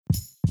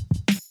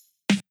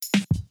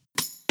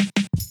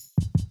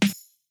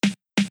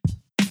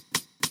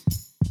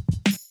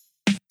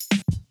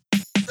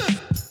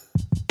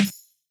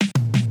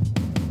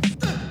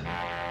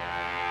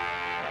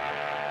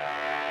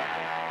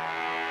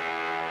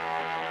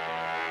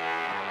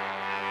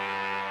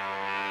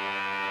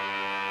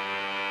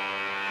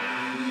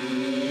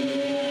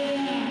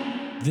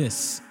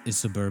This is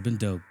Suburban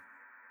Dope.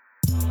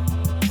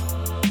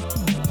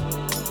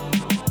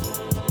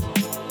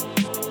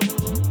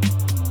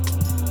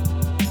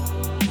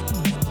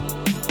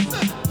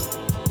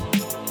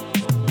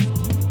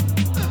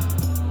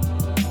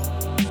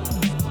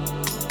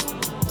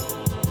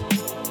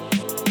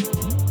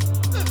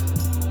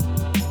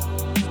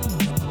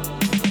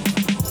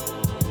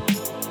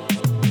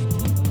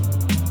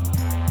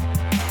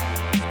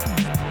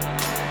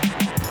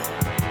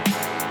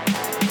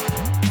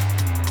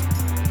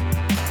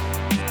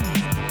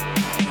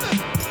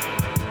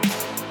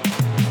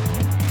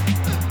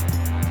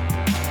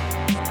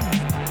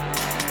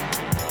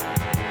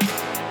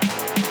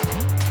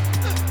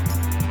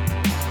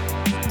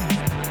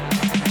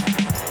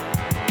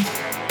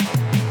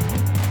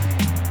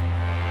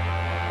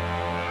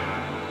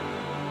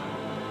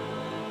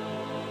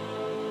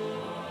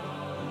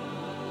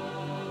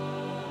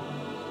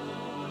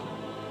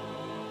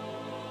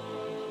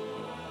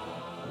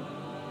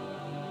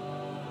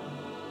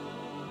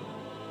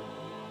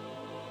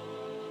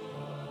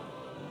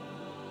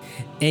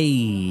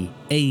 Hey,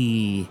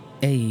 hey,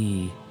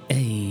 hey,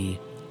 hey,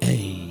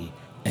 hey,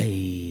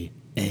 hey,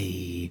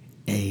 hey,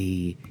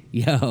 hey.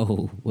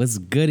 Yo, what's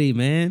goody,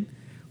 man?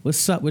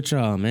 What's up with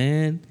y'all,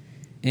 man?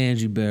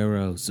 Angie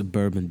Barrow,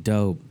 Suburban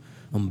Dope.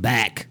 I'm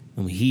back.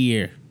 I'm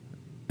here.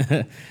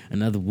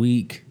 Another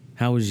week.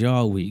 How was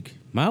y'all week?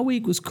 My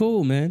week was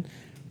cool, man.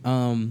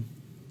 I'll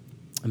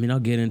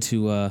get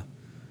into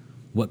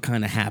what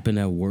kind of happened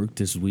at work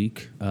this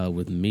week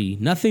with me.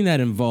 Nothing that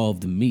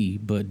involved me,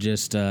 but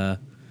just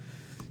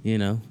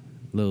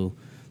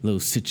little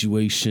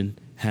situation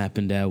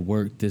happened at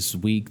work this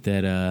week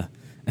that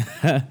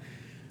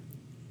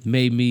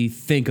made me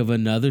think of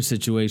another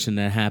situation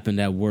that happened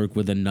at work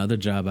with another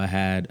job I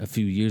had a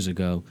few years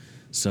ago.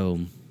 So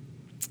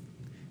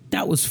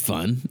that was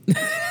fun.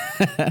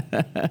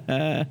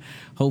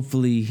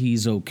 Hopefully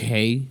he's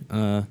okay.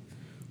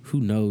 Who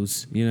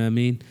knows? You know what I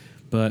mean?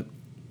 But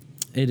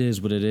it is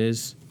what it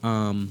is.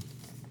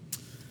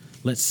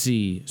 Let's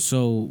see.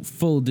 So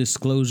full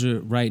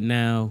disclosure right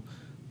now,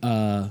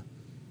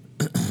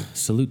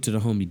 salute to the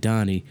homie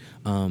Donnie.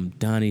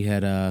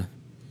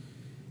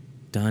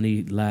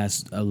 Donnie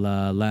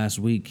last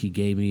week he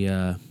gave me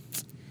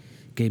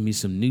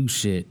some new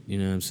shit. You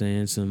know what I'm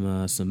saying?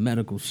 Some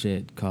medical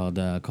shit called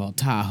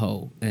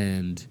Tahoe.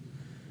 And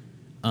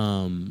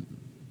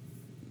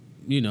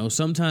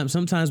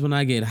sometimes when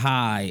I get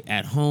high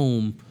at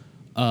home,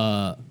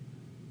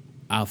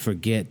 I'll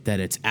forget that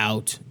it's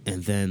out,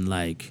 and then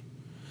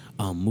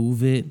I'll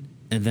move it,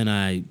 and then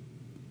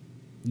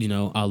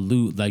I'll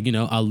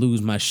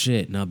lose my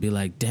shit, and I'll be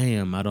like,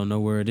 damn, I don't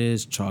know where it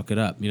is. Chalk it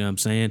up. You know what I'm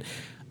saying?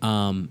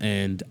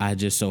 And I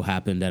just so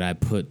happened that I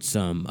put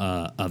some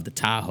of the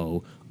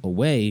Tahoe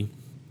away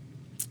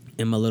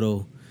in my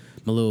little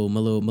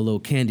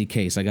candy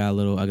case. I got a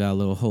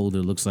little holder.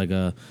 Looks like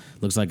a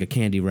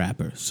candy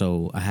wrapper.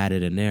 So I had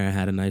it in there. I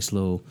had a nice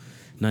little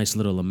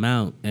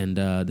amount. And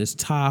this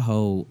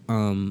Tahoe,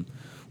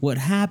 what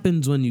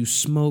happens when you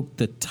smoke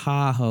the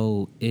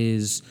Tahoe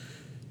is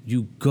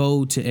you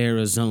go to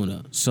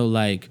Arizona. So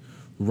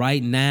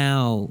right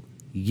now,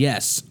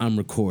 yes, I'm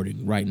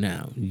recording right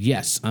now.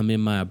 Yes, I'm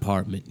in my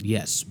apartment.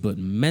 Yes, but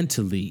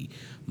mentally,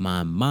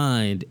 my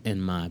mind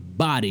and my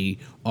body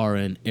are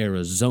in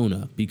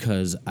Arizona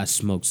because I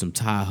smoked some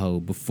Tahoe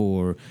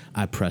before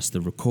I pressed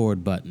the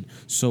record button.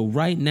 So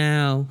right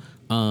now,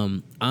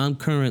 I'm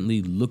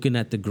currently looking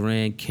at the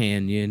Grand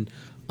Canyon.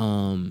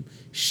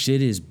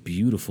 Shit is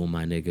beautiful,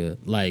 my nigga.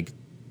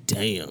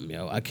 Damn,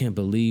 yo, I can't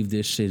believe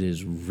this shit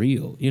is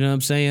real. You know what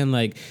I'm saying?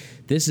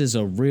 This is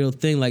a real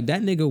thing.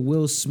 That nigga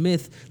Will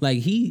Smith,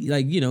 he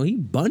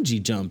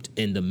bungee jumped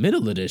in the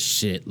middle of this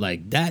shit.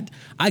 That,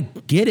 I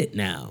get it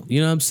now.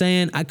 You know what I'm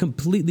saying? I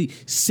completely,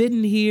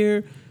 sitting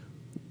here,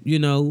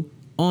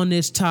 on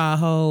this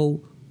Tahoe,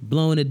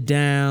 blowing it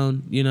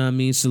down, you know what I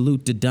mean?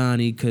 Salute to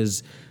Donnie,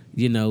 because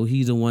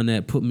he's the one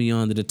that put me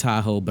onto the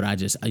Tahoe, but I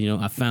just,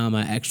 I found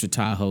my extra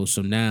Tahoe,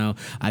 so now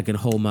I can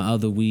hold my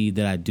other weed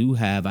that I do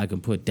have. I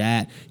can put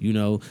that,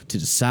 to the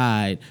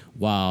side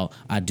while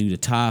I do the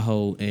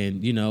Tahoe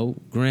and,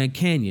 Grand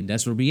Canyon.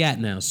 That's where we at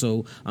now.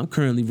 So I'm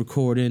currently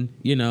recording,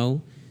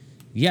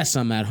 yes,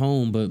 I'm at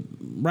home, but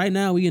right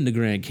now we in the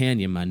Grand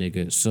Canyon, my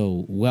nigga.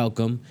 So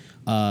welcome.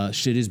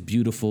 Shit is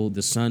beautiful.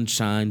 The sun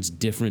shines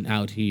different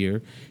out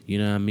here. You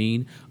know what I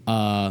mean?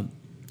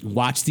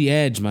 Watch the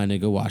edge, my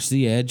nigga. Watch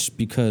the edge,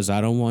 because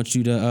I don't want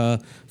you to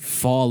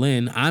fall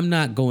in. I'm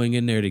not going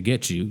in there to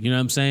get you. You know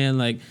what I'm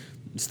saying?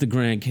 It's the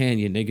Grand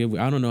Canyon, nigga.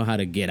 I don't know how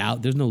to get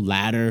out. There's no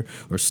ladder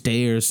or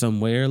stairs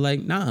somewhere.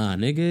 Nah,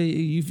 nigga.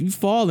 You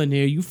fall in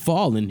here, you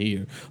fall in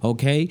here.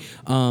 Okay?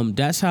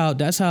 That's how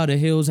the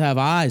Hills Have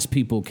Eyes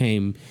people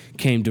came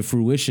to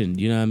fruition.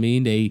 You know what I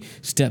mean? They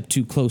stepped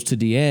too close to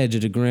the edge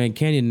of the Grand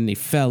Canyon and they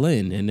fell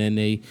in, and then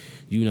they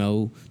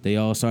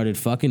all started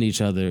fucking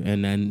each other,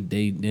 and then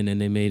they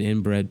made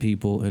inbred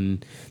people,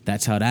 and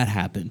that's how that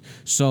happened.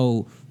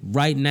 So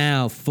right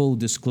now, full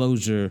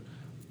disclosure,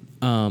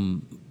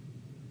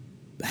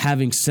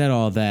 having said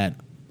all that,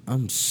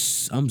 I'm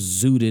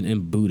zooted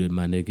and booted,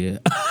 my nigga.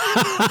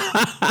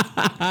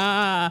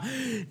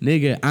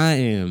 Nigga,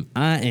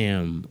 I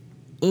am,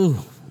 ooh,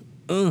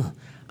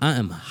 I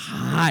am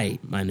high,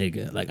 my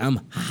nigga. Like, I'm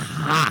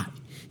high.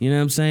 You know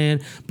what I'm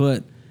saying?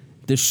 But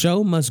the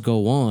show must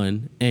go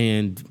on,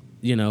 and,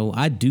 you know,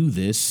 I do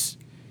this,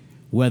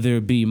 whether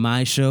it be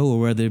my show or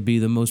whether it be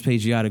the most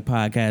patriotic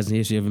podcast in the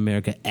history of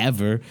America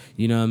ever.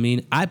 You know what I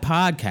mean? I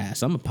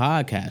podcast. I'm a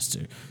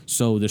podcaster.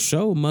 So the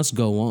show must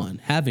go on.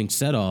 Having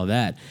said all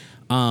that,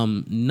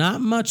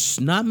 not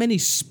many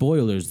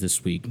spoilers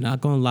this week.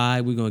 Not gonna lie,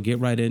 we're gonna get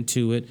right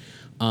into it.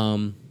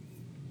 I've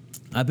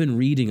been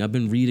reading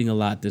a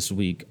lot this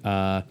week.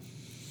 Been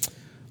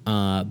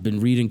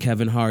reading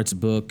Kevin Hart's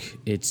book.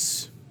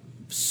 It's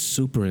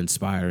super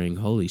inspiring.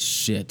 Holy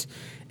shit.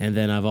 And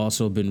then I've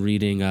also been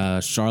reading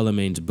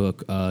Charlamagne's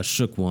book,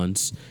 Shook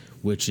Ones,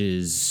 which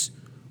is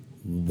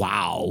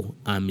wow.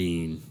 I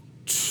mean,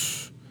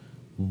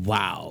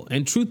 wow.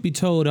 And truth be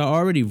told, I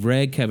already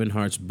read Kevin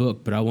Hart's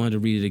book, but I wanted to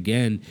read it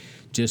again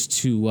just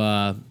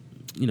to,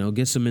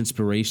 get some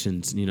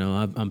inspirations. You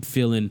know, I'm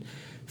feeling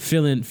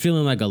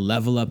like a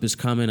level up is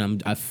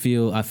coming. I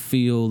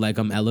feel like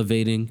I'm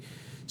elevating.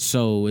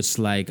 So it's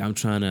like I'm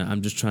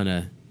just trying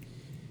to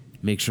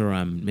make sure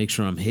I'm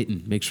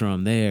hitting, make sure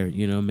I'm there,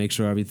 you know, make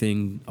sure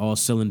all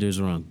cylinders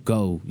are on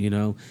go, you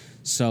know.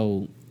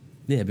 So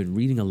yeah, I've been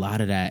reading a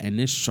lot of that. And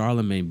this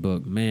Charlamagne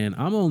book, man,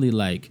 I'm only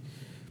like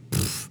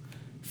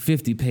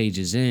 50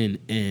 pages in,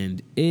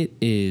 and it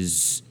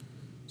is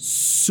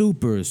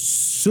super,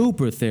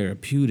 super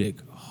therapeutic.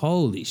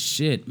 Holy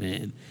shit,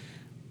 man.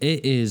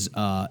 It is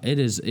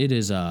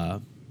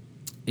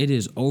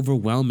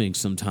overwhelming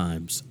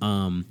sometimes.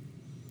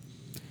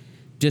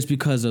 Just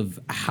because of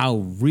how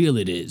real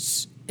it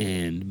is.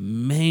 And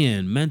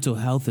man, mental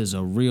health is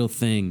a real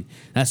thing.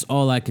 That's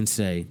all I can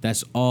say.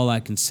 That's all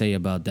I can say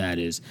about that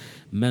is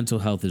mental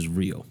health is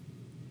real.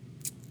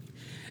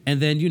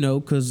 And then, you know,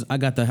 because I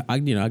got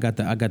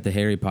the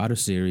Harry Potter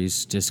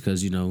series just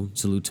because, you know,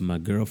 salute to my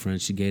girlfriend.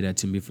 She gave that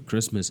to me for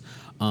Christmas.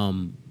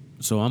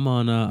 So I'm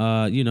on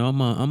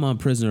I'm on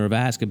Prisoner of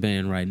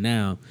Azkaban right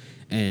now.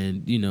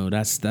 And, you know,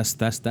 that's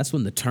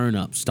when the turn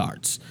up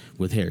starts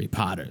with Harry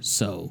Potter.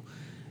 So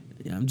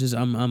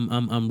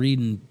I'm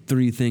reading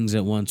 3 things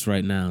at once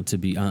right now, to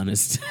be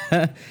honest.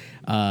 I'm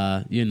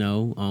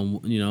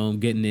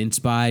getting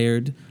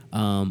inspired.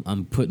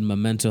 I'm putting my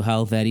mental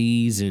health at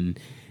ease and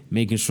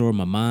making sure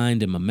my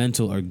mind and my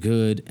mental are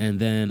good. And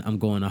then I'm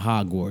going to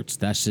Hogwarts.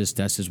 That's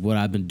just what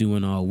I've been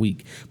doing all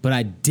week. But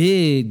I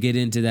did get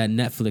into that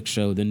Netflix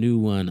show, the new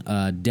one,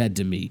 Dead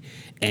to Me.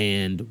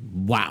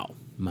 And wow,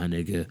 my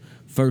nigga.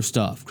 First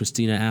off,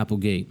 Christina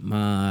Applegate,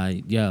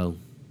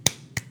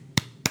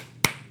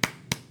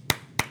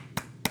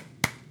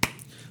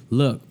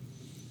 Look,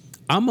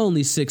 I'm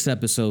only 6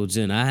 episodes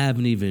in. I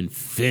haven't even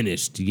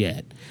finished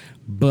yet.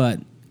 But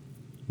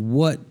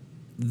what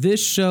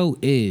this show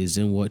is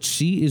and what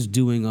she is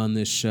doing on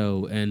this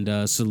show,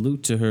 and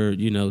salute to her,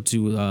 you know,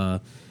 to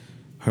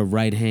her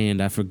right hand.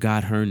 I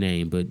forgot her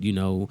name, but, you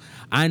know,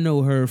 I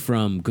know her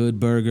from Good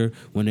Burger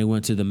when they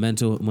went to the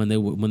when they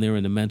were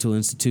in the mental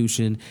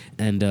institution,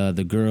 and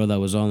the girl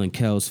that was all in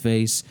Kel's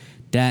face.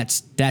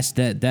 That's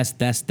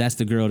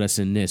the girl that's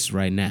in this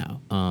right now.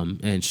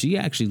 And she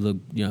actually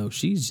looked, you know,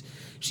 she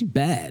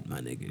bad, my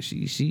nigga.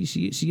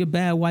 She a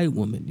bad white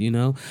woman, you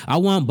know. I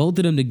want both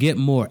of them to get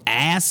more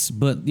ass,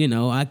 but, you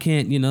know, I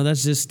can't, you know,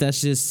 that's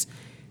just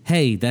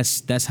hey,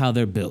 that's how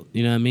they're built.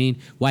 You know what I mean?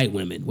 White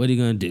women, what are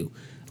you gonna do?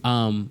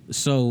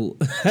 So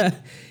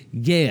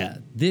yeah,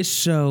 this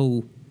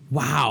show,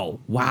 wow.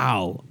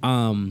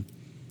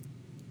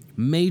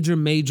 Major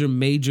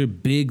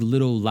Big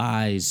Little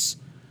Lies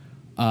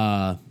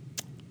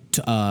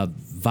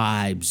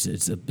vibes.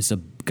 It's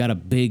got a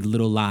Big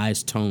Little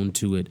Lies tone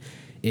to it.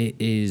 It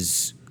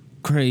is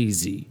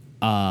crazy.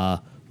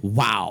 Wow.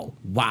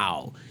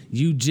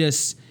 You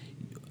just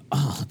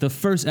the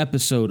first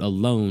episode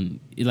alone,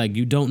 like,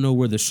 you don't know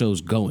where the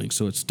show's going.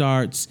 So it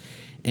starts,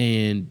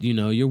 and, you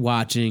know, you're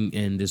watching,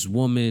 and this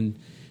woman,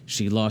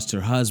 she lost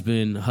her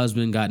husband.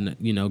 Husband got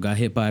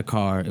hit by a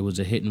car. It was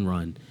a hit and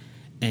run,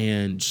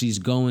 and she's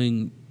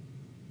going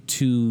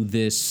to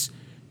this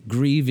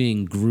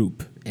grieving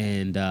group,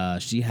 and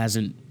she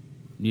hasn't,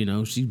 you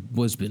know, she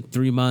was been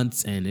 3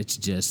 months, and it's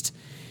just,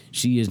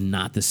 she is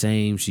not the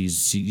same.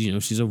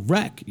 She's a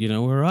wreck. You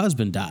know, her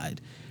husband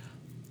died,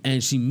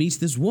 and she meets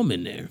this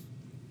woman there,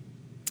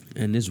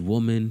 and this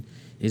woman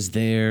is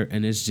there,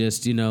 and it's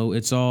just, you know,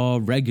 it's all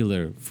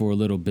regular for a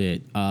little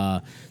bit.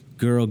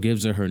 Girl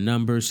gives her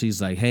number.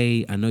 She's like,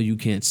 hey, I know you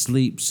can't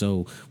sleep,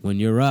 so when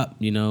you're up,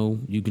 you know,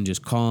 you can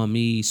just call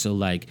me. So,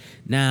 like,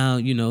 now,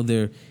 you know,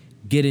 they're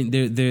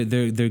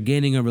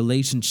gaining a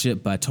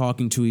relationship by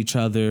talking to each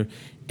other.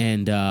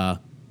 And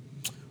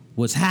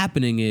what's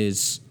happening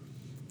is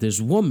this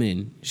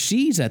woman,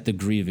 she's at the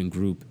grieving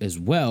group as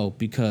well,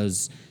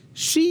 because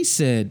she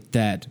said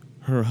that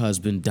her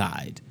husband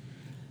died.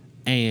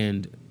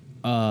 And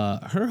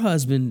her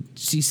husband,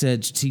 she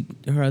said,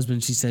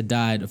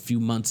 died a few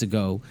months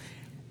ago.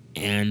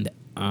 And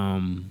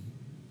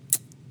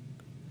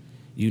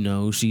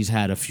She's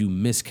had a few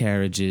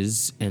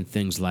miscarriages and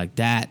things like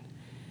that.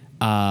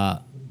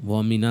 Well,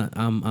 I mean,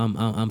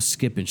 I'm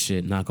skipping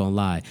shit, not gonna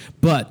lie.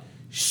 But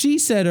she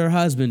said her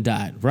husband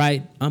died,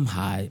 right? I'm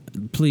high.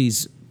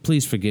 Please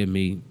forgive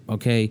me,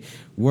 okay?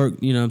 Work,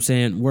 you know what I'm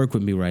saying? Work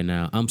with me right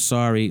now. I'm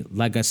sorry.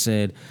 Like I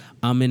said,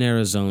 I'm in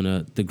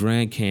Arizona, the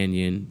Grand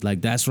Canyon.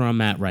 Like, that's where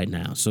I'm at right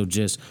now. So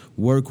just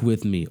work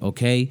with me,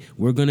 okay?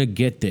 We're gonna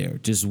get there.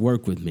 Just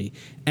work with me.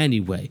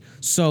 Anyway,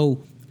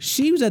 so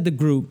she was at the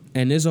group,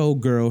 and this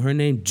old girl, her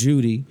name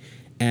Judy.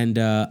 And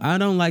I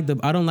don't like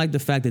the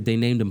fact that they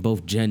named them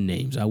both Jen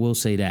names. I will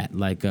say that,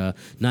 like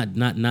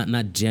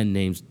not Jen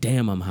names.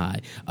 Damn, I'm high.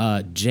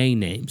 J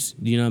names.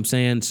 You know what I'm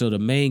saying? So the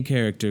main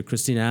character,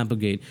 Christina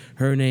Applegate,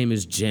 her name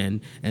is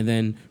Jen, and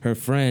then her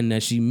friend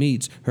that she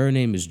meets, her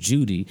name is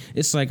Judy.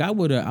 It's like I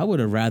would have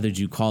rathered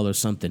you call her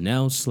something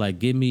else. Like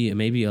give me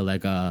maybe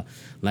like a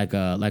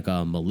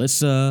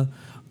Melissa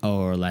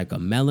or like a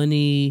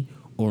Melanie.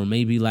 Or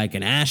maybe like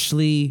an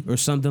Ashley or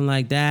something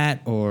like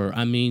that. Or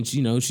I mean,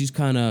 she's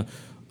kind of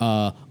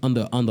on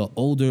the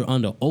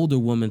older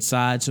woman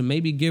side. So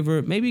maybe give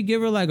her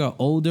like an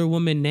older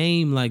woman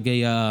name, like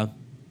a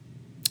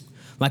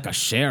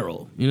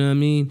Cheryl. You know what I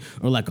mean?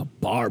 Or like a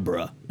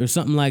Barbara or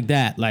something like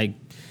that. Like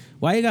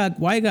why you got?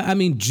 I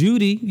mean,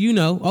 Judy.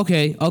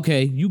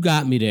 Okay, you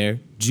got me there.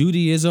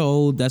 Judy is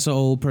that's an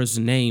old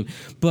person name,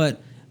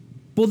 but.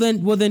 Well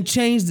then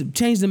change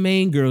the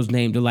main girl's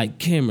name to like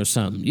Kim or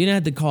something. You don't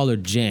have to call her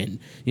Jen.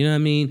 You know what I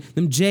mean?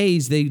 Them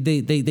J's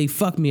they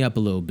fuck me up a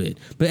little bit.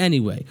 But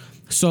anyway,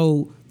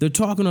 so they're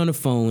talking on the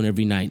phone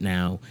every night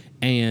now,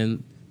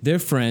 and they're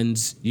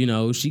friends.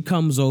 She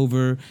comes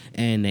over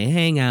and they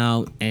hang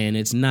out, and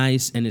it's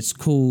nice and it's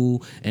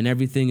cool and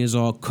everything is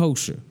all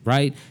kosher,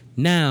 right?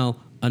 Now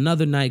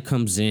another night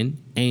comes in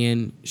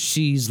and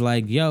she's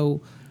like,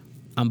 "Yo,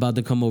 I'm about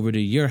to come over to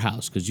your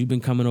house because you've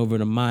been coming over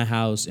to my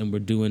house and we're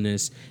doing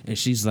this." And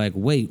she's like,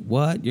 "Wait,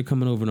 what? You're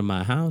coming over to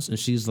my house?" And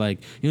she's like,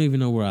 "You don't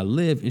even know where I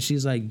live." And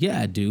she's like, "Yeah,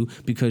 I do,"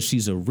 because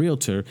she's a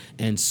realtor.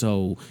 And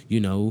so,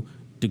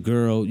 the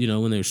girl,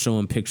 when they're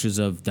showing pictures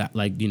of that,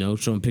 like,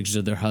 showing pictures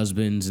of their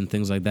husbands and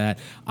things like that.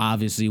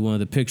 Obviously, one of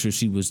the pictures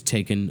she was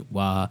taking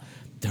while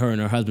her and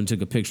her husband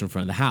took a picture in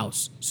front of the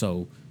house.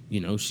 So,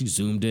 she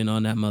zoomed in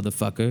on that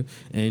motherfucker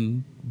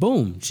and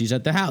boom, she's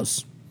at the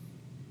house.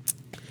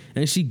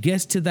 And she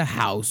gets to the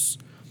house,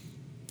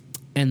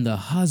 and the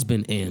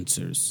husband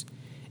answers,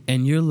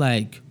 and you're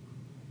like,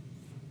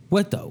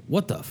 what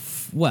the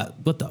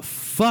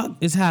fuck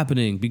is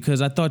happening? Because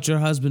I thought your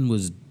husband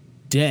was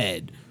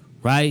dead,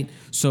 right?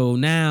 So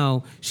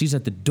now she's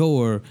at the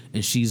door,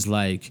 and she's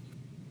like,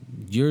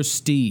 "You're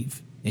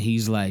Steve," and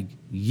he's like,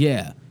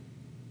 "Yeah,"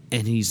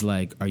 and he's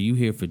like, "Are you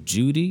here for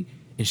Judy?"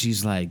 And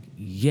she's like,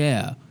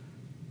 "Yeah,"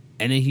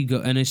 and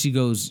then she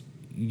goes,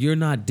 "You're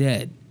not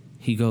dead."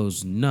 He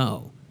goes,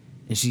 "No."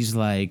 And she's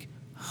like,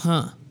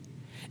 "Huh."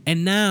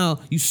 And now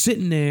you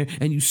sitting there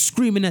and you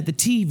screaming at the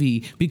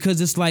TV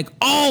because it's like,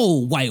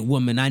 "Oh, white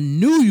woman, I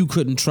knew you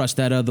couldn't trust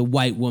that other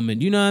white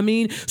woman." You know what I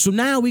mean? So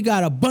now we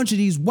got a bunch of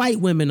these white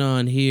women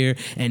on here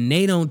and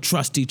they don't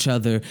trust each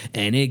other,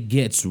 and it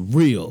gets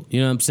real. You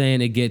know what I'm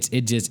saying?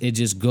 It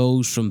just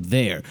goes from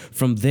there.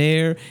 From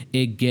there,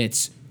 it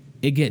gets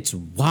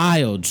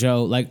wild,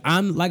 Joe. Like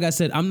I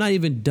said, I'm not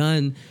even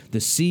done the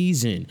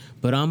season,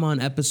 but I'm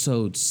on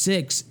episode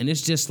 6, and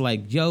it's just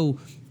like, yo,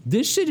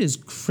 this shit is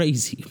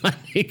crazy, my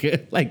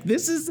nigga. Like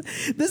this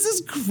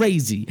is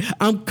crazy.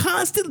 I'm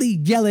constantly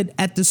yelling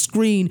at the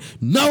screen,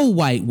 "No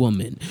white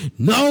woman,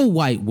 no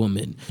white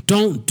woman.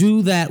 Don't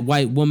do that,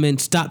 white woman.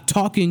 Stop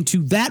talking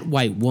to that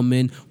white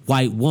woman.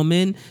 White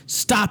woman,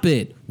 stop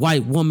it.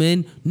 White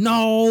woman,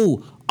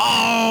 no.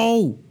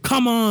 Oh,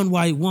 come on,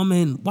 white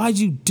woman. Why'd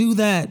you do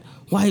that?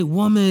 White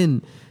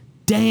woman,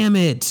 damn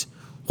it,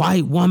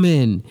 white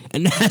woman."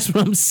 And that's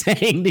what I'm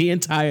saying the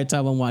entire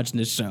time I'm watching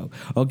this show,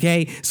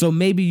 okay? So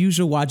maybe you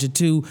should watch it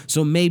too.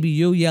 So maybe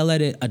you'll yell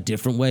at it a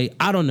different way.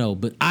 I don't know,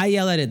 but I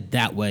yell at it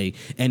that way,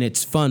 and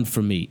it's fun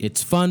for me.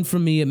 It's fun for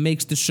me. It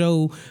makes the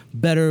show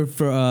better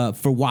for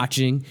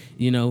watching,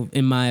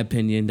 in my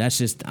opinion. That's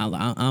just,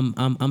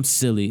 I'm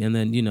silly, and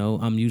then,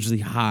 I'm usually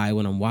high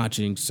when I'm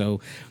watching,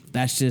 so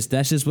that's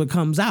just what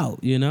comes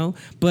out,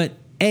 But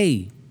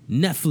hey,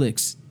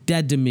 Netflix,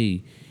 Dead to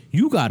Me,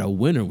 you got a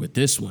winner with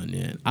this one,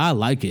 man. I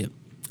like it.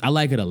 I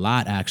like it a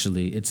lot,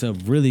 actually. It's a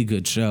really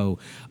good show.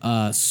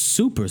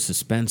 Super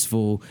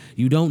suspenseful.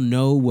 You don't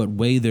know what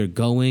way they're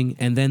going,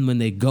 and then when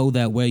they go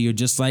that way, you're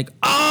just like,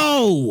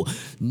 "Oh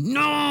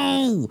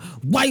no,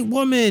 white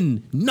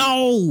woman,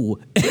 no."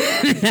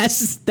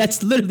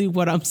 That's literally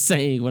what I'm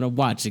saying when I'm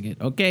watching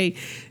it. Okay,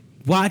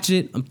 watch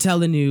it. I'm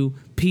telling you,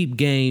 peep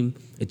game.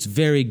 It's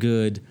very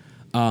good.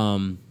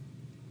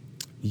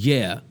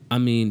 Yeah, I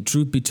mean,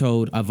 truth be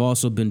told, I've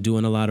also been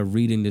doing a lot of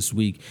reading this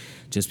week,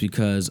 just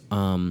because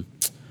I'm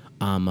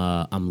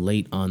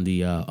late on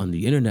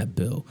the internet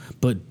bill.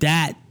 But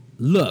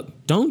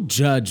look, don't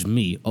judge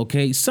me,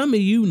 okay? Some of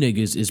you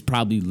niggas is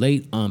probably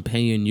late on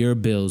paying your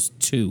bills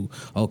too,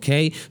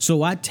 okay?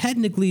 So I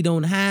technically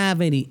don't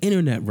have any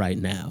internet right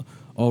now,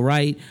 all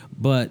right?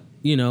 But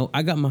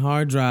I got my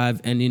hard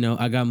drive, and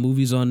I got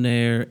movies on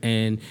there,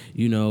 and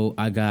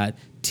I got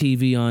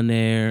TV on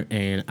there,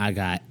 and I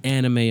got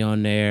anime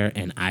on there,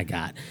 and I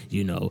got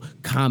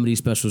comedy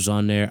specials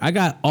on there. I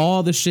got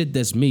all the shit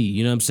that's me.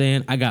 You know what I'm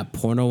saying? I got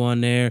porno on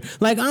there.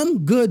 Like, I'm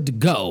good to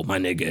go, my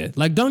nigga.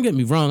 Like, don't get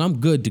me wrong, I'm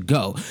good to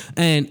go,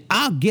 and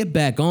I'll get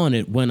back on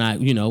it when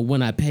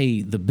I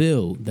pay the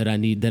bill that I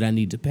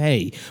need to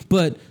pay.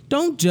 But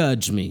don't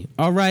judge me,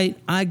 all right?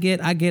 I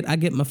get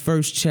my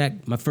first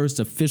check, my first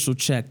official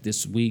check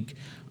this week,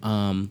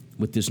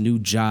 with this new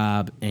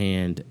job,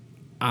 and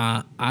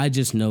I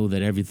just know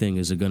that everything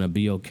is gonna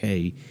be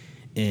okay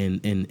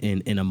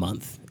in a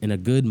month. In a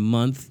good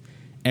month,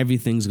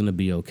 everything's gonna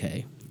be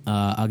okay.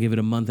 I'll give it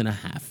a month and a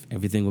half.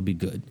 Everything will be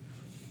good.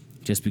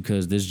 Just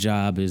because this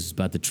job is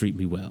about to treat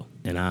me well,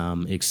 and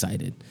I'm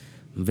excited.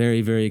 I'm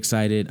very, very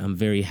excited. I'm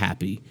very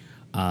happy.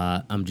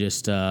 I'm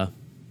just late.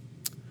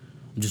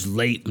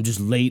 I'm just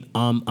late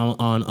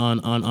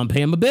on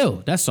paying my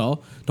bill. That's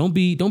all. Don't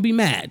be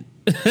mad.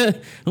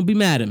 Don't be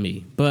mad at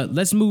me. But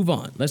let's move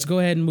on. Let's go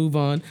ahead and move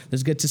on.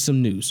 Let's get to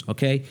some news,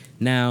 okay?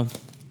 Now,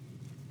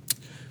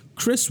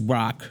 Chris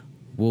Rock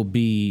will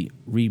be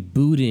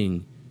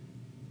rebooting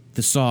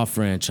the Saw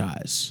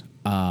franchise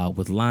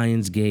with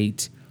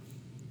Lionsgate.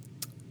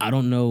 I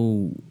don't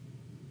know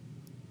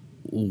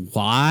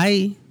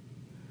why.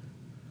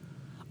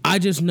 I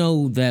just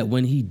know that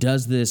when he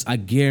does this, I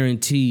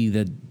guarantee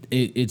that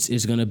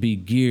it's gonna be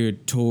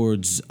geared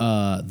towards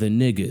the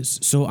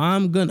niggas. So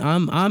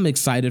I'm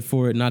excited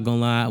for it. Not gonna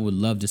lie, I would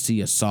love to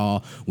see a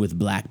Saw with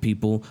black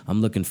people.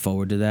 I'm looking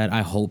forward to that.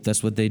 I hope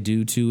that's what they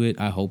do to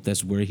it. I hope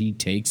that's where he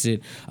takes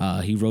it.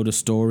 He wrote a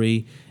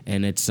story,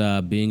 and it's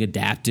being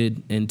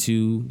adapted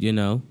into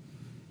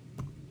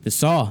the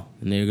Saw,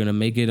 and they're gonna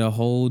make it a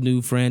whole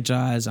new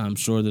franchise. I'm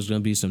sure there's gonna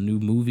be some new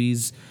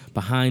movies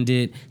behind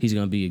it. He's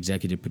gonna be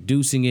executive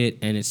producing it,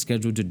 and it's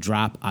scheduled to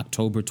drop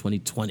October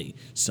 2020.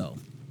 So,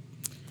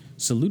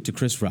 salute to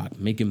Chris Rock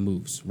making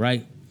moves,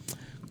 right?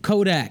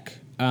 Kodak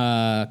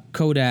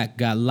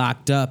got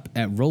locked up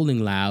at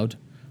Rolling Loud.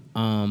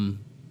 I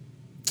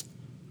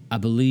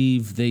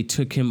believe they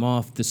took him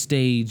off the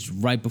stage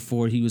right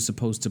before he was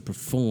supposed to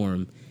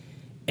perform,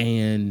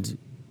 and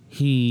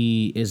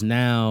he is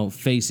now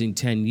facing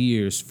 10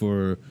 years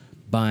for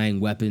buying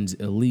weapons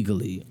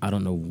illegally. I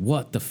don't know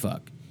what the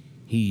fuck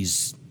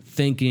he's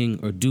thinking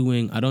or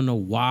doing. I don't know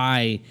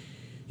why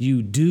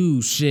you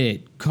do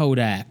shit,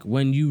 Kodak,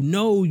 when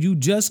you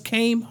just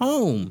came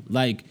home.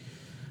 Like,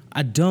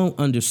 I don't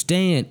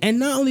understand. And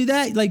not only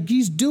that, like,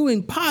 he's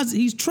doing positive.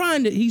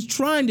 He's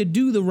trying to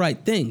do the right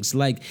things.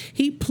 Like,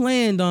 he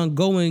planned on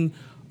going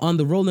on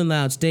the Rolling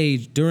Loud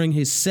stage. During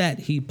his set,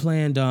 he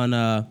planned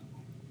on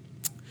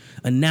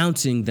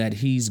announcing that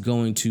he's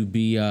going to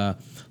be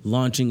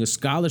launching a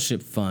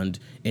scholarship fund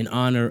in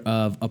honor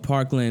of a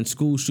Parkland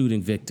school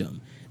shooting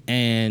victim.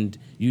 And,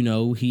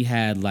 he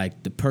had,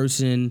 like, the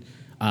person,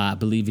 I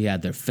believe he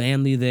had their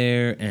family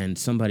there, and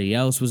somebody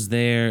else was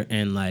there,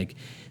 and, like,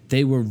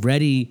 they were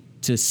ready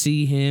to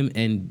see him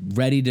and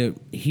ready to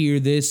hear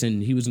this,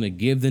 and he was going to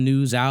give the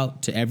news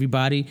out to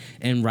everybody.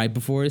 And right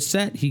before his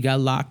set, he got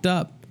locked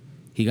up.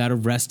 He got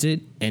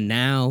arrested, and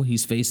now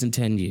he's facing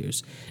 10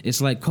 years. It's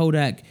like,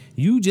 Kodak,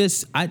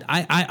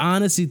 I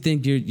honestly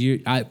think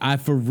I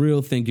for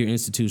real think you're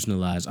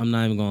institutionalized. I'm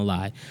not even gonna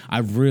lie. I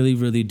really,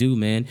 really do,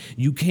 man.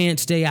 You can't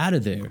stay out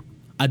of there.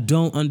 I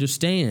don't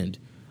understand.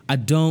 I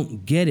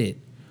don't get it.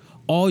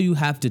 All you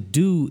have to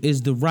do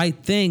is the right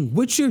thing,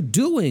 which you're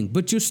doing,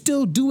 but you're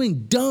still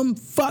doing dumb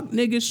fuck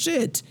nigga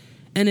shit.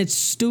 And it's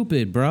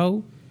stupid,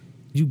 bro.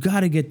 You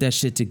gotta get that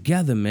shit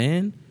together,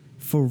 man.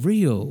 For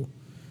real.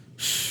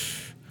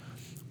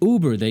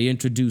 Uber, they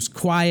introduced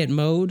quiet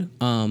mode,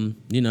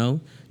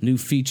 new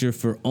feature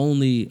for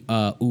only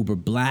Uber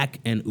Black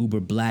and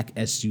Uber Black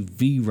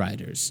SUV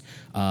riders,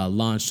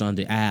 launched on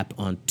the app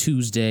on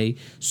Tuesday.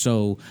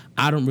 So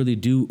I don't really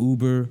do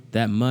Uber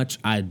that much.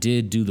 I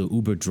did do the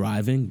Uber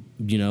driving,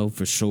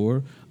 for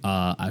sure.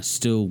 I'm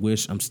still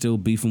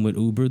beefing with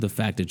Uber. The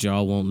fact that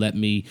y'all won't let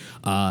me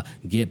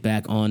get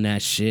back on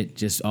that shit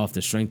just off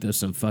the strength of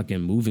some fucking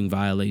moving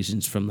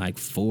violations from like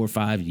 4 or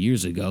 5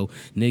 years ago,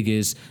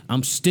 niggas.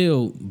 I'm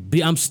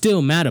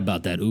still mad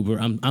about that Uber.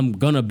 I'm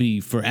gonna be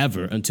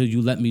forever until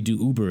you let me do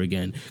Uber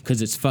again,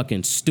 because it's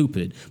fucking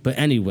stupid. But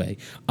anyway,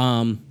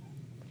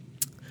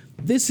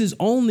 this is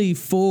only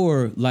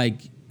for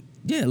like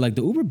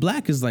the Uber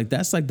Black is like,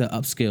 that's like the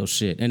upscale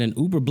shit. And then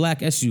Uber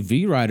Black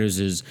SUV riders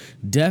is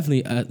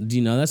definitely,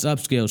 that's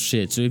upscale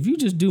shit. So if you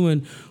just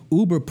doing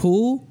Uber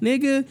Pool,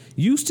 nigga,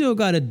 you still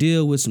got to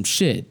deal with some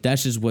shit.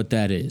 That's just what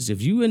that is.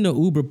 If you in the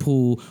Uber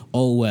Pool,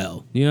 oh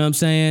well. You know what I'm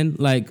saying?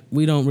 Like,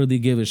 we don't really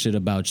give a shit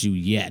about you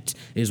yet,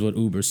 is what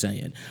Uber's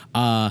saying.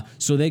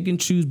 So they can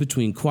choose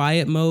between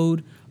quiet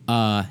mode,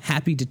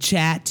 happy to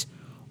chat,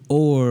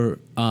 or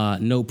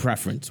no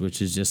preference,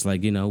 which is just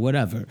like,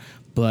 whatever.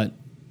 But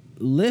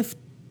Lyft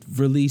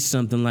released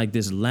something like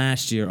this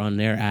last year on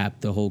their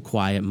app, the whole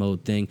quiet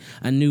mode thing.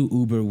 I knew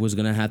Uber was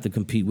going to have to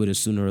compete with it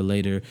sooner or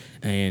later,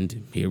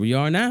 and here we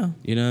are now.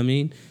 You know what I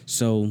mean?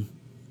 So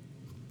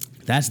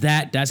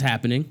That's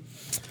happening.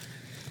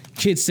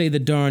 Kids Say the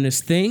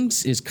Darnest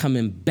Things is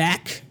coming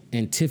back,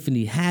 and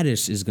Tiffany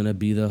Haddish is gonna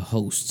be the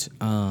host.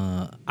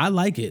 I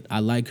like it. I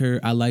like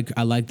her. I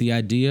like the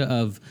idea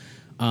of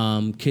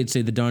Kids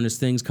Say the Darnest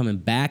Things coming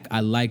back. I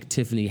like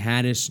Tiffany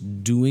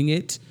Haddish doing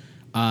it.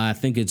 I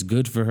think it's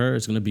good for her.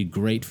 It's going to be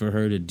great for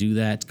her to do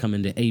that, to come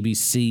into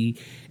ABC,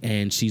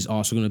 and she's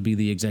also going to be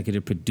the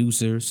executive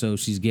producer, so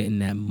she's getting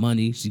that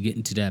money. She's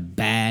getting to that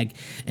bag,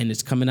 and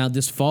it's coming out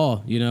this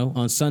fall,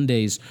 on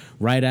Sundays,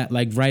 right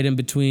in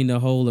between the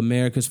whole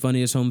America's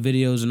Funniest Home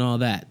Videos and all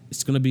that.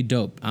 It's going to be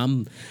dope.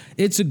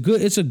 It's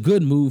a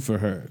good move for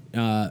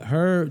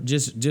her.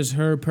 Just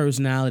her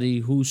personality,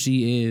 who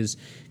she is.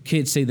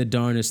 Kids Say the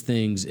Darnest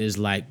Things is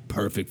like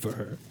perfect for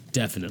her,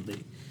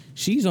 definitely.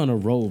 She's on a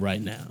roll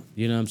right now.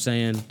 You know what I'm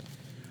saying?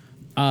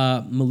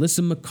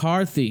 Melissa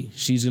McCarthy,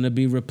 she's going to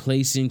be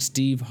replacing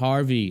Steve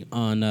Harvey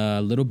on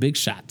Little Big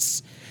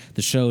Shots,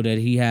 the show that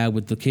he had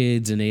with the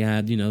kids, and they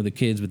had, the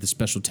kids with the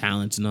special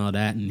talents and all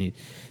that, and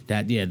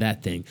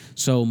that thing.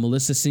 So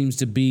Melissa seems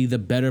to be the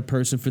better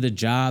person for the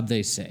job,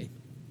 they say.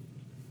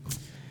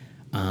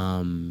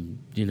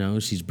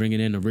 She's bringing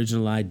in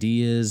original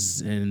ideas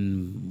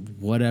and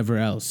whatever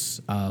else.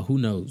 Who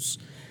knows?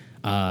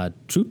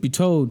 Truth be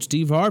told,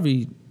 Steve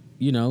Harvey,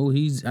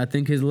 I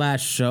think his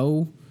last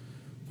show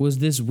was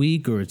this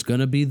week, or it's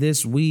gonna be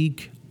this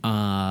week.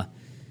 And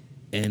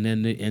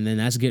then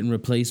that's getting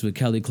replaced with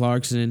Kelly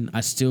Clarkson.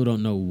 I still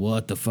don't know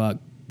what the fuck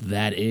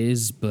that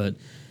is, but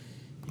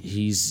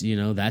he's,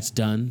 that's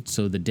done.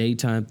 So the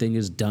daytime thing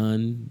is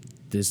done.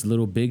 This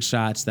Little Big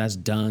Shots, that's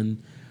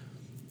done.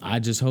 I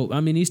just hope,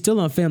 he's still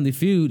on Family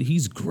Feud.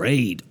 He's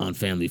great on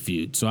Family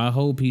Feud. So I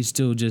hope he's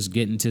still just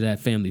getting to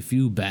that Family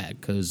Feud bag,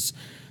 because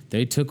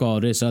they took all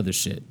this other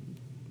shit.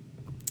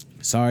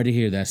 Sorry to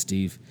hear that,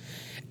 Steve.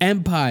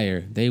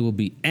 Empire, they will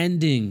be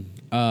ending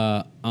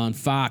on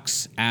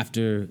Fox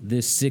after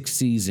this 6th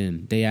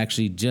season. They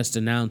actually just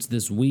announced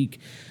this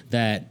week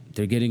that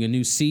they're getting a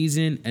new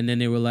season, and then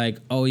they were like,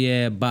 oh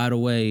yeah, by the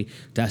way,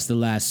 that's the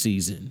last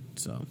season.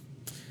 So,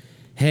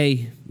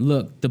 hey,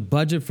 look, the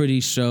budget for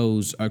these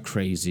shows are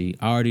crazy.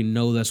 I already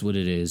know that's what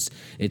it is.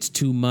 It's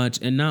too much.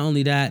 And not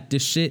only that,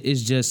 this shit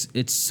is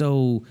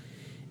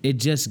it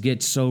just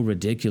gets so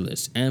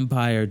ridiculous.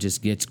 Empire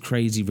just gets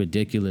crazy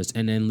ridiculous.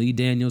 And then Lee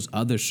Daniels'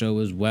 other show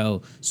as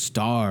well,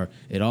 Star,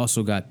 it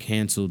also got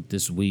canceled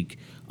this week.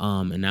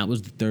 And that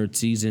was the 3rd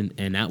season.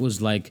 And that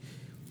was like,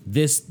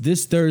 this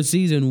 3rd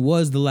season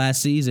was the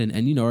last season.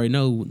 And already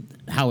know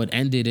how it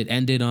ended. It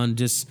ended on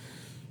just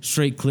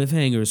straight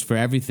cliffhangers for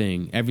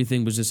everything.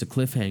 Everything was just a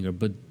cliffhanger.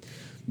 But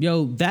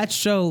that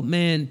show,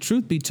 man,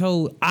 truth be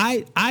told,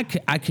 I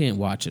can't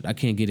watch it. I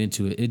can't get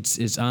into it.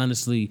 It's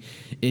honestly,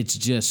 it's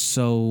just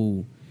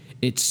so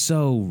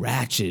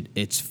ratchet.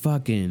 It's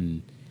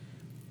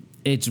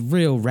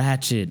real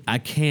ratchet. I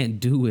can't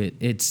do it.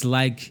 It's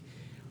like,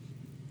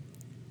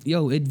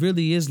 it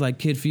really is like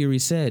Kid Fury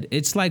said.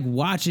 It's like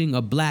watching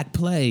a black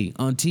play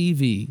on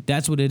TV.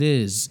 That's what it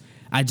is.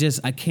 I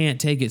can't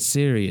take it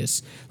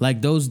serious.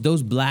 Like those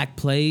black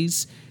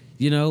plays,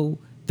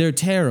 they're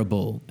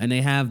terrible, and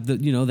they have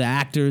the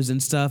actors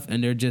and stuff,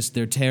 and they're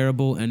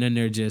terrible, and then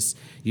they're just,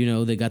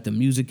 they got the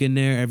music in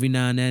there every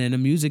now and then, and the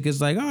music is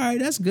like, all right,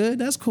 that's good,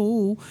 that's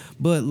cool,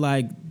 but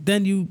like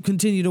then you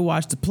continue to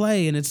watch the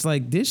play, and it's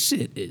like, this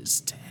shit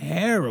is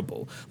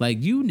terrible.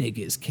 Like, you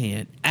niggas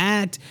can't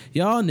act,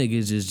 y'all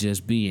niggas is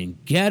just being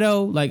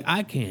ghetto. Like,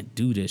 I can't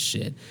do this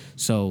shit.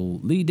 So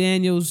Lee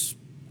Daniels,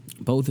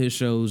 both his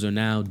shows are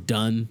now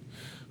done.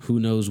 Who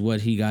knows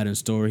what he got in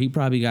store? He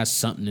probably got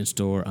something in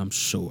store, I'm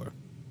sure.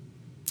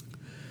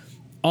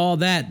 All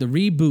That, the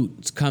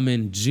reboot, is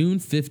coming June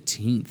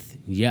 15th.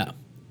 Yeah.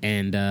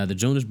 And the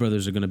Jonas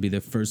Brothers are going to be their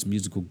first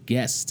musical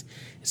guest.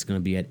 It's going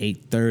to be at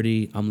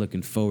 8:30. I'm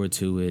looking forward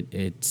to it.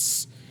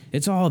 It's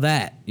all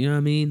that. You know what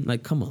I mean?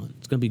 Like, come on.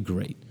 It's going to be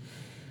great.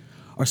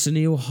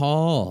 Arsenio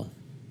Hall.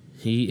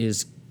 He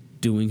is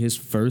doing his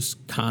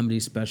first comedy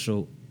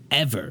special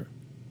ever.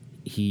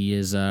 He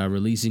is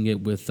releasing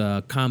it with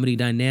Comedy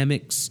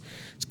Dynamics.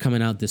 It's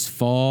coming out this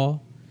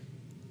fall.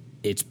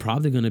 It's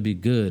probably going to be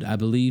good. I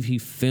believe he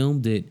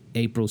filmed it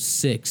April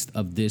 6th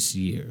of this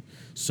year.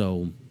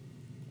 So,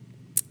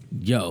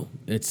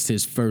 it's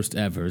his first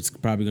ever. It's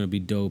probably going to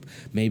be dope.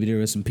 Maybe there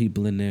are some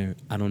people in there.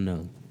 I don't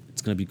know.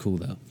 It's going to be cool,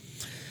 though.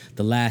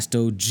 The Last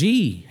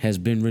OG has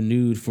been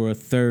renewed for a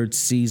 3rd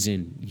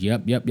season.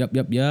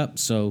 Yep.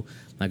 So,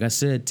 like I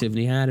said,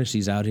 Tiffany Haddish,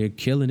 she's out here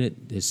killing it.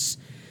 It's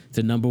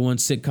the number one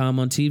sitcom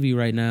on TV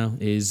right now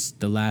is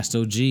The Last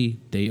OG.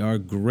 They are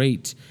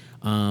great.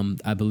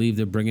 I believe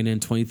they're bringing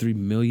in 23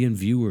 million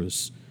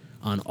viewers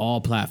on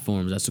all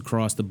platforms. That's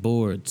across the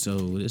board. So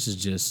this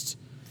is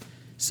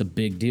it's a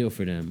big deal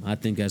for them. I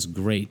think that's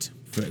great.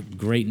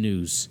 Great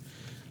news.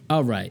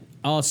 All right.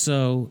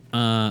 Also,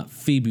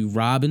 Phoebe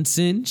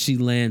Robinson, she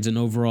lands an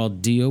overall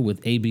deal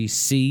with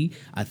ABC.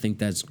 I think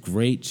that's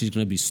great. She's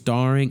going to be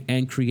starring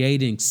and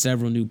creating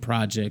several new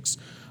projects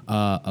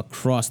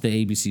across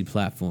the ABC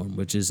platform,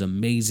 which is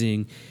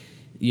amazing.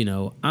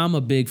 I'm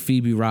a big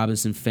Phoebe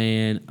Robinson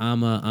fan.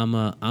 I'm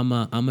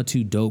a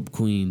Two Dope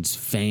Queens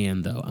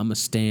fan though. I'm a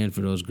stan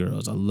for those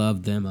girls. I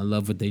love them. I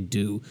love what they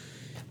do.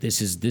 This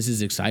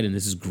is exciting.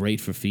 This is great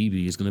for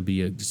Phoebe.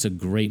 It's a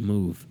great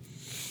move.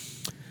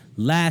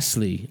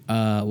 Lastly,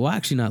 well,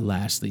 actually not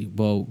lastly.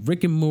 Well,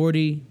 Rick and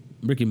Moody.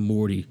 Oh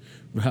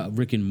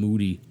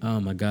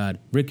my God,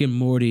 Rick and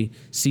Morty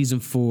season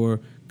 4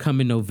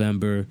 coming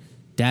November.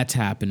 That's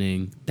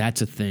happening.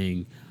 That's a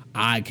thing.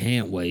 I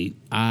can't wait.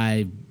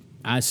 I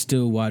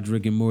still watch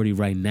Rick and Morty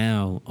right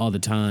now all the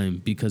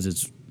time because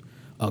it's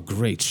a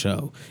great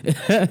show.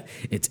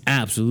 It's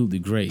absolutely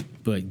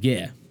great. But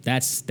yeah,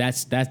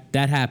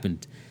 that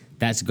happened.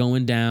 That's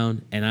going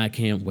down, and I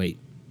can't wait.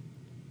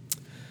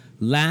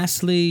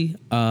 Lastly,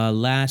 I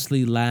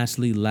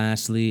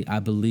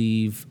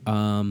believe,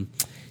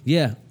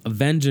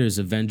 Avengers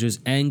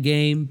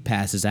Endgame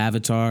passes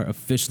Avatar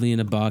officially in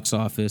the box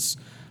office,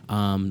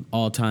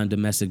 all-time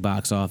domestic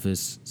box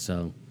office.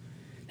 So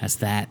that's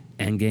that.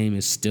 Endgame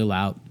is still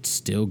out, it's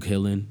still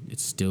killing,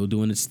 it's still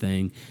doing its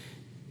thing.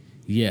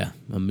 Yeah,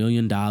 $1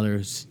 million.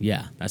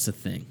 Yeah, that's a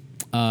thing.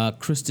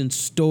 Kristen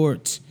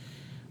Stewart,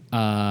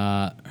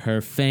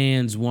 her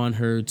fans want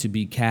her to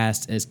be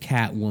cast as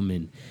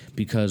Catwoman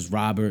because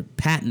Robert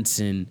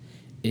Pattinson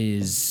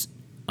is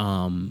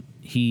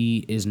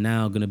he is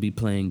now going to be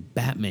playing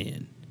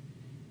Batman,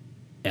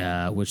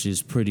 which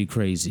is pretty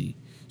crazy.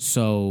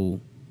 So,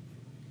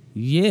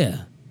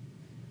 yeah.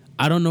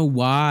 I don't know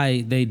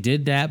why they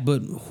did that, but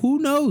who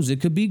knows?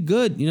 It could be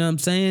good. You know what I'm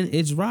saying?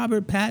 It's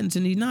Robert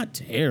Pattinson. He's not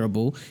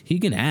terrible. He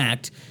can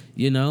act,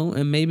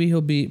 and maybe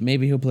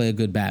he'll play a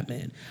good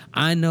Batman.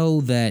 I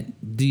know that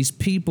these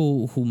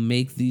people who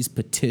make these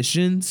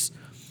petitions,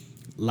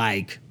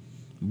 like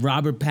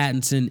Robert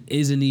Pattinson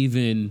isn't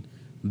even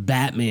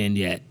Batman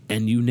yet,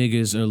 and you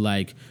niggas are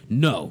like,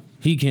 no,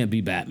 he can't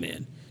be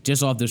Batman,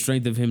 just off the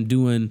strength of him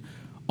doing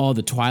all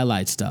the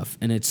Twilight stuff.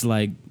 And it's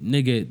like,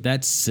 nigga,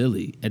 that's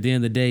silly. At the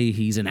end of the day,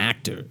 he's an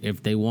actor.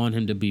 If they want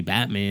him to be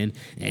Batman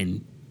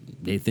and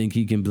they think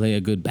he can play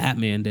a good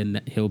Batman, then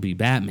he'll be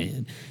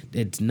Batman.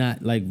 It's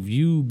not like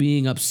you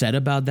being upset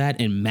about that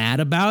and mad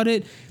about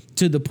it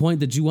to the point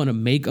that you want to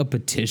make a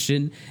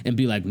petition and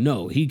be like,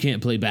 no, he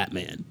can't play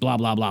Batman. Blah,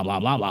 blah, blah, blah,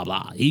 blah, blah,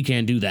 blah. He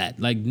can't do that.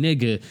 Like,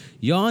 nigga,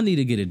 y'all need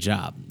to get a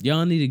job.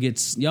 Y'all need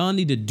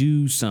to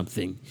do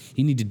something.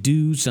 You need to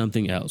do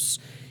something else.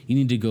 You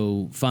need to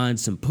go find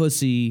some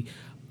pussy,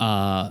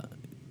 go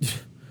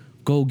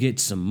get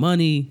some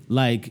money,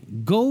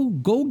 like go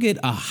get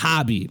a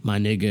hobby, my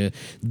nigga.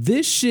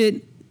 This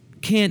shit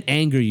can't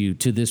anger you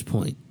to this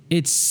point.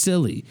 It's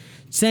silly.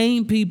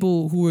 Same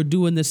people who are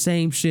doing the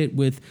same shit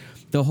with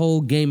the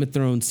whole Game of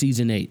Thrones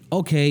Season 8.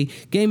 Okay,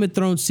 Game of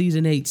Thrones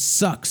Season 8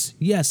 sucks.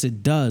 Yes,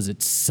 it does.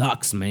 It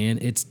sucks, man.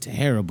 It's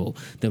terrible.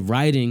 The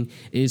writing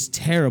is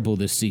terrible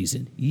this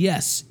season.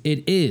 Yes,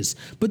 it is.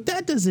 But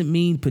that doesn't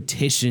mean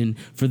petition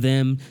for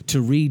them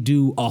to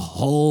redo a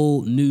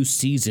whole new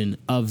season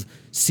of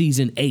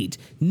Season 8.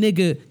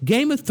 Nigga,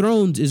 Game of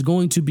Thrones is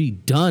going to be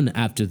done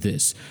after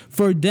this.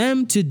 For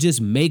them to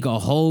just make a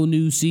whole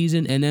new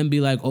season and then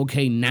be like,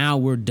 okay, now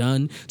we're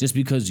done just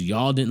because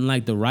y'all didn't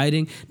like the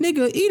writing.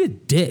 Nigga, eat a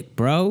dick,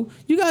 bro.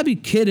 You gotta be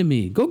kidding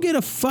me. Go get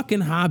a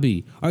fucking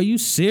hobby. Are you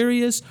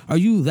serious? Are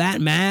you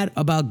that mad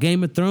about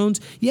Game of Thrones?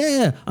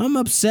 Yeah, I'm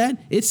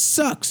upset. It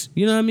sucks.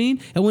 You know what I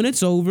mean? And when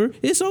it's over,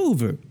 it's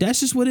over. That's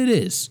just what it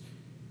is.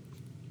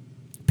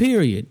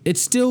 Period. It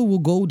still will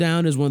go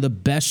down as one of the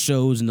best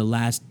shows in the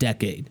last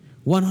decade.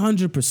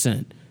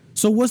 100%.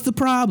 So what's the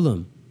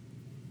problem?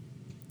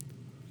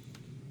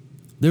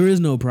 There is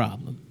no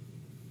problem.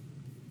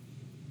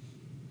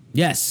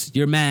 Yes,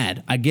 you're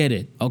mad. I get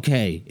it.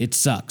 Okay, it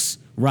sucks.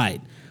 Right.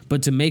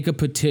 But to make a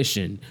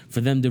petition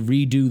for them to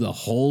redo the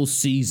whole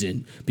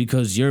season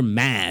because you're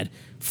mad,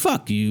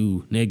 fuck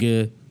you,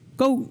 nigga.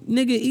 Go,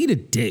 nigga, eat a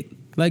dick.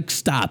 Like,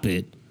 stop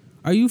it.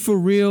 Are you for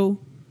real?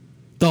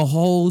 The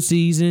whole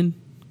season?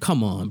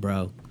 Come on,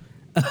 bro.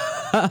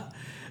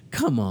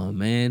 Come on,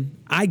 man.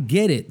 I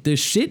get it. The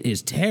shit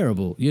is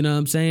terrible. You know what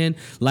I'm saying?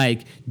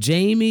 Like,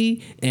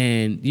 Jamie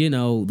and,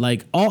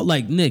 like, all,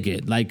 like,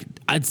 nigga, like,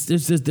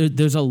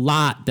 there's a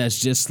lot that's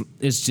just,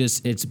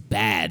 it's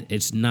bad.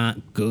 It's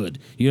not good.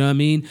 You know what I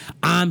mean?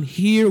 I'm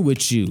here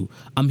with you.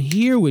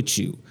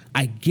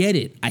 I get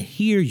it. I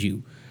hear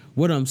you.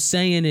 What I'm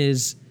saying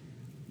is,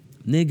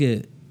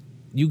 nigga,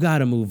 you got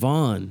to move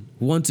on.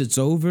 Once it's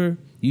over,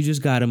 you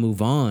just got to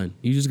move on.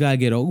 You just got to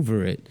get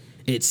over it.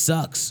 It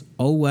sucks.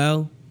 Oh,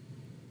 well,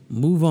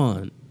 move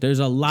on. There's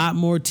a lot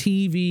more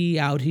TV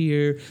out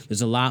here.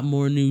 There's a lot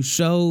more new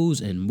shows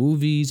and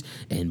movies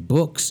and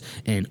books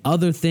and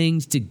other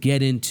things to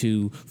get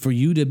into for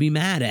you to be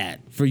mad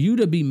at. For you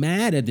to be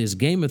mad at this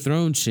Game of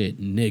Thrones shit,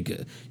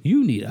 nigga,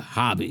 you need a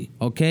hobby,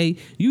 okay?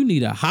 You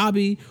need a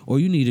hobby, or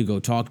you need to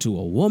go talk to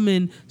a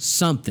woman,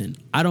 something.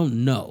 I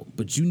don't know,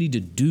 but you need to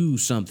do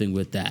something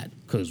with that.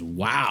 Because,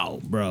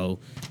 wow, bro.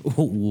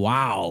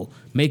 Wow.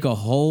 Make a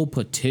whole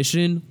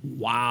petition?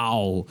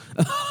 Wow.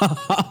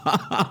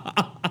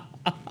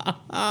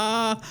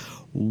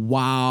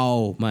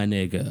 Wow, my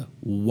nigga.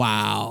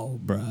 Wow,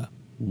 bruh.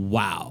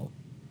 Wow.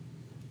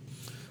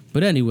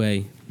 But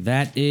anyway,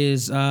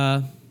 that's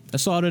all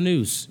the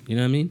news. You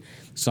know what I mean?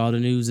 That's all the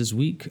news this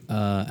week.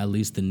 At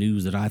least the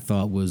news that I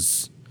thought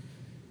was,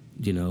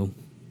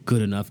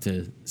 good enough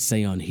to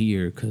say on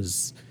here,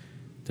 because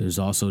there's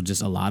also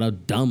just a lot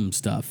of dumb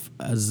stuff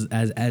as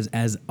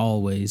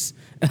always,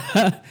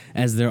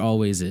 as there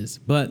always is.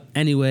 But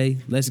anyway,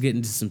 let's get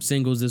into some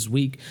singles this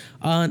week.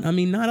 Not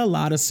a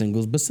lot of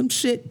singles, but some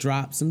shit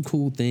dropped, some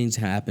cool things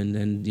happened,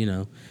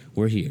 and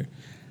we're here.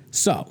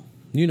 So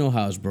you know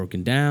how it's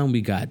broken down. We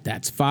got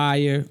That's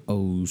Fire,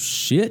 Oh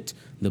Shit,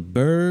 The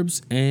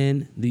Burbs,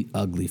 and The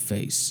Ugly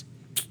Face.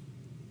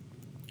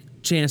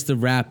 Chance the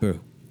Rapper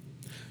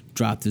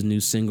dropped his new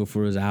single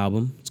for his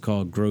album. It's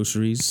called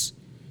Groceries.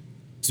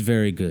 It's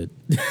very good.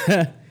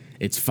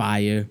 It's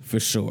fire for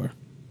sure.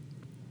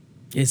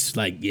 It's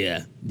like,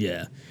 yeah.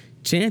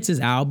 Chance's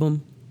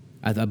album,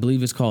 I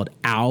believe it's called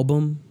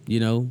Album,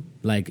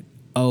 like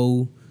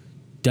OWBUM,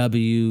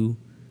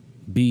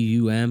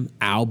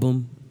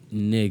 Album.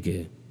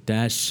 Nigga,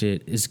 that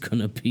shit is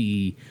gonna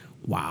be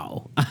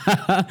wow.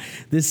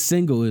 This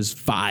single is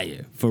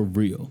fire for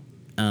real.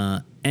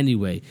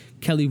 Anyway,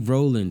 Kelly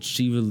Rowland,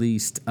 she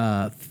released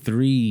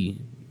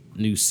 3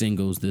 new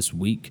singles this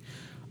week.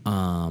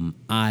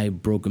 I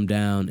broke them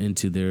down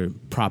into their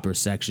proper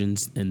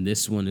sections, and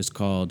this one is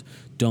called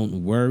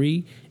Don't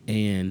Worry,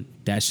 and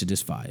that shit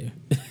is fire.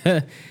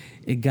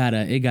 It got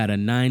a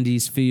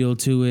 90s feel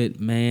to it.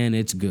 Man,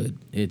 it's good.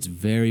 It's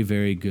very,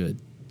 very good.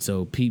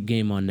 So peep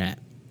game on that.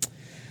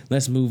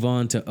 Let's move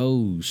on to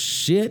Oh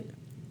Shit.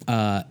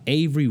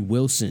 Avery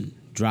Wilson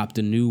dropped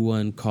a new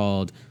one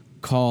called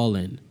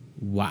Callin'.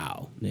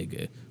 Wow,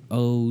 nigga.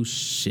 Oh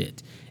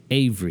shit.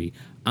 Avery,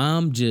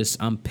 I'm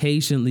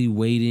patiently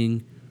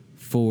waiting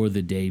for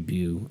the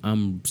debut.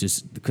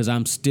 Because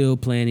I'm still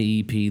playing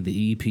the EP.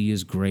 The EP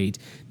is great.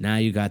 Now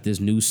you got this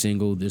new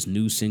single. This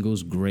new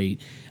single's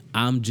great.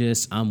 I'm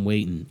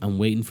waiting. I'm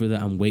waiting for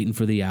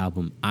the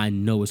album. I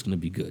know it's gonna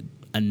be good.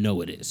 I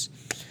know it is.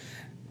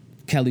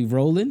 Kelly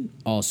Rowland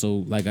also,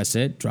 like I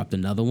said, dropped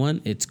another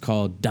one. It's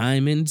called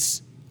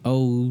Diamonds.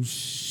 Oh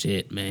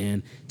shit,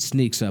 man. It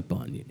sneaks up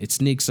on you,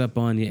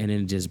 and then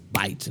it just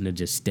bites and it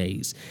just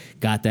stays.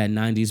 Got that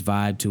 90s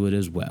vibe to it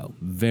as well.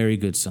 Very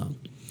good song.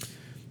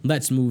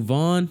 Let's move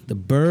on. The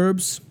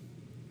Burbs.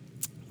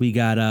 We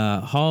got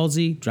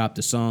Halsey dropped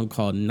a song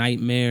called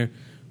Nightmare.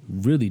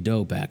 Really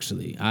dope,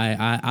 actually.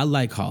 I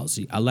like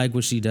Halsey. I like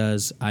what she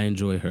does. I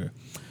enjoy her.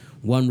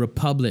 One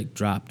Republic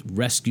dropped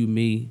Rescue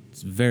Me.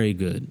 It's very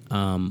good.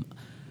 I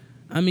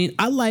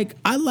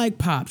like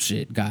pop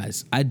shit,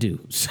 guys. I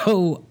do.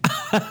 So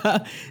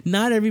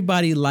not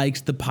everybody likes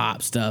the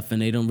pop stuff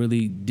and they don't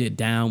really get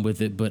down with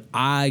it, but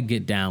I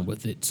get down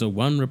with it. So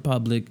One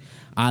Republic,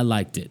 I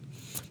liked it.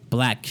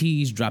 Black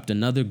Keys dropped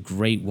another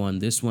great one.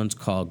 This one's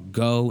called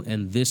Go,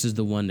 and this is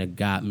the one that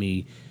got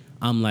me.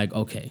 I'm like,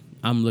 okay,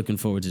 I'm looking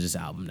forward to this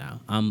album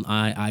now.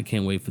 I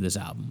can't wait for this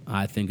album.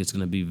 I think it's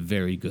going to be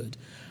very good.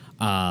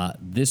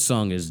 This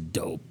song is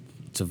dope.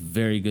 It's a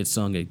very good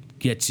song. It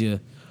gets you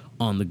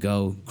on the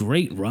go.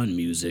 Great run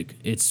music.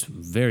 It's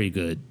very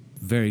good.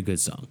 Very good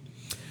song.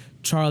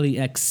 Charlie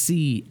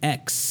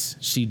XCX,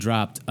 she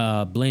dropped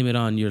Blame It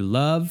On Your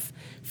Love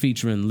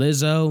featuring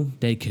Lizzo.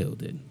 They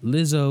killed it.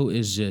 Lizzo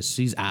is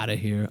she's out of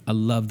here. I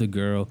love the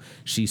girl.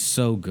 She's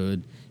so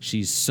good.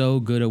 She's so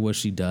good at what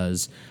she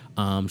does.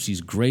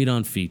 She's great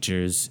on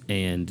features.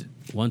 And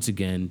once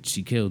again,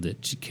 she killed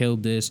it. She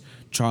killed this.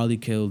 Charlie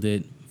killed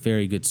it.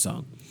 Very good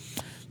song.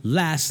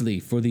 Lastly,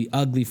 for the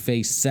Ugly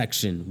Face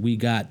section, we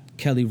got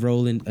Kelly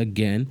Rowland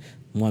again.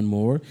 One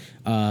more.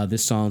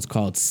 This song's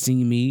called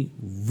See Me.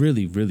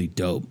 Really, really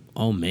dope.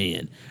 Oh,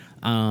 man.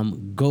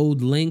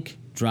 Gold Link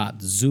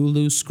dropped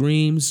Zulu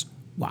Screams.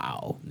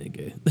 Wow,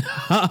 nigga.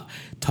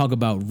 Talk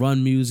about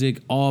run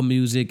music, all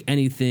music,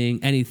 anything,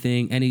 any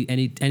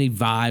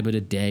vibe of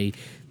the day.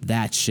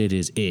 That shit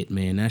is it,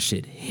 man. That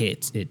shit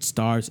hits. It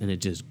starts and it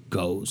just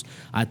goes.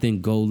 I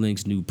think Gold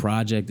Link's new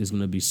project is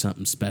going to be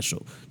something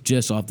special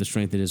just off the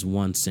strength of this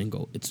one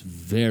single. It's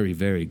very,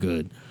 very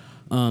good.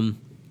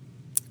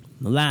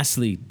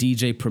 Lastly,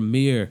 DJ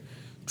Premier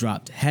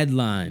dropped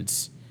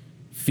Headlines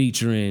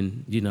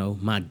featuring,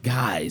 my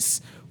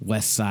guys,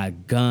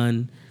 Westside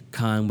Gunn,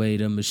 Conway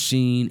the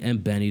Machine,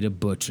 and Benny the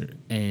Butcher.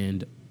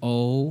 And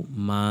oh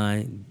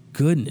my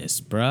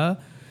goodness,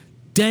 bruh.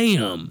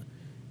 Damn.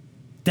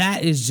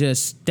 That is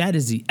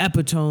the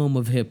epitome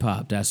of hip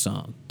hop, that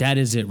song. That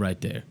is it right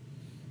there.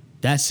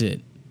 That's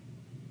it.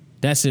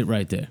 That's it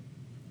right there.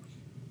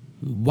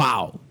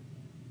 Wow.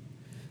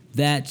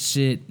 That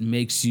shit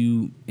makes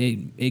you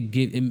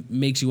it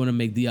makes you want to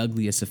make the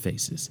ugliest of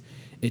faces.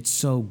 It's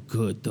so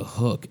good. The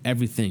hook,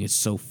 everything is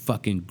so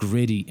fucking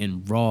gritty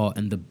and raw,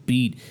 and the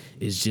beat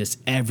is just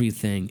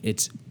everything.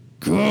 It's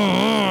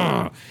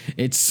good.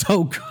 It's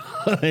so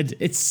good.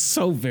 It's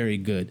so very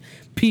good.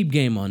 Peep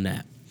game on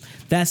that.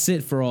 That's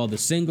it for all the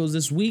singles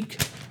this week.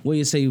 What do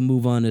you say we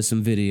move on to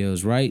some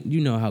videos, right?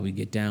 You know how we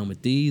get down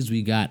with these.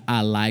 We got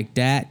I Like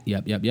That.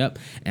 Yep.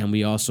 And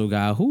we also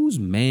got Whose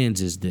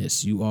Mans Is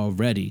This? You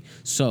already.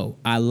 So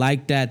I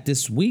Like That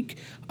this week.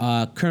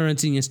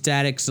 Currency and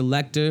Static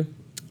Selector.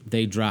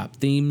 They dropped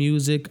theme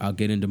music. I'll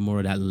get into more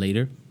of that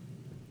later.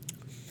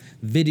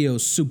 Video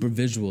super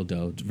visual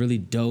though, really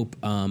dope.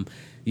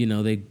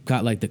 They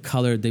got like the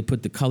color, they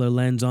put the color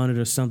lens on it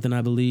or something,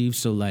 I believe.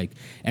 So like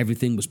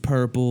everything was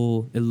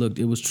purple. It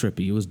was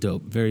trippy. It was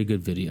dope. Very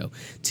good video.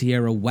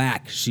 Tierra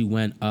Whack, she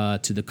went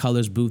to the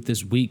Colors booth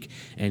this week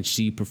and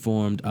she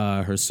performed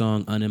her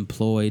song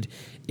Unemployed.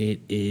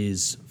 It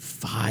is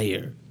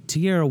fire.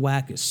 Tierra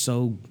Whack is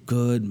so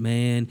good,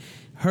 man.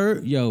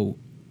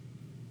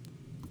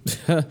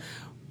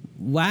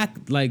 Whack,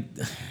 like,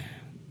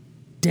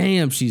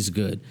 damn, she's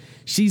good.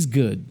 She's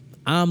good.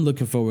 I'm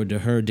looking forward to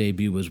her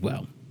debut as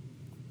well.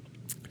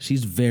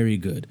 She's very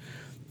good.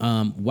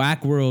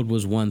 Whack World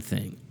was one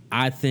thing.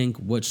 I think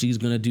what she's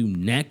going to do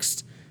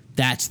next,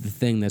 that's the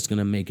thing that's going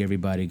to make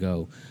everybody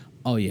go,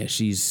 oh, yeah,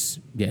 she's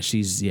it.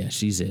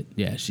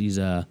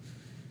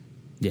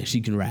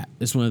 She can rap.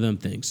 It's one of them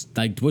things.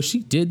 Like what she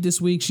did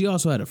this week, she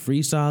also had a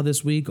freestyle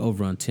this week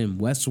over on Tim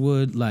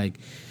Westwood. Like,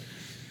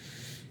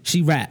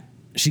 she rap,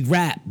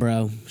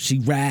 bro. She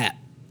rap.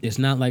 It's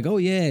not like, oh,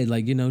 yeah,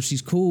 like,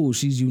 she's cool,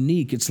 she's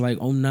unique. It's like,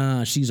 oh,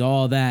 nah, she's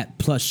all that,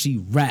 plus she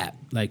rap.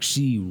 Like,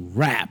 she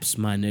raps,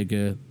 my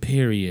nigga,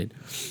 period.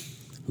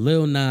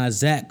 Lil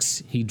Nas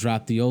X, he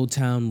dropped the Old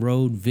Town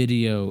Road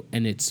video,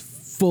 and it's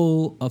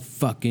full of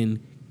fucking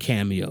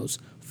cameos.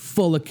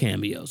 Full of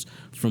cameos.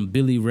 From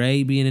Billy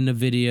Ray being in the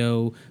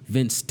video,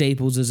 Vince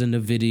Staples is in the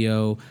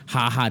video,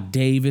 HaHa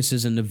Davis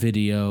is in the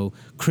video,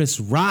 Chris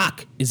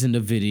Rock is in the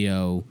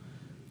video.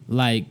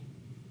 Like,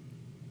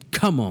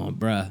 come on,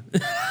 bruh.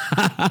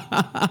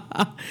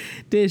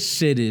 This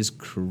shit is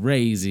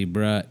crazy,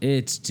 bruh.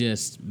 It's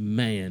just,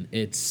 man,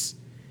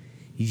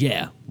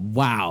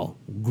 wow.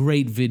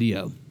 Great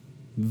video.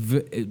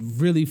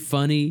 Really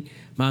funny.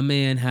 My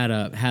man had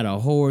a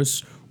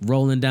horse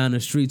rolling down the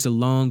streets of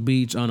Long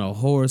Beach on a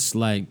horse.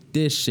 Like,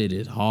 this shit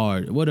is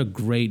hard. What a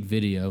great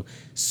video.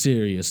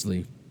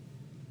 Seriously.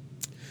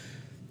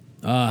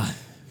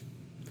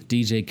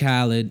 DJ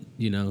Khaled,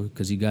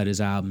 because he got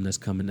his album that's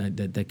coming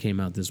that came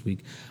out this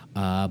week,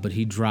 but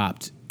he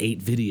dropped 8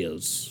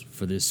 videos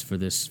for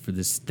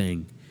this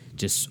thing,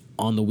 just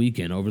on the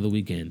weekend, over the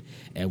weekend,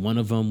 and one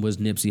of them was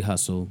Nipsey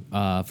Hussle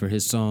for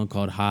his song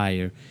called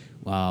Higher,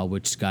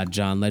 which got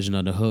John Legend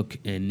on the hook,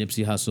 and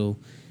Nipsey Hussle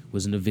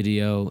was in the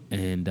video,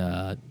 and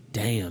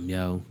damn.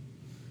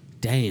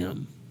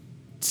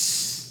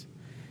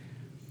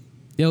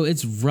 Yo,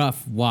 it's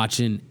rough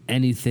watching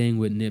anything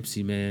with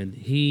Nipsey, man.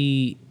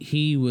 He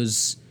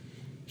was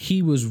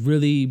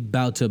really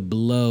about to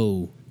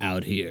blow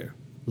out here.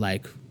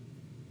 Like,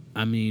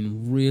 I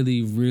mean,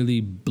 really,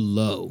 really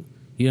blow.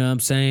 You know what I'm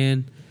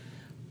saying?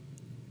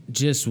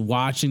 Just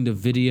watching the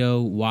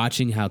video,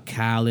 watching how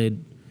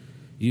Khaled,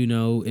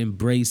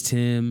 embraced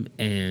him,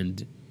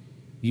 and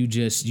you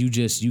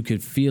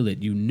could feel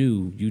it. You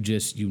knew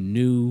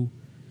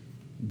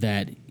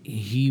that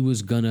he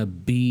was gonna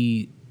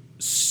be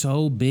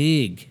so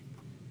big,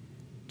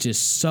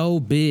 just so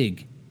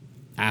big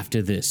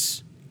after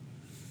this.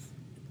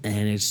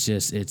 And it's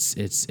just it's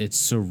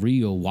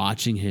surreal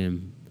watching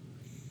him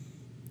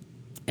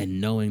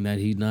and knowing that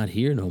he's not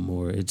here no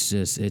more. It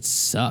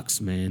sucks,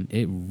 man.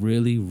 It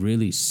really,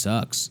 really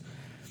sucks.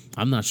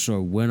 I'm not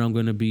sure when I'm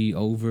gonna be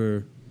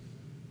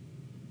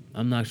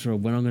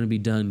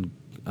done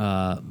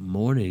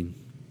mourning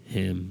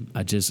him.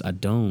 I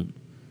don't.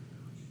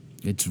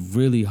 It's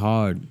really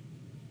hard.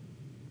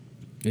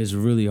 It's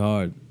really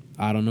hard.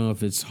 I don't know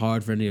if it's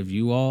hard for any of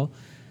you all,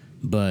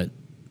 but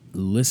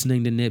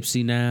listening to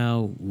Nipsey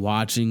now,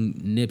 watching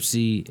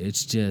Nipsey,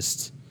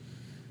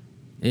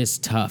 it's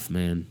tough,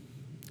 man.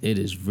 It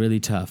is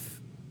really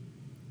tough.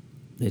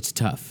 It's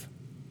tough.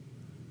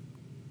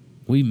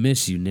 We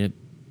miss you, Nip.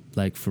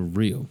 Like, for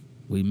real.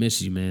 We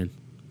miss you, man.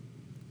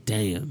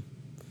 Damn.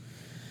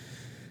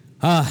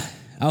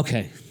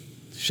 Okay.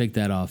 Shake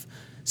that off.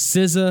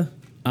 SZA,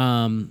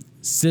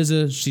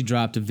 she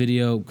dropped a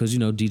video because,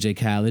 DJ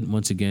Khaled,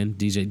 once again,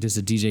 this is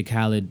a DJ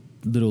Khaled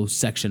little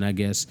section, I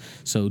guess.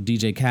 So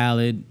DJ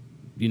Khaled,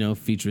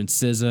 featuring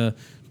SZA,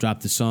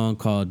 dropped a song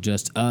called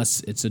Just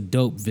Us. It's a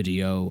dope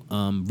video,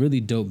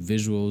 really dope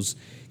visuals.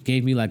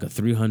 Gave me like a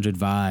 300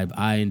 vibe.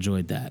 I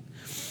enjoyed that.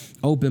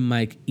 Open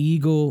Mike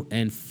Eagle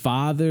and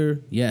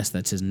Father, yes,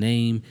 that's his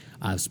name.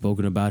 I've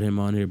spoken about him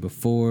on here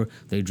before.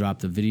 They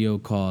dropped a video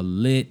called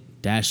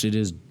Lit. That shit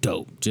is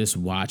dope. Just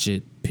watch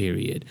it,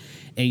 period.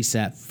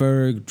 ASAP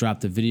Ferg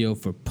dropped a video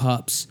for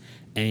Pups,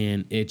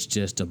 and it's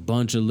just a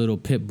bunch of little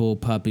pit bull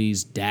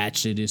puppies. That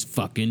shit is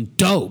fucking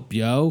dope,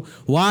 yo.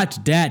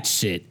 Watch that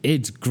shit.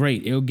 It's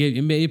great.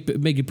 It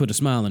make you put a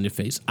smile on your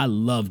face. I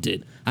loved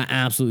it. I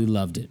absolutely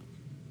loved it.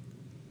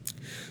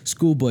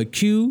 Schoolboy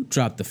Q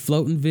dropped the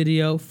Floating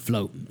video.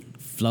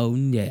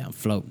 Floating, yeah, I'm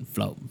floating.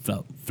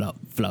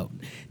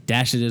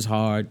 That shit is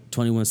hard.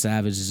 21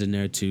 Savage is in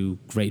there too.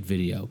 Great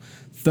video.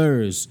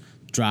 Thurs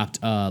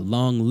dropped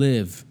Long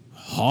Live,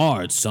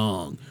 hard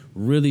song.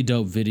 Really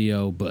dope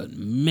video, but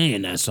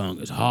man, that song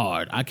is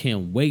hard. I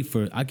can't wait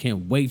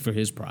for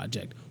his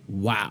project.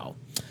 Wow.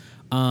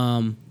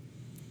 And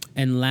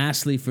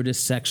lastly, for this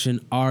section,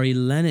 Ari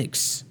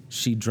Lennox.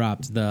 She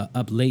dropped the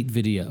Up Late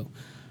video.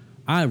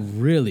 I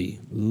really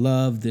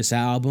love this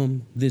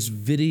album. This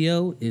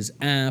video is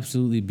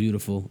absolutely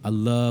beautiful. I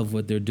love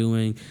what they're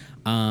doing.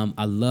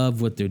 I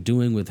love what they're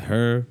doing with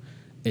her.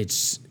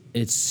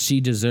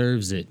 She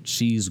deserves it.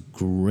 She's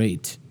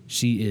great.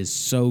 She is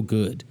so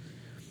good.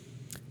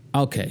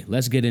 Okay,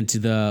 let's get into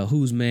the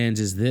whose man's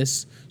is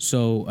this.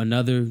 So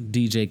another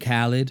DJ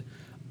Khaled.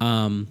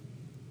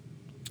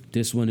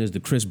 This one is the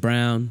Chris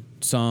Brown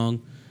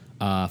song,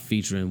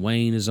 featuring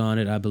Wayne is on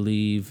it, I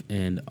believe,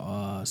 and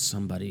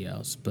somebody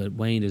else. But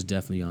Wayne is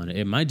definitely on it.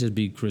 It might just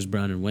be Chris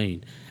Brown and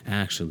Wayne,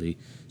 actually.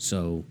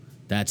 So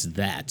that's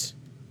that.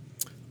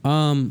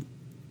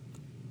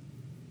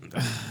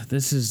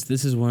 This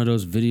is one of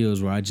those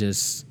videos where I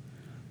just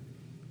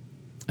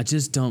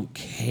don't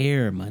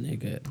care, my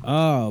nigga.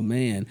 Oh,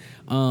 man.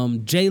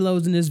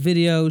 J-Lo's in this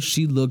video.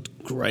 She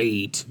looked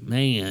great.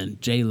 Man,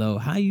 J-Lo,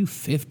 how you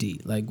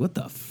 50? Like, what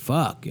the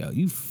fuck, yo?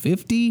 You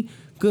 50?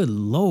 Good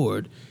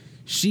Lord.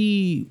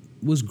 She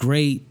was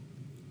great.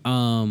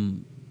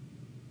 I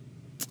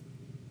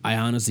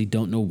honestly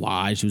don't know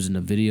why she was in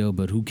the video,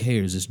 but who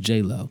cares? It's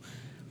J-Lo.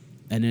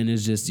 And then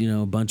it's just,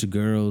 a bunch of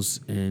girls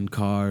and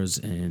cars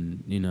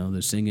and,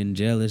 they're singing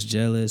Jealous,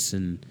 Jealous,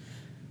 and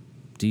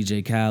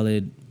DJ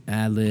Khaled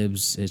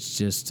ad-libs. It's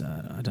just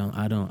I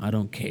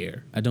don't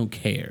care. I don't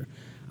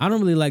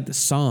really like the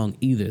song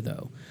either,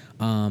 though.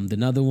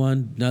 Another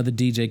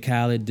DJ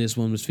Khaled. This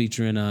one was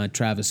featuring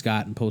Travis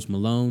Scott and Post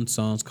Malone.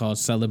 Song's called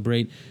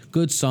Celebrate.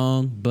 Good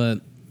song,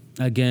 but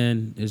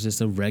again, it's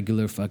just a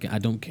regular fucking. I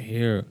don't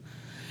care.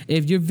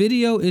 If your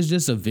video is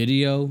just a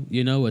video,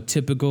 a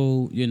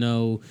typical,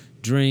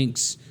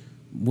 drinks,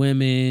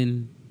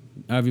 women,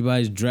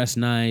 everybody's dressed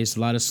nice, a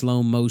lot of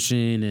slow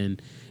motion,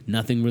 and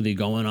nothing really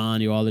going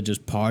on. You all are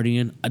just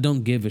partying. I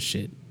don't give a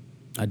shit.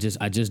 I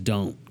just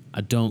don't.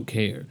 I don't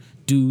care.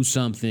 Do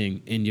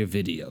something in your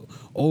video.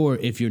 Or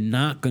if you're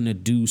not going to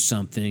do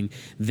something,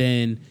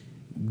 then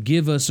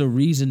give us a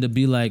reason to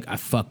be like, I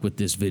fuck with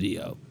this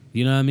video.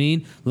 You know what I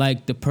mean?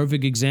 Like, the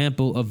perfect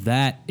example of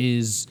that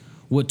is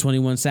what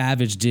 21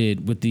 Savage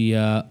did with the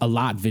A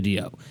Lot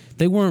video.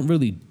 They weren't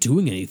really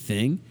doing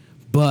anything,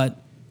 but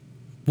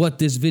what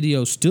this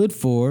video stood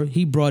for,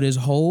 he brought his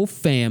whole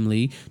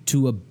family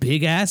to a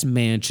big-ass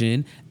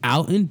mansion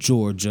out in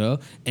Georgia,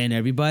 and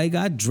everybody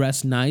got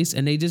dressed nice,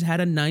 and they just had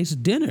a nice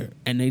dinner,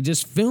 and they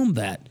just filmed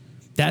that.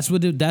 That's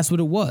what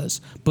it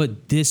was.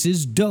 But this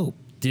is dope.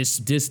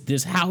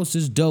 This house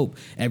is dope.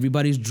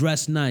 Everybody's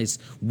dressed nice.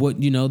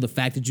 The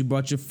fact that you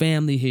brought your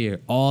family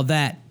here, all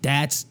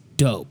that's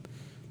dope.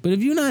 But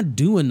if you're not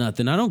doing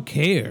nothing, I don't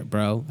care,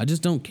 bro. I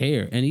just don't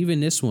care. And even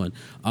this one,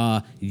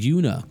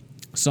 Yuna.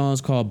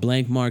 Song's called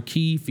Blank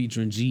Marquee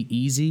featuring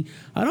G-Eazy.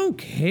 I don't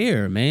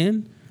care,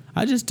 man.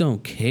 I just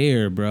don't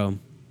care, bro.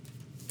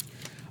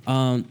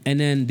 And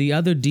then the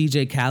other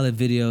DJ Khaled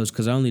videos,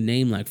 because I only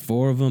named like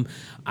 4 of them,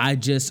 I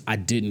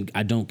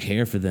don't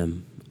care for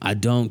them. I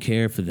don't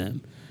care for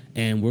them.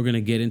 And we're going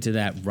to get into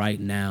that right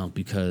now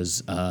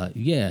because,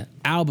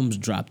 albums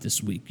dropped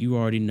this week. You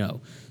already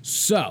know.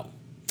 So,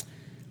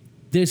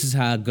 this is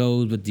how it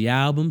goes with the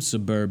album.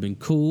 Suburban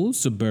Cool,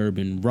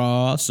 Suburban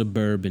Raw,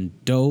 Suburban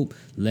Dope.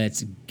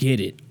 Let's get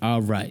it.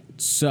 All right.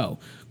 So,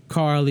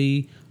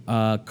 Carly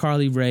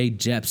Rae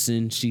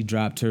Jepsen, she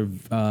dropped her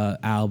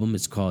album.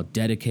 It's called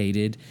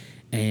Dedicated.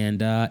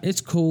 And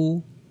it's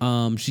cool.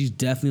 She's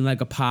definitely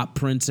like a pop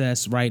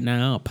princess right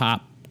now, a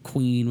pop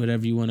queen,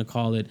 whatever you want to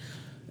call it.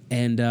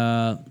 And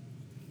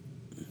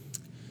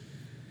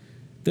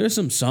there's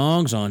some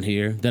songs on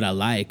here that I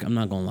like. I'm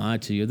not gonna lie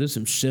to you. There's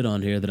some shit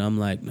on here that I'm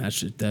like,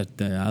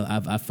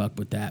 I fuck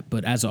with that.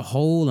 But as a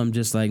whole, I'm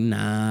just like,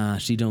 nah,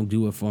 she don't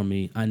do it for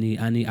me. I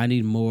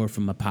need more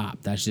from a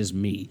pop. That's just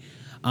me.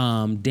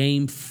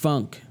 Dame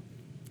Funk,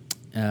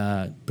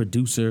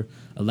 producer,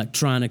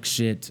 electronic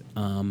shit.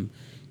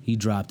 He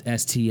dropped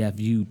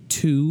STFU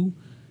 2.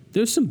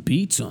 There's some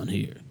beats on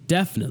here.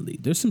 Definitely.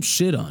 There's some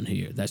shit on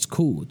here. That's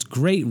cool. It's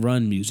great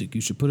run music.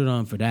 You should put it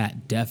on for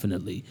that.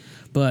 Definitely.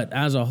 But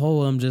as a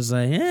whole, I'm just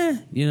like,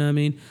 you know what I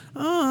mean?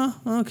 Oh,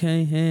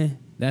 okay,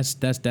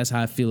 That's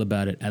how I feel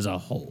about it as a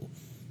whole.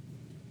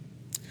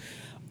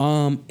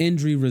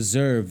 Injury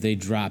Reserve, they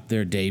dropped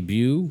their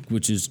debut,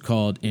 which is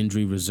called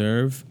Injury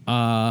Reserve.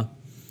 I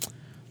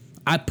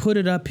put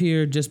it up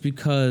here just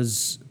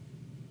because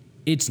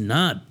it's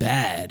not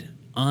bad.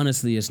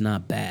 Honestly, it's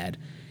not bad.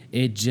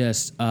 It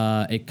just,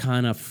 it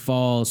kind of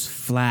falls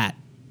flat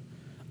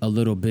a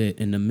little bit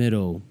in the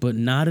middle, but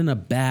not in a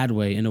bad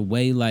way, in a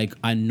way like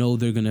I know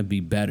they're gonna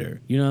be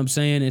better. You know what I'm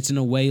saying? It's in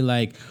a way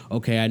like,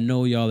 okay, I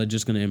know y'all are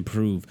just gonna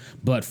improve,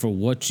 but for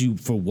what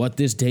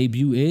this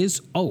debut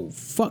is, oh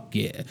fuck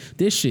yeah,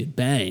 this shit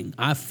bang.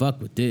 I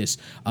fuck with this.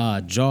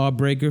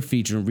 Jawbreaker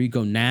featuring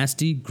Rico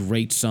Nasty,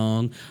 great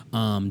song.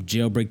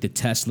 Jailbreak the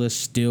Tesla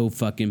still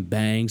fucking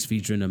bangs,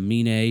 featuring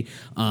Amine.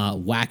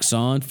 Wax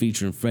On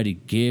featuring Freddie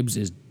Gibbs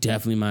is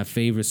definitely my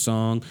favorite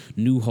song.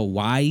 New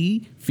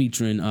Hawaii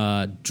featuring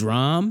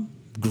Drum,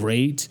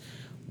 great.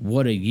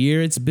 What a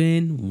Year It's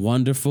Been,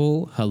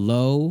 wonderful.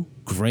 Hello,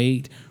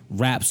 great.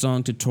 Rap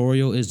Song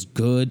Tutorial is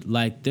good.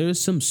 Like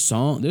there's some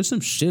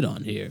shit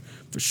on here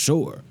for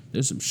sure.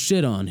 There's some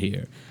shit on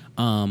here.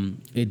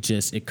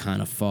 It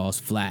kind of falls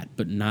flat,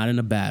 but not in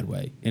a bad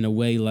way. In a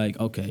way like,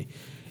 okay,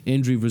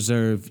 Injury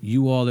Reserve,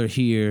 you all are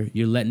here.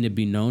 You're letting it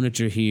be known that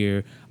you're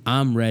here.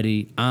 I'm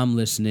ready. I'm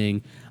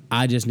listening.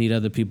 I just need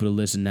other people to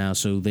listen now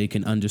so they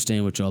can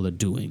understand what y'all are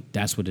doing.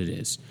 That's what it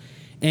is.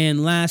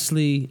 And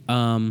lastly,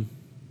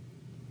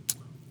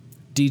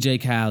 DJ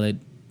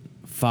Khaled,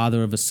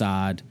 Father of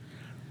Assad.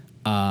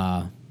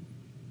 What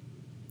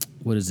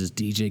is this?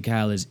 DJ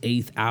Khaled's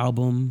 8th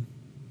album,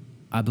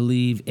 I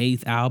believe.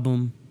 8th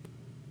album.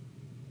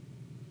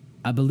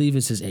 I believe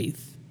it's his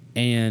 8th.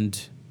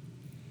 And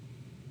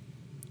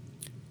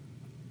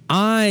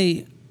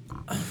where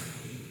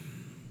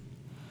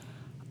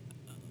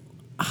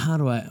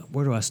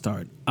do I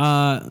start?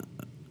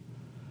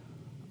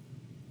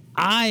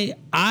 I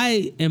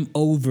am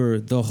over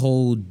the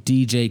whole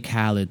DJ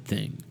Khaled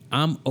thing.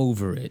 I'm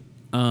over it.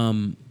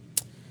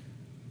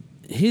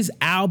 His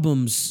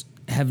albums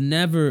have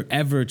never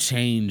ever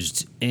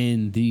changed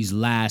in these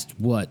last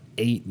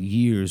 8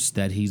 years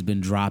that he's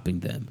been dropping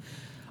them.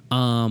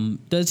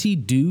 Does he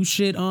do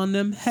shit on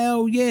them?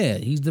 Hell yeah.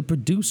 He's the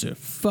producer.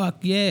 Fuck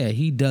yeah.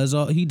 He does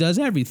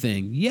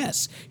everything.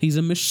 Yes. He's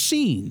a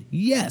machine.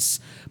 Yes.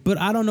 But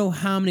I don't know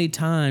how many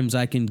times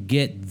I can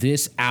get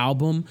this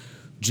album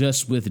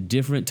just with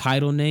different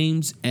title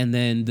names and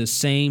then the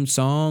same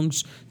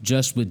songs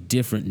just with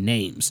different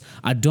names.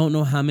 I don't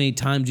know how many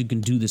times you can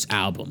do this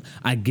album.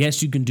 I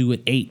guess you can do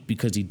it 8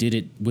 because he did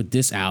it with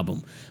this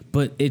album.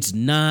 But it's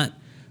not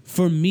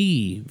for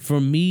me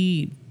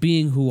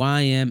being who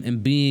I am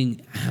and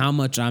being how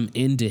much I'm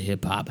into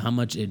hip hop, how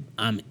much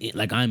I'm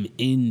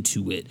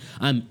into it.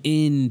 I'm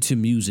into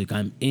music.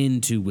 I'm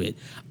into it.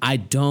 I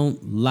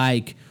don't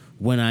like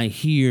when I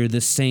hear the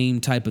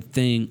same type of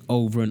thing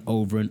over and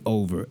over and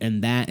over.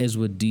 And that is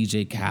what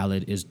DJ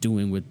Khaled is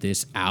doing with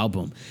this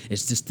album.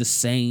 It's just the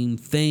same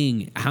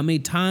thing. How many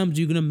times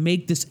are you going to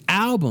make this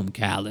album,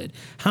 Khaled?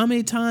 How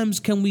many times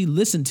can we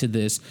listen to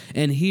this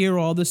and hear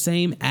all the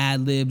same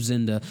ad-libs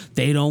and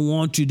they don't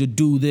want you to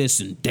do this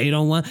and they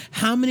don't want...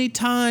 How many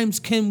times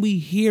can we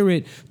hear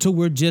it till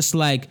we're just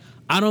like,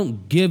 I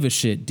don't give a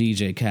shit,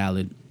 DJ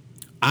Khaled.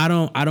 I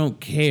don't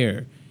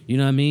care. You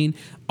know what I mean?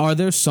 Are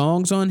there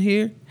songs on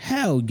here?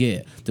 Hell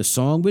yeah. The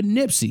song with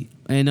Nipsey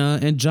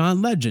and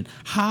John Legend,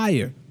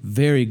 Higher,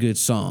 very good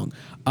song.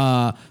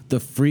 The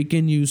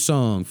Freaking You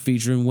song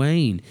featuring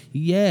Wayne,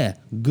 yeah,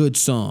 good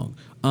song.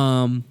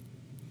 The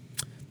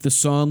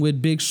song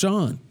with Big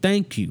Sean,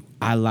 Thank You,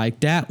 I like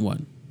that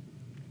one.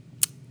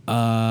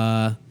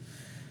 The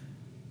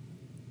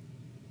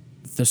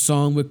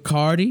song with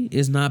Cardi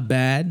is not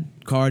bad.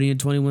 Cardi and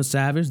 21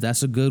 Savage,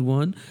 that's a good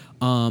one.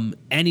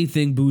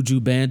 Anything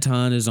Buju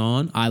Banton is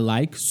on, I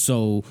like.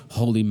 So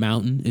Holy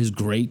Mountain is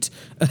great.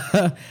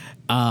 The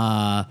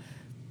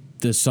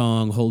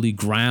song Holy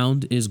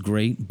Ground is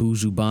great.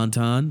 Buju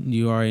Banton,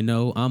 you already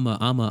know I'm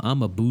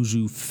a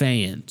Buju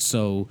fan,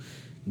 so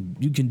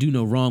you can do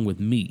no wrong with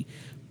me.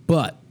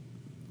 But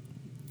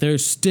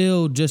there's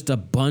still just a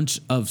bunch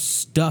of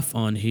stuff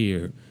on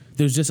here.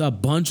 There's just a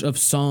bunch of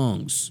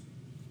songs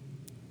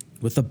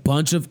with a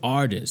bunch of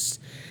artists,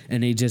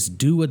 and they just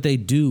do what they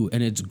do,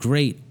 and it's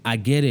great. I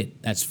get it.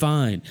 That's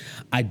fine.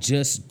 I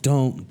just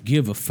don't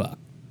give a fuck.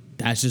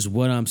 That's just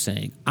what I'm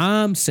saying.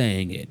 I'm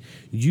saying it.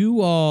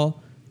 You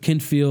all can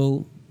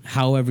feel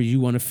however you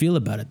want to feel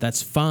about it.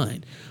 That's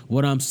fine.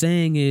 What I'm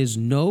saying is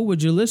know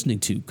what you're listening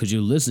to, because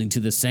you're listening to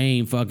the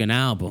same fucking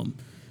album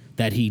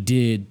that he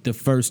did the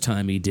first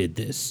time he did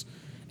this,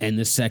 and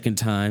the second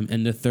time,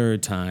 and the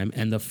third time,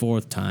 and the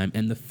fourth time,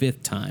 and the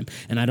fifth time.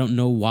 And I don't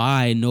know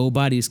why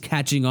nobody's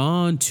catching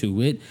on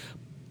to it,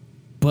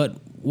 but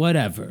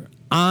whatever.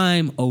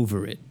 I'm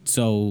over it.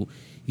 So,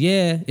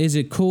 yeah, is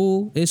it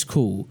cool? It's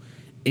cool.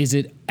 Is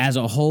it as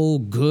a whole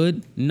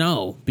good?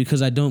 No,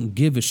 because I don't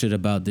give a shit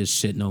about this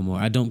shit no more.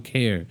 I don't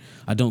care.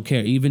 I don't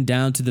care. Even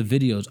down to the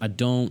videos, I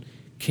don't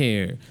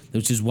care.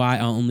 Which is why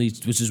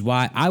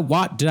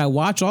did I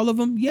watch all of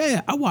them?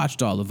 Yeah, I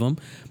watched all of them.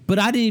 But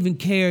I didn't even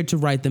care to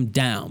write them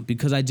down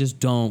because I just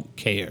don't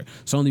care.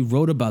 So I only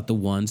wrote about the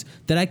ones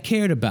that I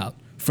cared about,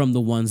 from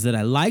the ones that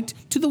I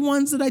liked to the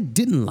ones that I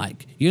didn't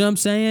like. You know what I'm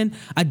saying?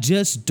 I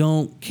just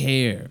don't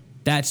care.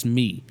 That's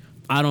me.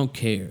 I don't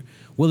care.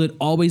 Will it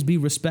always be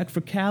respect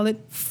for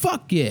Khaled?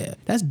 Fuck yeah.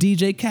 That's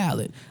DJ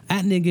Khaled.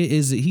 That nigga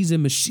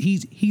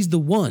he's the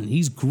one.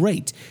 He's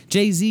great.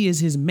 Jay-Z is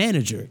his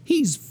manager.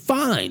 He's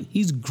fine.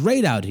 He's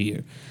great out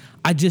here.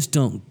 I just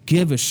don't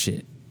give a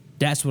shit.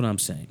 That's what I'm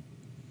saying.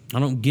 I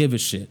don't give a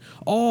shit.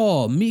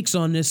 Oh, Meek's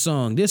on this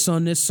song, this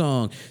on this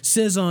song,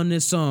 SZA on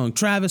this song,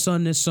 Travis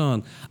on this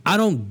song. I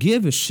don't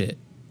give a shit.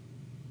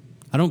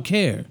 I don't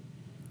care.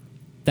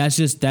 That's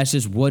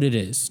just what it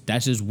is.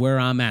 That's just where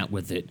I'm at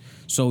with it.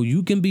 So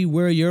you can be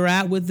where you're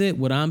at with it.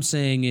 What I'm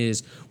saying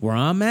is where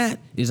I'm at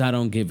is I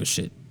don't give a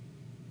shit.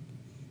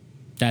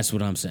 That's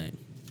what I'm saying.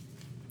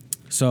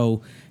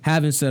 So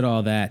having said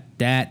all that,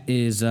 that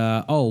is,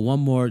 one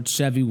more.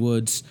 Chevy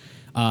Woods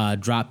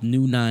dropped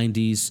new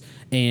 90s.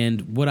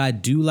 And what I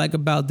do like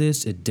about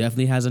this, it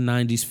definitely has a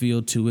 90s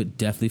feel to it.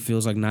 Definitely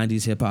feels like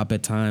 90s hip hop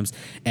at times.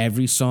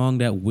 Every song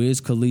that Wiz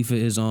Khalifa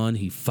is on,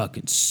 he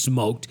fucking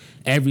smoked.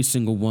 Every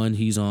single one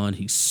he's on,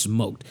 he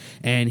smoked.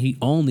 And he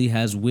only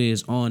has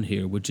Wiz on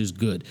here, which is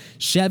good.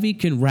 Chevy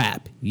can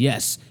rap.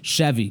 Yes.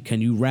 Chevy,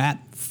 can you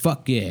rap?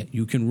 Fuck yeah,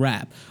 you can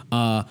rap.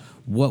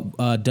 WWGD?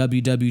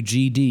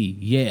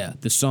 Yeah.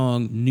 The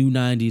song New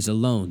 90s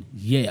Alone?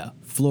 Yeah.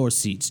 Floor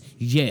Seats?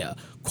 Yeah.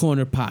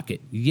 Corner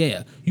Pocket?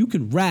 Yeah. You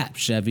can rap,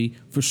 Chevy,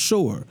 for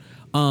sure.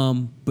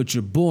 But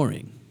you're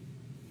boring.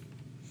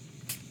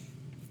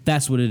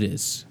 That's what it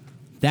is.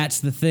 That's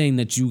the thing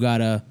that you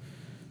gotta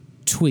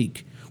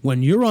tweak.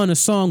 When you're on a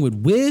song with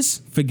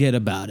Wiz, forget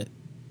about it.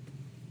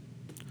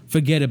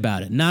 Forget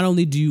about it. Not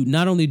only do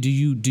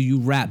you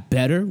rap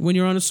better when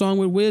you're on a song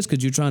with Wiz,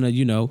 because you're trying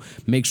to,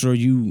 make sure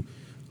you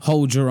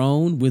hold your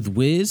own with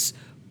Wiz,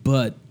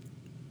 but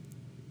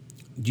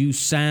you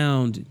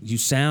sound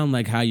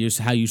like how you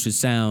should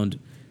sound,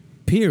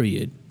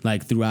 period,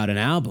 like throughout an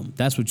album.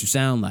 That's what you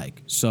sound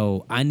like.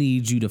 So I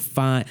need you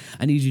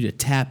to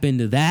tap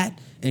into that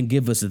and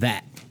give us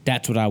that.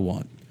 That's what I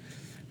want.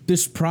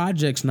 This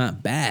project's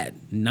not bad.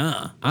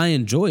 Nah, I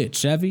enjoy it,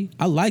 Chevy.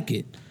 I like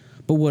it.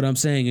 But what I'm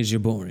saying is you're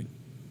boring.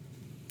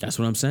 That's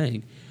what I'm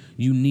saying.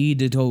 You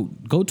need to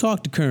go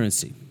talk to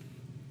Currency.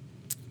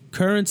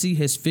 Currency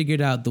has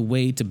figured out the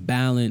way to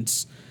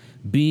balance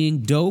being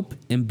dope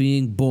and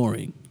being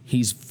boring.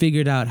 He's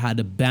figured out how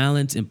to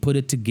balance and put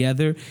it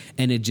together,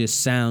 and it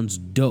just sounds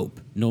dope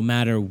no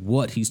matter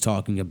what he's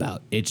talking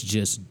about. It's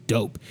just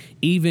dope.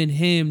 Even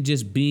him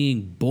just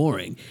being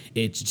boring,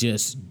 it's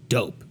just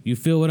dope. You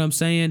feel what I'm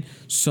saying?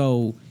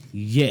 So,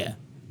 yeah,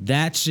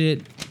 that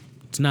shit,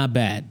 it's not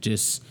bad.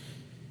 Just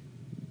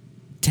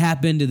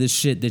tap into the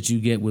shit that you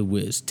get with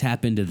Wiz.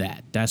 Tap into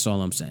that. That's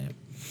all I'm saying.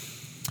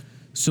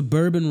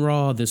 Suburban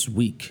Raw this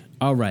week.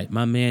 All right,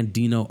 my man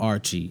Dino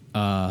Archie,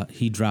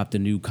 he dropped a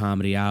new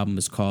comedy album.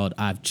 It's called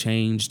I've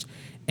Changed,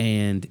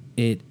 and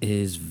it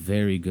is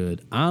very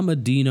good. I'm a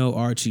Dino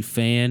Archie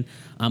fan.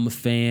 I'm a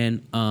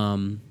fan.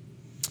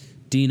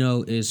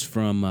 Dino is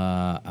from,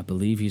 I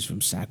believe he's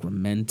from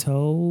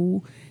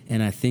Sacramento,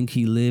 and I think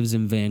he lives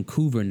in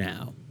Vancouver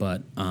now.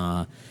 But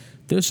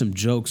there's some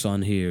jokes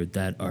on here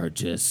that are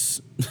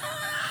just...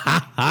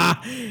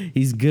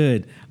 He's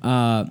good.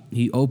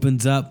 He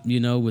opens up,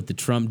 with the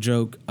Trump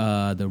joke,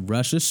 the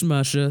Russia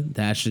smusher.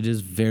 That shit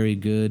is very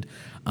good.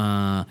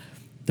 The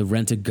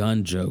rent a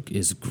gun joke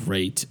is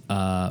great.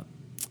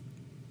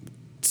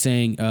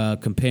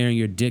 Comparing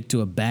your dick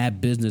to a bad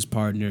business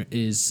partner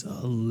is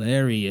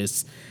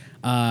hilarious.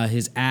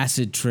 His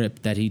acid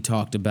trip that he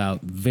talked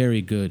about,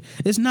 very good.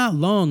 It's not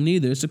long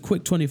neither. It's a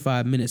quick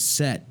 25-minute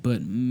set,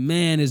 but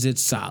man, is it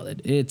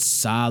solid. It's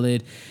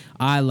solid.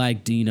 I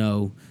like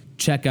Dino.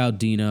 Check out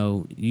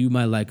Dino. You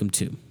might like him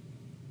too.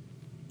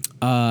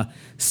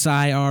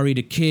 Cy Ari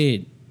the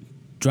Kid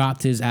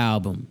dropped his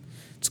album.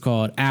 It's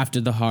called After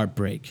the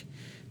Heartbreak.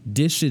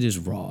 This shit is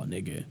raw,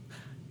 nigga.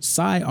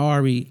 Cy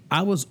Ari,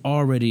 I was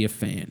already a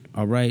fan,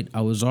 all right?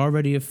 I was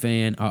already a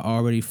fan. I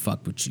already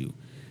fuck with you.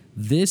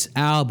 This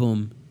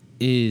album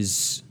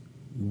is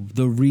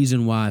the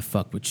reason why I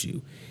fuck with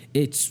you.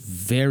 It's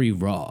very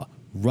raw.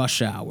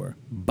 Rush Hour,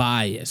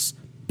 Bias,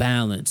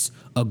 Balance,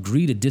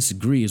 Agree to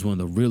Disagree is one of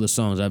the realest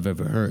songs I've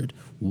ever heard.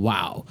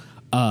 Wow.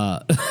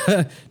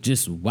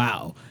 Just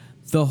wow.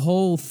 The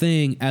whole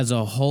thing as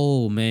a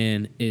whole,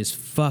 man, is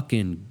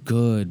fucking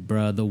good,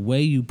 bro. The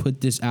way you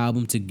put this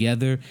album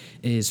together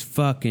is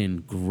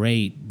fucking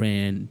great,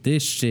 man.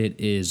 This shit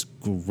is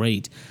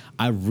great.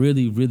 I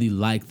really, really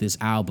like this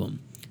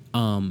album.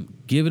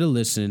 Give it a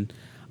listen.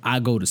 I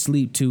go to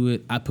sleep to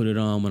it. I put it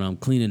on when I'm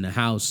cleaning the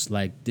house.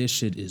 Like, this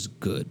shit is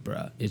good,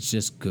 bro. It's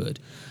just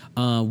good.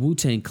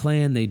 Wu-Tang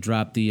Clan, they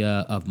dropped the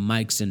of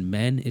Mics and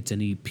Men. It's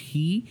an EP,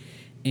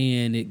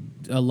 and it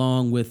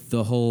along with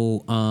the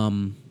whole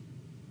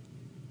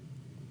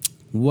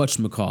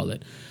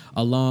whatchamacallit,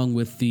 along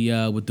with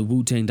the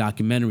Wu-Tang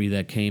documentary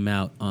that came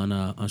out on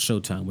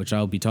Showtime, which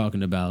I'll be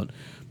talking about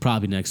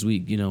probably next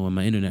week, when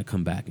my internet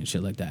come back and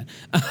shit like that.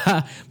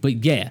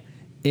 But yeah,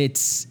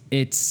 it's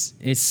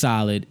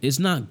solid. It's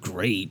not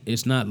great.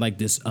 It's not like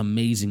this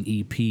amazing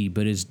EP,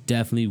 but it's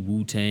definitely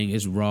Wu-Tang.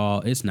 It's raw.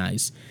 It's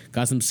nice.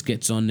 Got some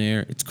skits on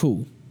there. It's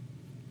cool.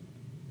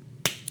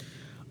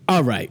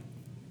 All right.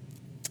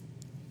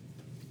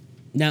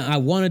 Now, I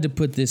wanted to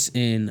put this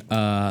in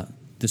the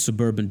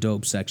Suburban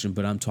Dope section,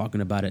 but I'm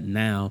talking about it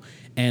now,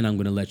 and I'm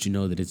going to let you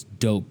know that it's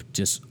dope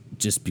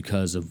just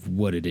because of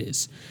what it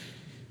is.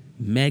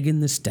 Megan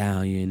Thee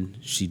Stallion,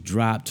 she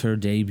dropped her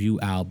debut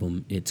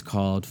album. It's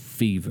called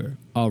Fever.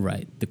 All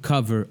right, the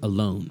cover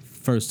alone.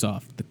 First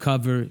off, the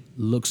cover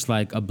looks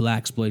like a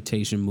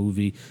blaxploitation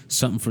movie,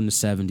 something from the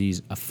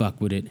 70s. I fuck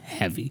with it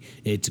heavy.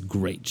 It's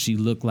great. She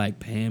looked like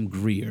Pam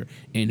Grier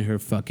in her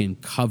fucking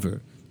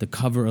cover. The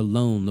cover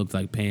alone looked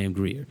like Pam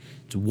Grier.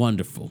 It's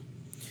wonderful.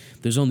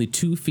 There's only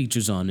 2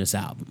 features on this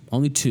album.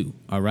 Only 2,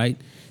 all right?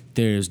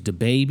 There's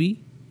DaBaby,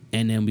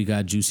 and then we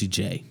got Juicy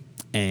J.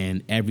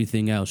 And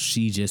everything else,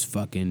 she just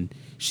fucking,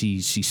 she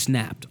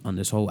snapped on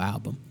this whole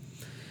album.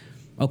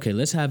 Okay,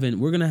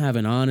 we're going to have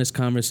an honest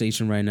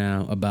conversation right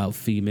now about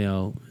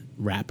female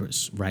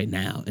rappers right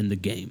now in the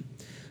game.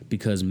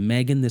 Because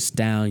Megan Thee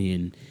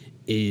Stallion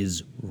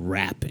is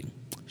rapping.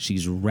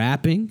 She's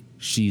rapping.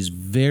 She's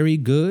very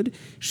good.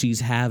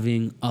 She's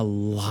having a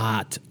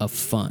lot of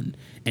fun.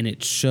 And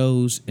it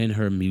shows in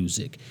her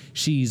music.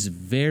 She's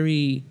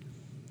very,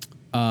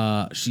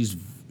 she's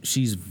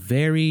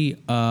very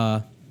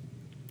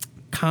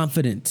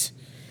confident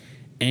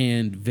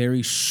and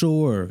very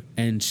sure,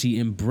 and she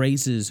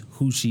embraces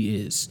who she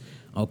is.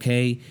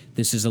 Okay,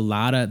 there's a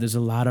lot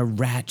of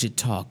ratchet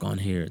talk on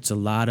here. It's a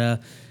lot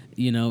of,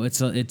 it's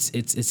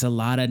a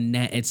lot of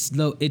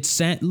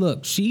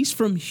look, she's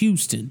from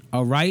Houston,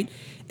 all right,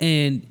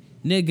 and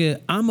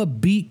nigga, I'm a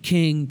Beat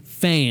King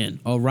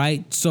fan, all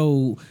right,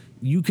 so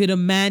you could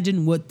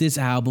imagine what this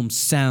album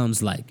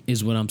sounds like,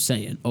 is what I'm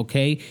saying,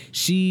 okay?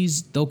 This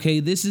is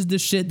the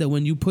shit that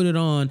when you put it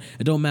on,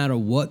 it don't matter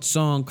what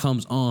song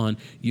comes on,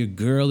 your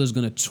girl is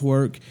gonna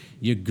twerk,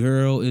 your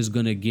girl is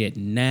gonna get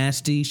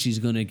nasty, she's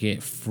gonna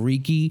get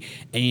freaky,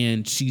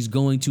 and she's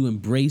going to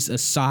embrace a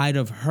side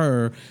of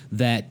her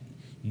that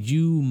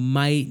you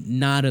might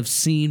not have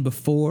seen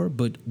before,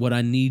 but what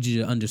I need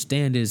you to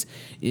understand is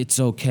it's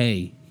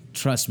okay.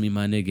 Trust me,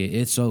 my nigga,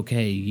 it's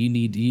okay. You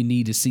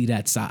need to see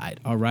that side,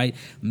 all right?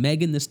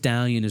 Megan Thee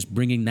Stallion is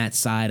bringing that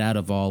side out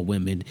of all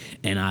women,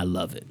 and I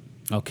love it,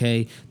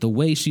 okay? The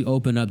way she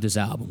opened up this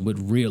album with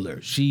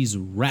Realer, she's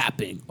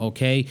rapping,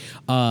 okay?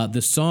 The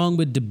song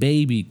with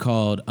DaBaby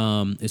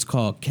it's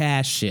called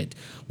Cash Shit.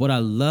 What I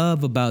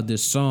love about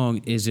this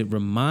song is it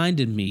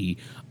reminded me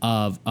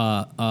of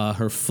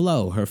her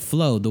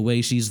flow, the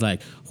way she's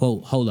like,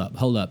 hold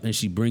up, and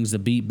she brings the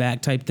beat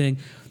back type thing.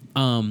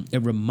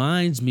 It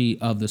reminds me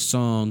of the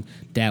song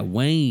that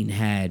Wayne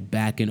had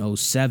back in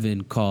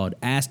 2007 called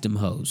Ask Them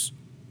Hoes.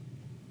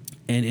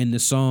 And in the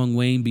song,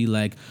 Wayne be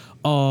like,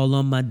 all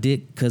on my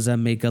dick cause I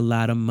make a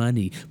lot of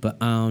money, but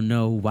I don't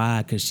know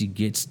why cause she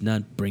gets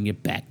none, bring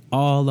it back.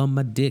 All on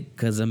my dick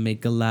cause I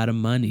make a lot of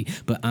money,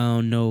 but I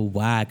don't know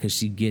why cause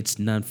she gets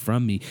none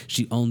from me.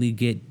 She only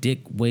get dick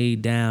way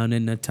down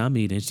in the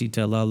tummy, then she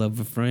tell all of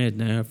her friends,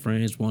 now her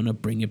friends wanna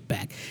bring it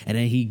back. And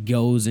then he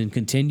goes and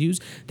continues.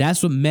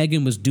 That's what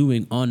Megan was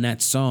doing on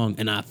that song,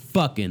 and I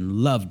fucking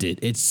loved it.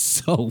 It's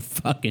so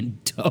fucking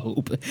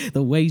dope.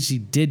 The way she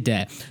did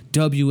that.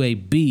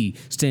 WAB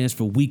stands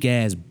for weak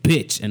ass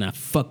bitch, and I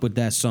fuck with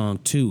that song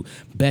too.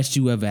 Best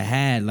you ever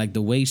had, like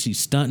the way she's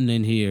stunting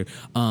in here,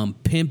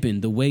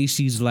 pimping, the way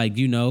she's like,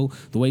 the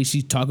way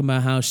she's talking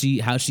about how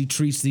she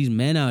treats these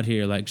men out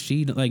here, like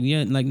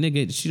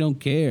nigga, she don't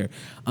care.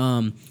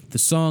 The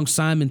song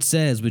Simon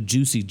Says with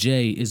Juicy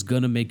J is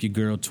gonna make your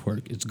girl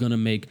twerk.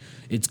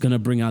 It's gonna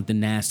bring out the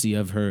nasty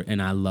of her,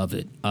 and I love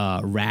it.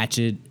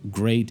 Ratchet,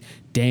 great.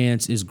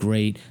 Dance is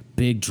great.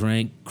 Big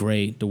Drink,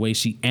 great. The way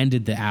she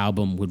ended the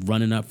album with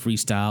Running Up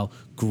Freestyle,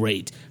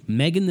 great.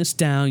 Megan Thee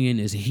Stallion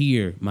is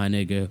here, my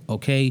nigga,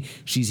 okay?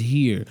 She's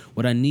here.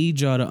 What I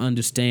need y'all to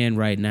understand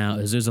right now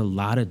is there's a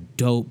lot of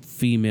dope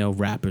female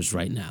rappers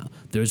right now.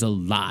 There's a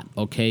lot,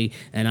 okay?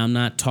 And I'm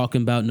not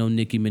talking about no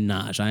Nicki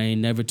Minaj. I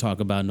ain't never talk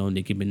about no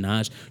Nicki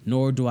Minaj,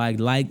 nor do I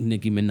like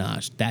Nicki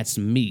Minaj. That's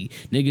me.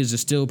 Niggas are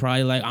still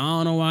probably like, I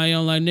don't know why you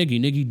don't like Nicki.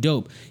 Nicki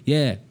dope.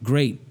 Yeah,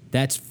 great.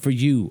 That's for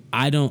you.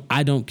 I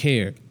don't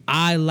care.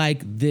 I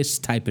like this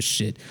type of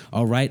shit,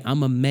 all right?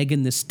 I'm a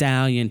Megan Thee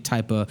Stallion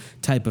type of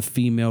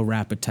female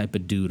rapper type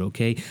of dude,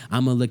 okay?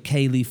 I'm a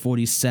LaKaylee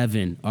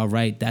 47, all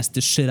right? That's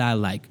the shit I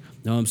like.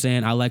 Know what I'm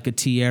saying? I like a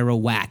Tierra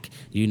Whack,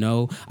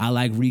 I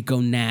like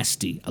Rico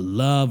Nasty. I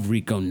love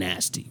Rico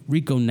Nasty.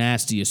 Rico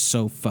Nasty is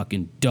so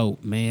fucking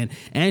dope, man.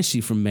 And she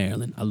from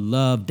Maryland. I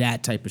love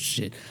that type of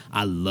shit.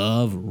 I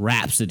love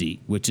Rhapsody,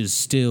 which is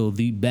still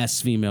the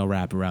best female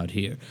rapper out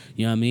here.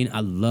 You know what I mean? I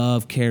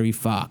love Carrie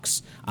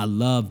Fox. I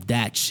love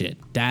that shit.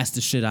 That's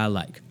the shit I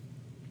like.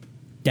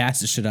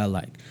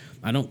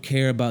 I don't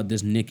care about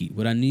this Nicki.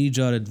 What I need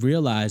y'all to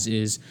realize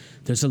is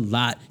there's a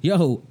lot.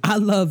 I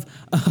love,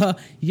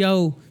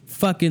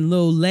 fucking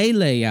little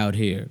Lele out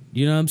here.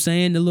 You know what I'm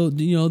saying? The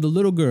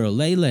little girl,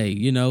 Lele,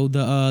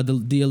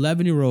 the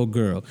 11-year-old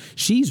girl.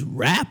 She's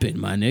rapping,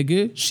 my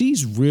nigga.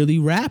 She's really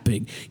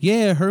rapping.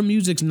 Yeah, her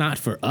music's not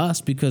for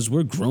us because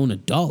we're grown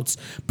adults.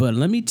 But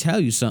let me tell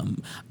you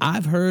something.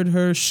 I've heard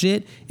her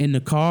shit in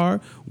the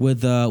car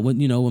with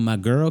my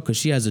girl, because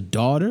she has a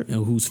daughter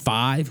who's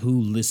 5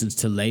 who listens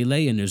to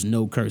Lele, and there's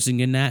no cursing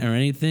in that or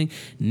anything.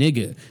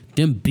 Nigga,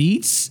 them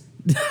beats.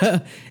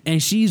 And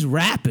she's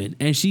rapping,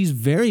 and she's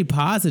very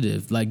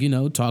positive, like,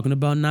 talking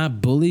about not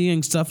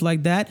bullying, stuff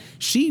like that.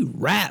 She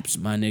raps,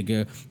 my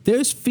nigga.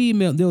 There's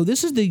female,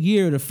 this is the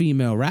year of the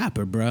female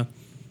rapper, bruh.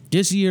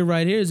 This year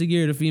right here is the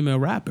year of the female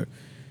rapper.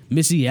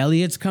 Missy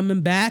Elliott's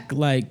coming back.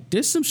 Like,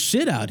 there's some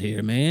shit out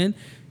here, man.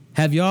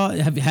 Have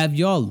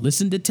y'all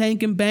listened to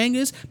Tank and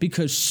Bangers?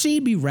 Because she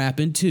be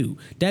rapping too.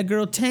 That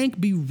girl Tank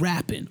be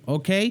rapping,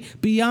 okay?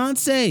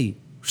 Beyonce,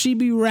 she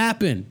be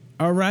rapping,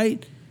 all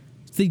right?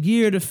 The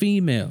year of the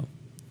female.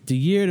 The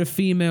year of the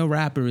female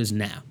rapper is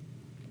now.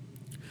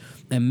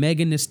 And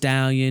Megan Thee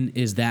Stallion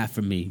is that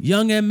for me.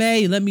 Young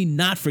M.A., let me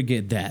not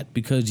forget that,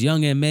 because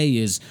Young M.A.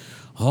 is,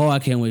 I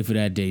can't wait for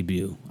that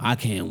debut. I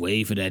can't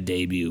wait for that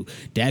debut.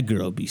 That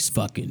girl be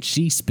fucking,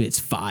 she spits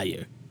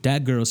fire.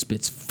 That girl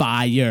spits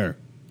fire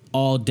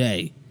all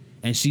day.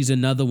 And she's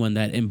another one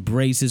that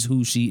embraces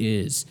who she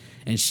is.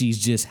 And she's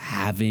just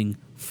having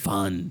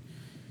fun.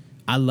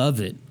 I love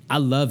it. I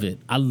love it.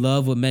 I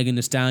love what Megan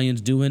Thee Stallion's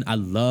doing. I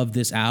love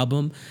this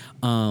album.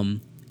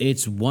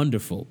 It's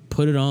wonderful.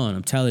 Put it on.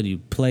 I'm telling you,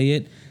 play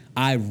it.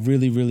 I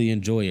really, really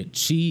enjoy it.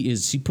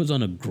 She puts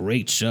on a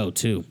great show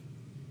too.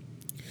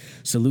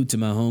 Salute to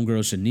my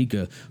homegirl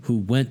Shanika, who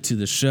went to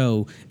the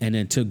show and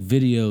then took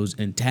videos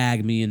and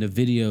tagged me in the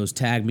videos,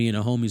 tagged me and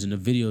the homies in the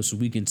videos, so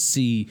we can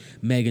see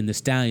Megan Thee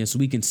Stallion, so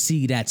we can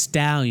see that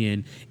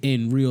stallion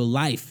in real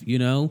life,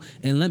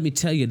 And let me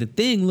tell you, the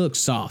thing looks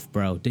soft,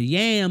 bro. The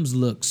yams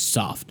look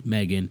soft,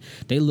 Megan.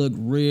 They look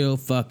real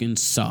fucking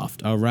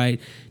soft, all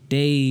right?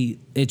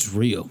 It's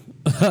real.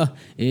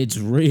 It's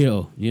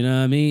real, you know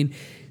what I mean?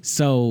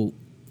 So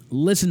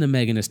listen to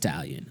Megan Thee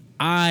Stallion.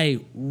 I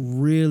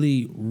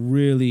really,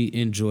 really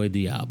enjoyed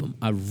the album.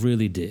 I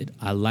really did.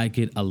 I like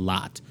it a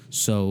lot.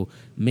 So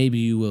maybe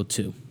you will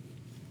too.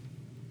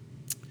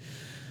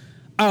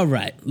 All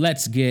right,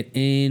 let's get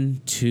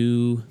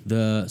into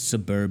the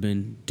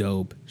Suburban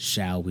Dope,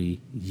 shall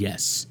we?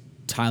 Yes,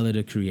 Tyler,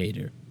 the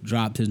Creator,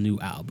 dropped his new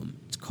album.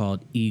 It's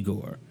called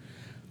Igor.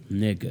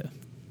 Nigga.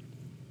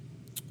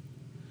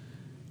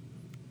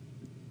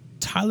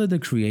 Tyler, the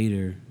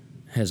Creator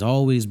has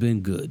always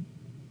been good.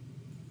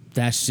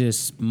 That's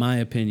just my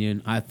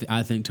opinion. I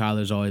think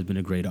Tyler's always been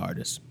a great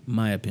artist.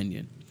 My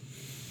opinion.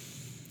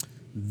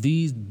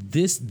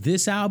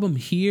 This album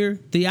here,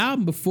 the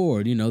album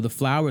before,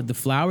 the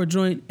flower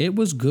joint, it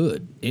was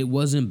good. It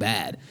wasn't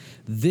bad.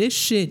 This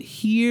shit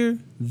here,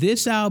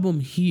 this album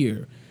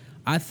here,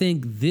 I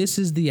think this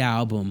is the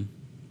album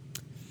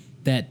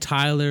that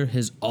Tyler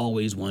has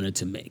always wanted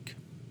to make.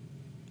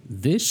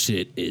 This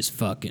shit is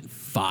fucking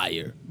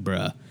fire,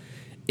 bruh.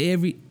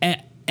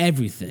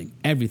 Everything.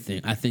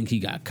 I think he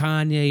got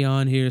Kanye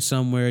on here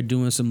somewhere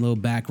doing some little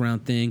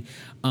background thing.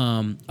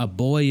 A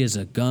Boy Is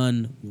a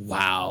Gun.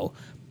 Wow.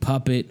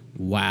 Puppet.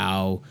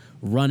 Wow.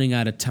 Running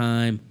Out of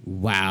Time.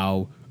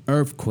 Wow.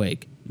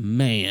 Earthquake.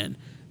 Man.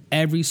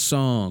 Every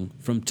song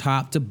from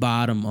top to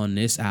bottom on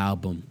this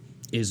album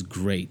is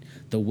great.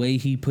 The way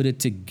he put it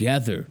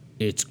together,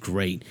 it's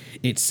great.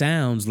 It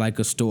sounds like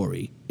a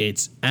story.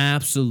 It's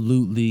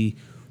absolutely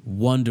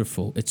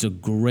wonderful. It's a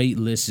great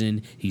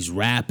listen. He's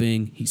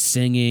rapping, he's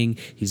singing,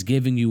 he's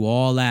giving you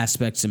all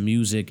aspects of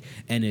music,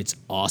 and it's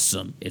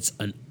awesome. It's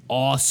an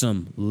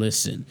awesome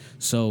listen.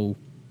 So,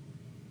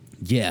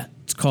 yeah,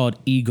 it's called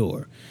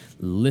Igor.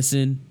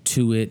 Listen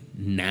to it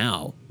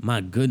now. My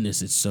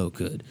goodness, it's so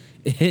good.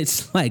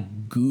 It's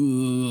like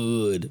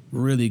good,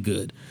 really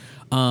good.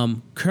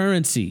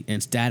 Currency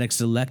and Static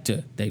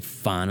Selector, they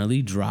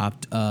finally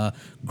dropped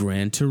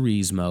Gran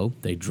Turismo.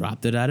 They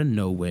dropped it out of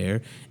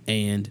nowhere,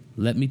 and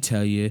let me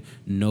tell you,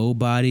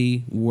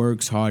 nobody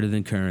works harder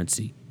than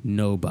Currency.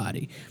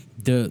 Nobody.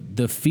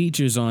 The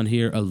features on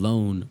here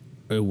alone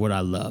are what I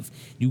love.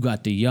 You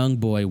got the young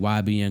boy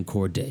YBN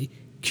Cordae,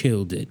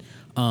 killed it.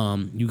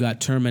 You got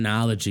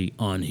Terminology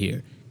on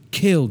here,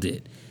 killed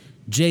it.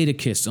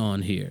 Jadakiss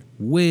on here,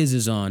 Wiz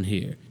is on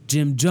here,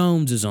 Jim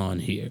Jones is on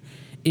here.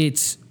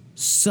 It's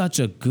such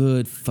a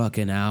good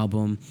fucking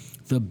album.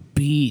 The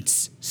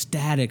beats,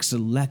 Static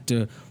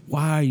Selector,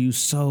 why are you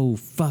so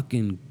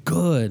fucking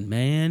good,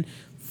 man?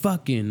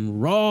 Fucking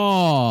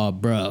raw,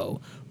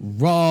 bro.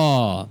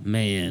 Raw,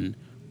 man.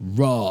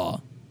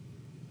 Raw.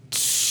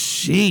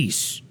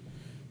 Sheesh.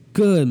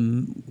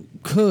 Good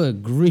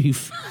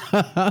grief.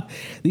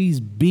 These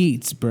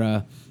beats,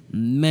 bruh.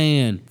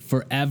 Man,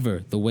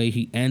 forever. The way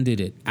he ended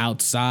it.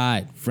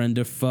 Outside. Friend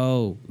or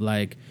foe.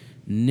 Like,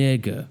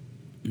 nigga.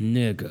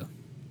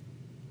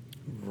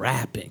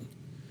 Rapping.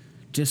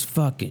 Just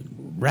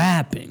fucking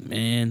rapping,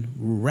 man.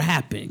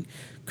 Rapping.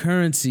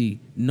 Currency.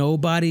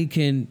 Nobody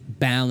can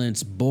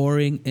balance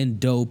boring and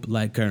dope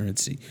like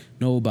Currency.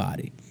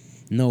 Nobody.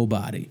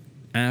 Nobody.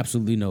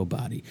 Absolutely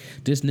nobody.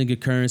 This nigga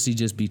Currency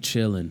just be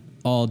chilling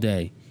all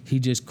day. He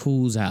just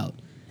cools out.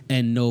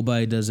 And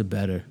nobody does it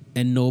better.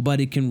 And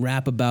nobody can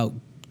rap about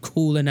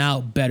cooling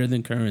out better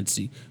than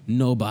Currency.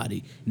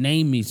 Nobody.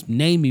 Name me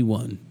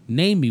one.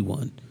 Name me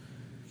one.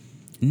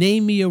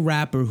 Name me a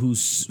rapper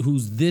who's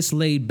this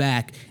laid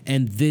back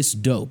and this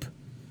dope.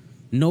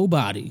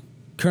 Nobody.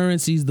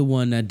 Currency's the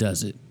one that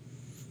does it.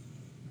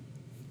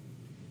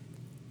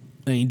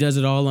 And he does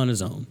it all on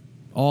his own.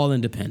 All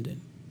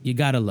independent. You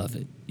gotta love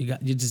it.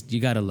 You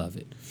gotta love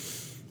it.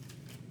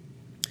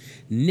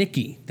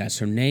 Nikki, that's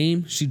her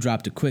name. She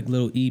dropped a quick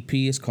little EP.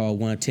 It's called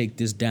Wanna Take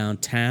This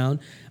Downtown.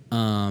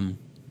 I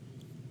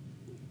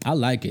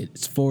like it.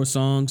 It's 4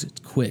 songs. It's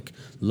quick.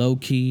 Low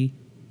key,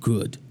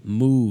 good.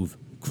 Move,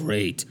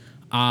 great.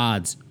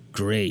 Odds,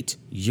 great.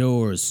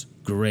 Yours,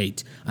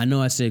 great. I know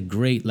I said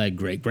great like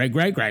great.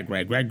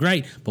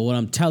 But what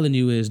I'm telling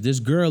you is this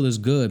girl is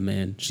good,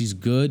 man. She's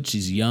good.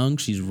 She's young.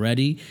 She's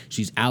ready.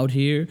 She's out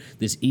here.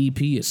 This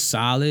EP is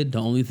solid. The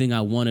only thing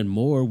I wanted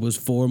more was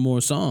 4 more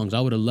songs.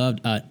 I would have loved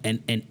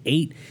an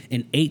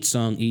 8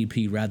 song EP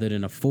rather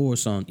than a 4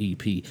 song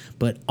EP.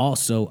 But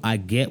also I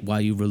get why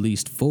you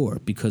released 4,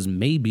 because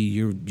maybe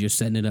you're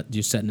setting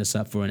us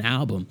up for an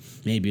album.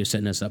 Maybe you're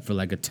setting us up for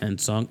like a 10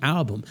 song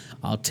album.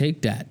 I'll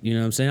take that. You know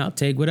what I'm saying? I'll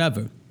take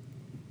whatever.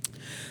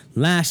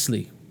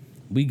 Lastly,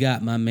 we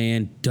got my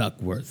man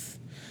Duckworth,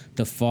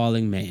 The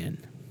Falling Man.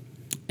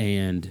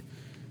 And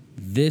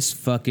this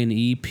fucking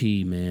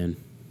EP, man.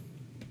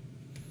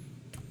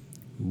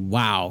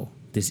 Wow.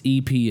 This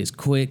EP is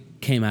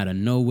quick, came out of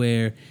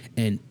nowhere,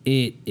 and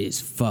it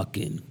is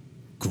fucking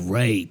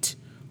great.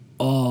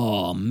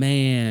 Oh,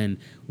 man.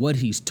 What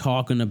he's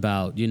talking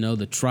about, you know,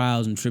 the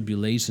trials and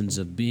tribulations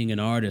of being an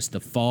artist, the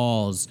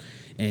falls,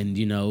 and,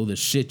 you know, the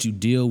shit you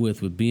deal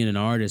with being an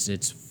artist.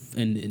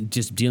 And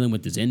just dealing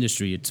with this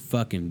industry, it's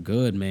fucking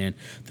good, man.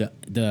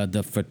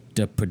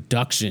 The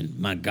production,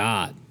 my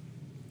God.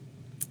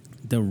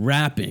 The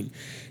rapping,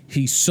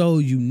 he's so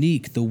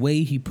unique. The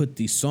way he put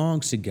these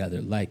songs together,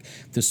 like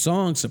the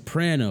song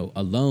Soprano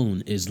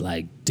alone is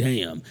like,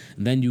 damn.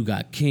 And then you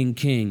got King,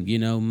 you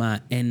know, my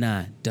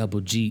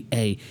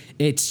NIGGA.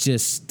 It's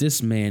just,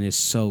 this man is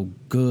so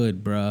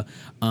good, bruh.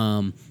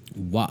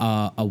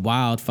 A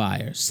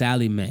Wildfire,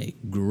 Sally Mae,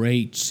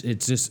 great.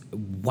 It's just,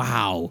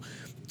 wow.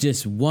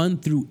 Just 1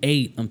 through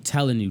 8, I'm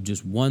telling you,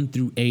 just 1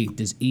 through 8,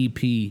 this EP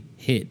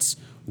hits.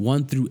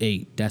 1 through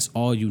 8, that's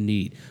all you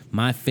need.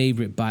 My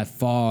favorite by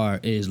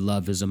far is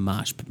Love Is a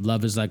Mosh Pit.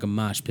 Love is like a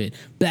mosh pit.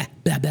 Bah,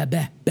 bah, bah,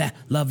 bah, bah.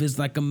 Love is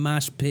like a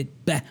mosh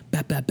pit. Bah,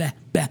 bah, bah, bah,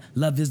 bah.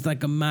 Love is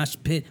like a mosh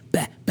pit.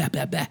 Bah, bah,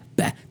 bah, bah,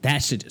 bah. That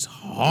shit is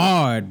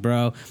hard,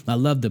 bro. I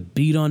love the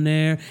beat on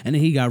there. And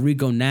then he got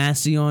Rico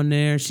Nasty on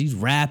there. She's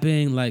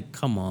rapping. Like,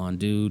 come on,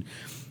 dude.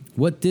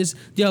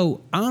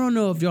 Yo, I don't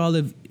know if y'all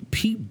have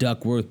peeped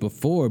Duckworth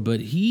before, but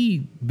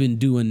he been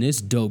doing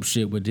this dope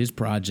shit with his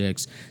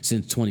projects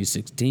since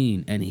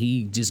 2016, and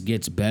he just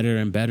gets better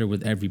and better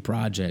with every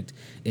project.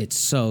 It's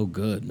so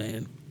good,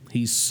 man.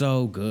 He's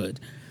so good.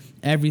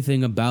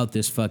 Everything about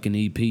this fucking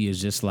EP is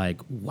just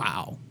like,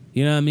 wow.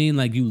 You know what I mean?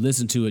 Like, you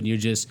listen to it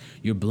and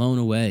you're blown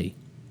away.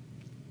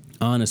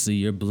 Honestly,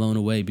 you're blown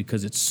away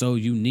because it's so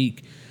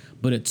unique,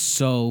 but it's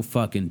so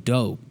fucking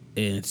dope.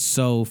 And it's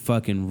so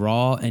fucking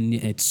raw, and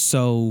it's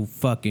so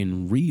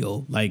fucking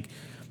real. Like,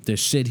 the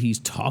shit he's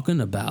talking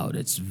about,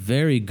 it's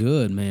very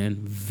good, man.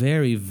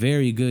 Very,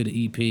 very good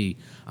EP.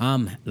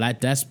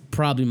 Like, that's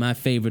probably my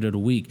favorite of the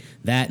week.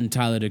 That and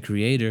Tyler, the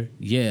Creator.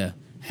 Yeah.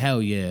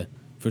 Hell yeah.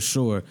 For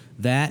sure.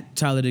 That,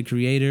 Tyler, the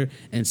Creator,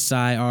 and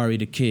Cy Ari,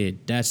 the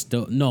Kid. That's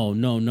the... No.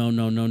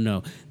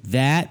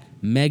 That...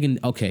 Megan,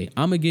 okay,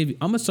 I'm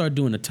gonna start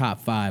doing the top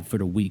 5 for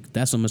the week.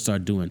 That's what I'm gonna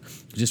start doing,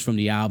 just from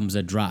the albums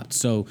that dropped.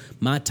 So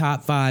my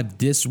top 5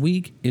 this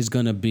week is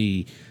gonna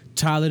be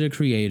Tyler, the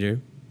Creator,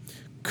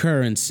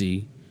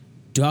 Currency,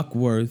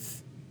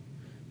 Duckworth,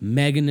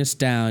 Megan Thee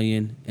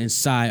Stallion, and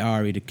Cy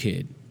Ari, the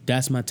Kid.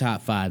 That's my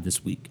top 5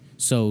 this week.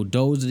 So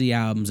those are the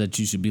albums that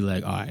you should be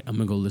like, all right, I'm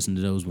gonna go listen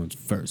to those ones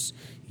first.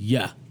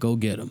 Yeah, go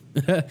get them.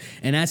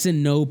 And that's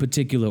in no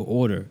particular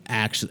order,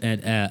 actually,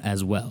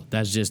 as well.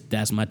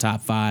 That's my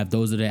top 5.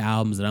 Those are the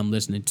albums that I'm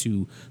listening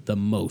to the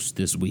most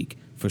this week,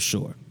 for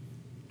sure.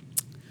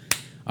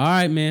 All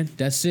right, man,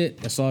 that's it.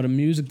 That's all the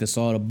music. That's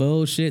all the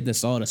bullshit.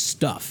 That's all the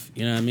stuff.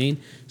 You know what I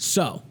mean?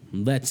 So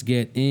let's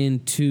get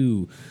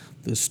into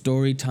the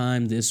story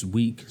time this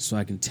week so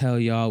I can tell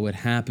y'all what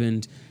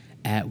happened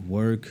at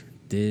work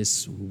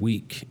this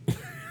week.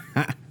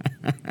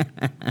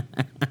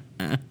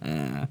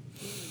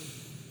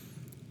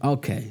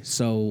 Okay,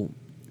 so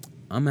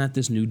I'm at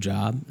this new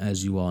job,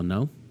 as you all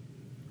know,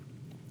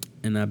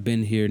 and I've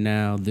been here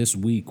now. This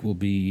week will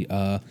be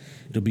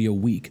it'll be a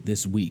week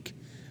this week,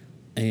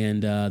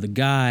 and the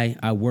guy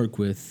I work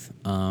with,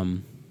 I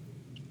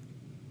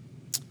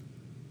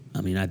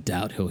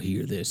doubt he'll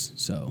hear this.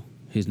 So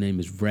his name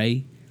is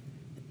Ray,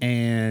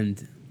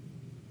 and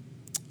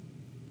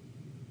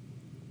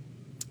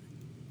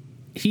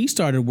he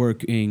started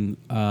working.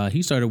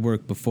 He started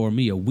work before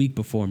me, a week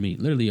before me,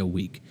 literally a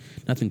week.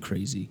 Nothing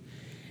crazy.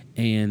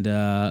 And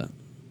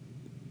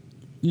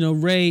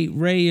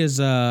Ray is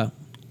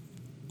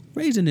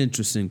Ray's an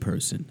interesting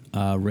person.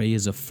 Ray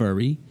is a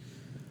furry,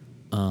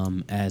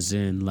 as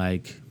in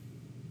like,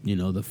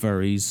 the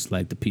furries,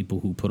 like the people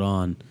who put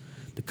on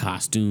the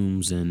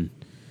costumes and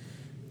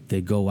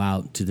they go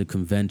out to the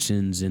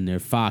conventions in their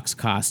fox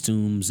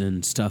costumes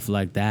and stuff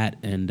like that.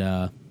 And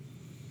I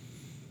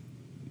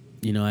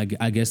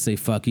guess they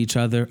fuck each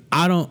other.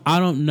 I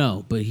don't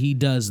know, but he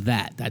does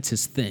that. That's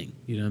his thing.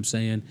 You know what I'm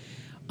saying?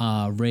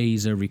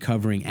 Ray's a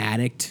recovering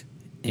addict,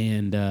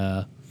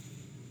 and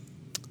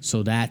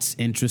so that's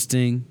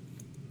interesting.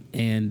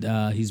 And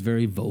he's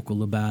very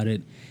vocal about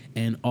it.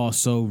 And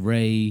also,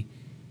 Ray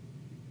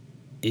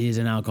is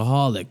an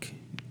alcoholic.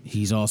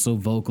 He's also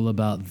vocal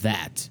about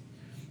that.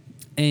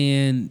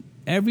 And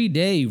every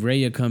day,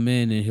 Ray will come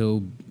in and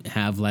he'll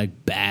have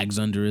like bags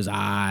under his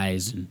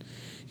eyes and,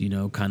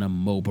 kind of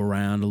mope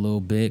around a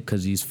little bit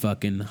because he's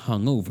fucking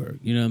hungover.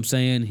 You know what I'm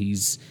saying?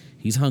 He's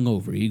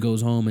hungover. He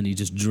goes home and he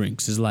just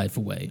drinks his life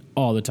away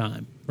all the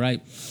time,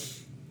 right?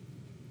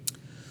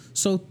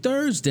 So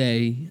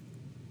Thursday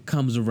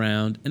comes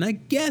around, and I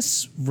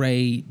guess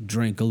Ray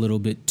drank a little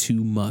bit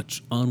too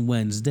much on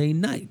Wednesday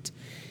night.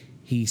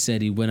 He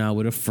said he went out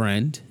with a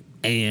friend,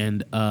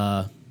 and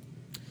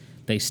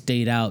they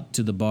stayed out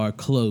till the bar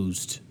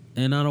closed.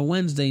 And on a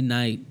Wednesday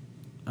night,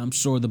 I'm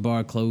sure the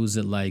bar closed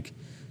at like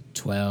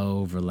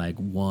 12 or like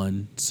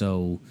 1.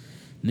 So,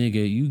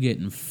 nigga, you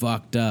getting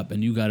fucked up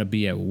and you got to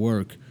be at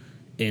work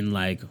in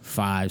like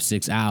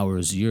 5-6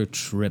 hours. You're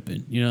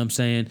tripping. You know what I'm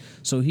saying?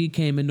 So he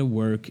came into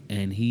work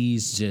and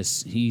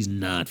he's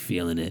not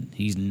feeling it.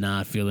 He's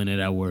not feeling it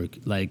at work.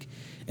 Like,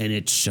 and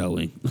it's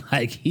showing.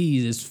 Like,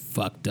 he is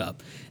fucked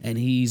up. And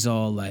he's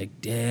all like,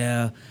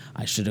 yeah,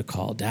 I should have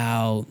called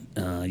out.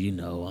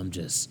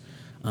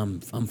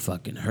 I'm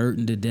fucking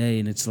hurting today.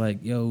 And it's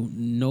like, yo,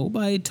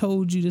 nobody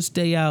told you to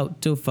stay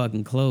out till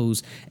fucking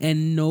close.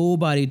 And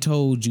nobody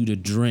told you to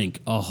drink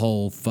a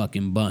whole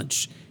fucking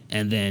bunch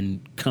and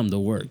then come to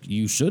work.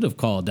 You should have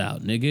called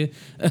out, nigga.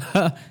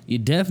 You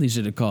definitely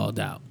should have called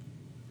out.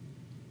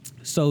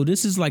 So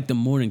this is like the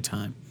morning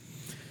time.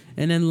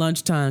 And then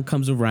lunchtime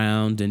comes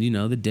around and,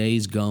 the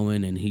day's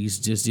going and he's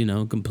just,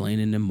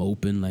 complaining and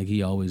moping like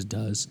he always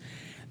does.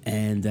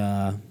 And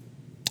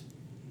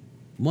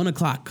 1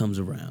 o'clock comes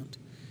around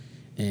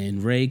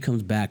and Ray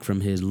comes back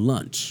from his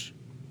lunch.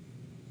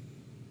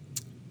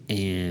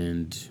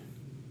 And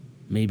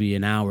maybe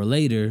an hour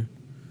later,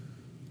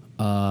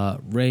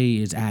 Ray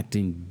is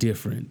acting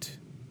different.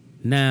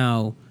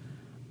 Now,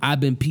 I've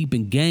been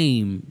peeping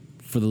game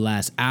for the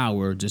last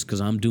hour just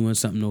because I'm doing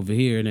something over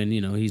here and then,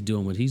 he's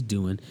doing what he's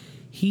doing.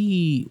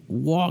 He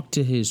walked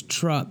to his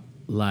truck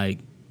like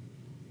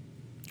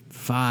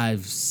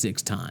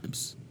 5-6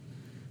 times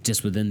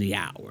just within the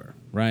hour,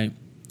 right?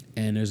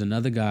 And there's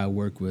another guy I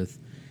work with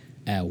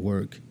at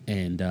work,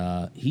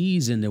 and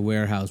he's in the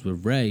warehouse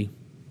with Ray,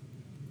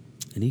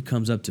 and he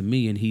comes up to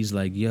me and he's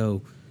like,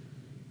 yo,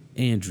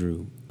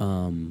 Andrew,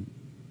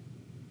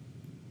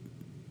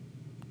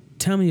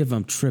 tell me if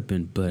I'm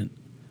tripping, but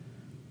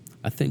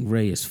I think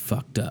Ray is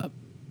fucked up.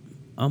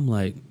 I'm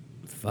like,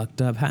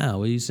 fucked up how?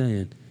 What are you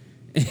saying?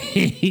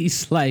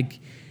 He's like,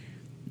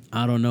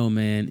 I don't know,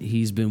 man.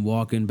 He's been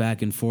walking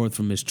back and forth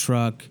from his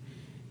truck,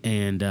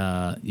 and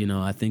I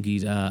think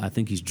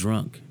he's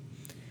drunk.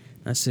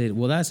 I said,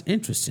 well, that's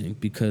interesting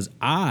because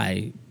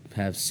I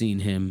have seen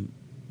him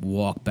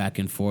walk back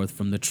and forth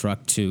from the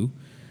truck too.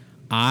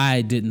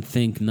 I didn't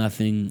think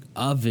nothing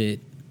of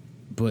it,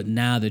 but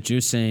now that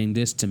you're saying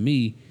this to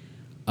me,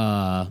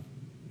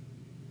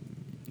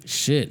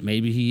 shit,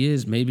 maybe he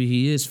is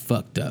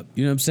fucked up.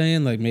 You know what I'm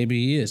saying? Like,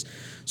 maybe he is.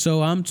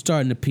 So I'm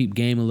starting to peep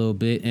game a little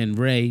bit, and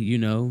Ray,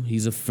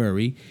 he's a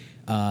furry.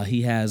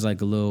 He has like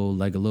a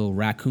little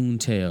raccoon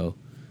tail.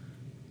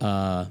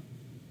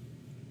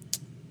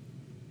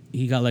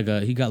 He got like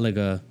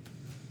a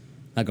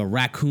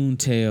raccoon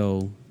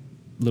tail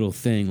little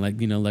thing,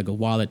 like a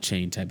wallet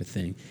chain type of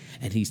thing.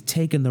 And he's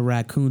taking the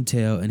raccoon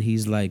tail and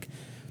he's like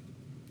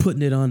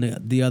putting it on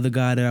the other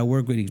guy that I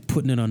work with. He's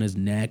putting it on his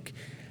neck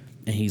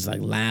and he's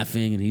like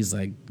laughing and he's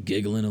like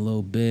giggling a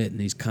little bit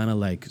and he's kind of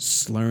like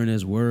slurring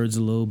his words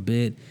a little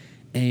bit.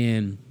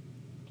 And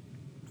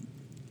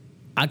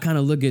I kind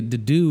of look at the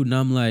dude and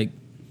I'm like,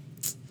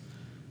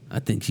 I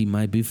think he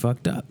might be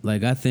fucked up.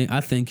 Like I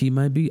think he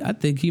might be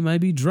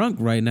drunk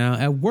right now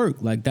at work.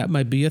 Like that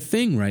might be a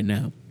thing right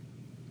now.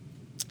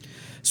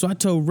 So I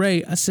told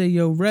Ray, I said,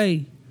 yo,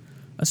 Ray,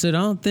 I said, I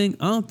don't think,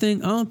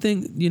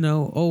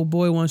 old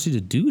boy wants you to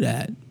do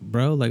that,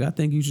 bro. Like, I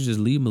think you should just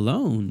leave him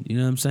alone. You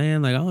know what I'm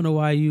saying? Like, I don't know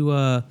why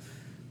you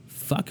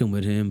fucking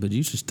with him, but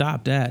you should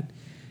stop that.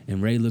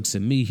 And Ray looks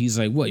at me. He's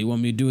like, what, you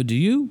want me to do it to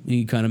you? And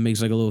he kind of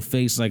makes like a little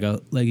face, like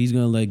he's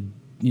going to like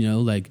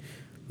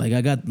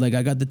I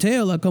got the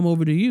tail. I'll come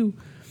over to you.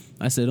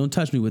 I said, don't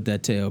touch me with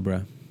that tail,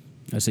 bro.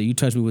 I said, you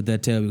touch me with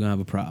that tail, we're going to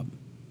have a problem.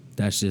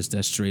 That's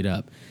straight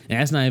up. And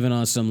that's not even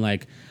on some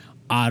like,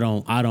 hey,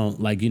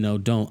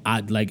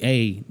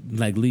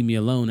 like leave me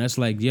alone. That's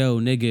like, yo,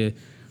 nigga,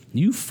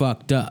 you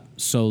fucked up.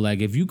 So like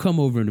if you come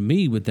over to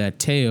me with that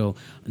tail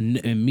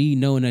and me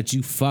knowing that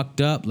you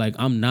fucked up, like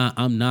I'm not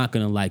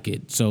gonna like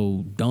it.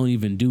 So don't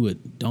even do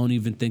it. Don't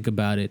even think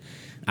about it.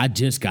 I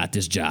just got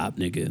this job,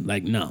 nigga.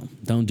 Like, no,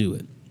 don't do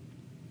it.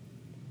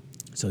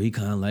 So he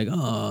kind of like,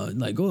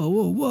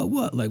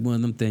 what? Like one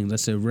of them things. I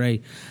said,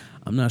 Ray,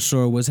 I'm not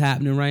sure what's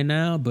happening right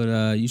now,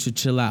 but you should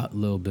chill out a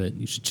little bit.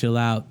 You should chill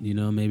out, you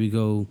know, maybe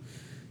go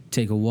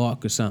take a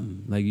walk or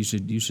something. Like you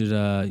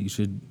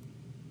should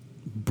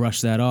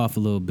brush that off a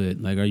little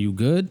bit. Like, are you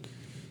good?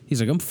 He's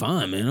like, I'm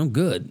fine, man. I'm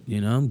good.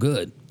 You know, I'm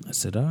good. I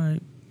said, all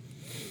right.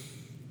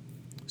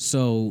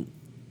 So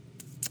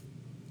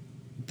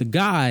the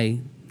guy,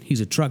 he's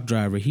a truck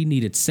driver. He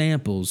needed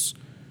samples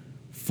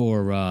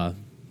for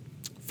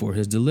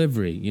his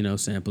delivery, you know,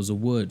 samples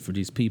of wood for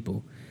these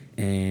people.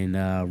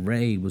 And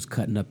Ray was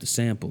cutting up the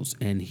samples,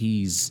 and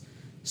he's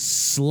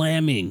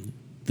slamming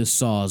the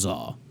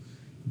Sawzall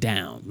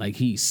down. Like,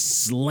 he's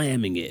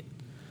slamming it.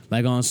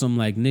 Like, on some,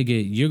 like,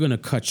 nigga, you're going to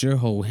cut your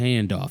whole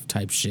hand off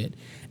type shit.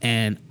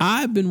 And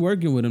I've been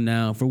working with him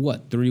now for,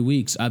 3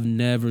 weeks. I've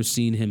never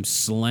seen him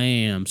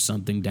slam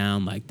something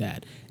down like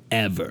that.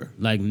 Ever.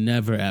 Like,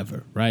 never,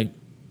 ever, right?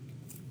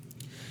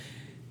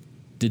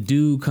 The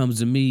dude comes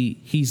to me.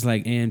 He's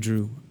like,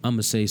 Andrew, I'm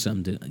gonna say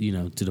something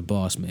to the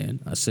boss man.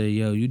 I say,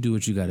 yo, you do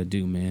what you gotta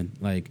do, man.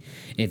 Like,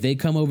 if they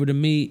come over to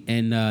me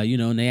and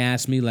and they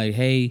ask me like,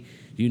 hey,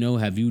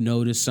 have you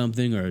noticed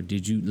something, or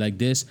did you like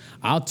this?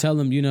 I'll tell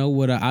them,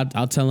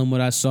 I'll tell them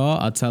what I saw.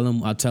 I'll tell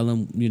them,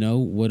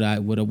 what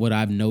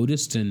I've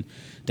noticed, and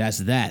that's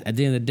that. At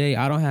the end of the day,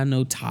 I don't have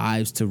no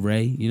ties to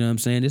Ray. You know what I'm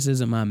saying? This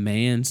isn't my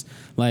man's.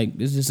 Like,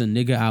 this is a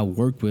nigga I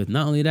work with.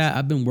 Not only that,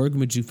 I've been working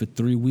with you for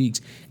 3 weeks,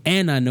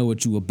 and I know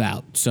what you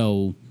about.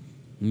 So,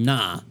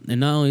 nah. And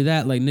not only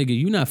that, like, nigga,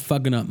 you not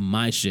fucking up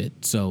my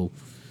shit. So,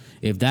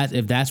 if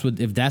that's what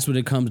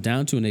it comes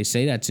down to, and they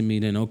say that to me,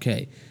 then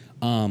okay.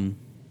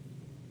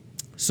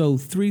 So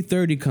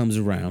 3:30 comes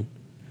around,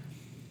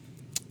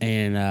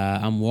 and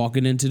I'm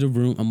walking into the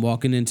room. I'm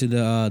walking into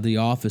the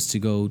office to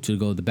go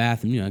to the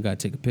bathroom. I gotta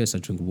take a piss. I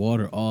drink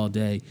water all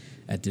day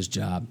at this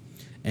job,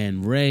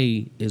 and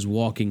Ray is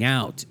walking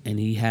out, and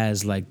he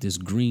has like this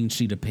green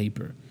sheet of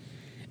paper,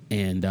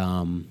 and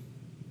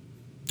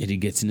he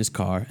gets in his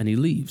car and he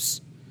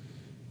leaves,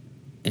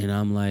 and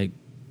I'm like,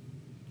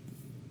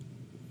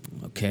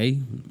 okay,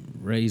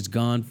 Ray's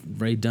gone.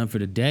 Ray done for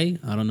the day.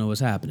 I don't know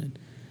what's happening.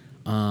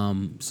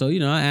 So,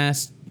 I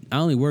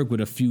only work with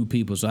a few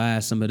people, so I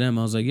asked some of them.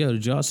 I was like, yo,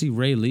 did y'all see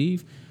Ray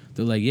leave?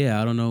 They're like,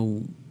 yeah, I don't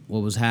know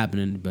what was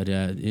happening, but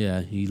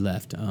yeah, he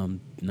left.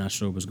 Not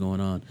sure what's going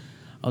on.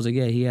 I was like,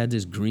 yeah, he had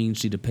this green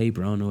sheet of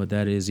paper. I don't know what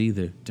that is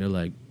either. They're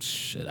like,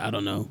 shit, I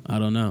don't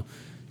know.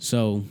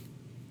 So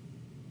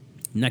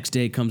next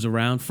day comes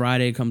around,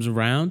 Friday comes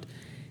around,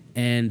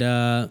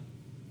 and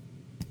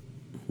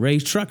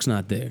Ray's truck's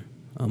not there.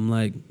 I'm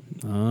like,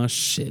 oh,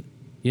 shit.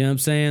 You know what I'm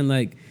saying?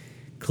 Like,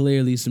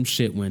 clearly some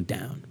shit went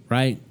down,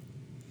 right?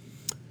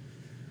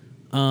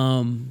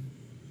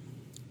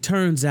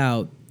 Turns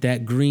out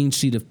that green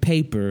sheet of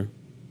paper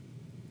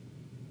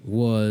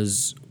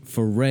was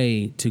for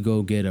Ray to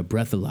go get a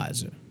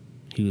breathalyzer.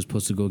 He was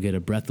supposed to go get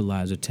a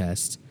breathalyzer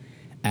test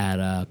at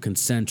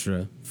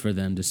Concentra for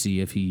them to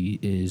see if he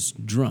is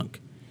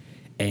drunk.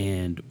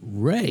 And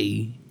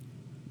Ray,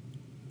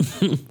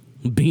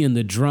 being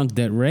the drunk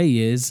that Ray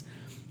is,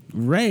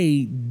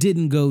 Ray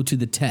didn't go to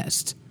the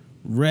test.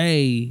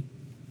 Ray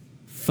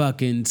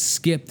fucking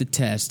skipped the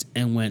test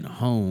and went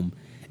home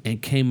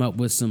and came up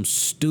with some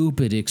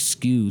stupid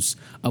excuse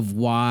of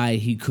why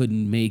he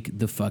couldn't make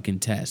the fucking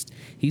test.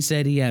 He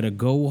said he had to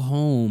go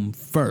home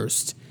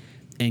first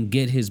and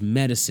get his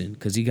medicine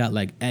because he got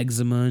like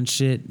eczema and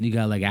shit. He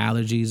got like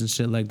allergies and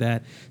shit like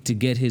that to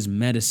get his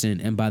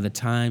medicine. And by the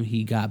time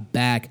he got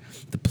back,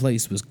 the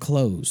place was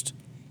closed.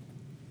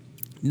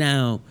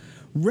 Now,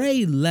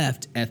 Ray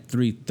left at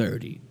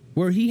 3:30.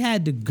 Where he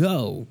had to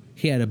go,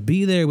 he had to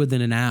be there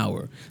within an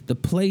hour. The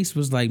place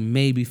was like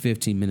maybe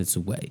 15 minutes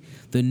away.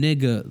 The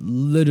nigga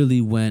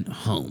literally went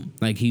home.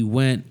 Like, he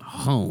went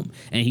home,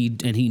 and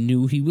he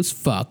knew he was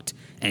fucked,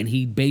 and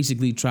he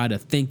basically tried to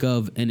think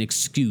of an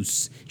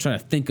excuse, try to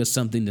think of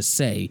something to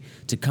say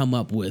to come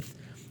up with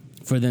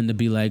for them to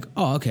be like,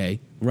 oh, okay,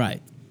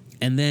 right.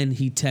 And then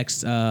he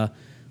texts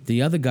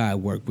the other guy I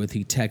work with.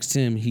 He texts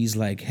him. He's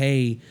like,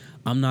 hey,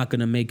 I'm not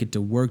going to make it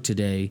to work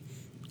today.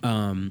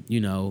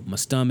 My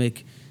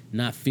stomach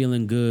not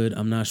feeling good.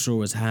 I'm not sure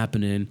what's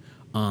happening,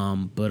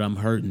 but I'm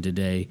hurting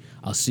today.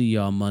 I'll see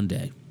y'all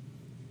Monday.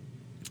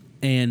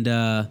 And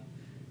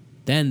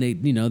then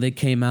they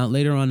came out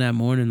later on that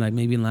morning, like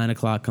maybe 9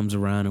 o'clock comes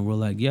around, and we're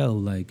like, yo,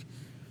 like,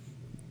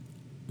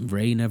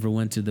 Ray never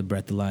went to the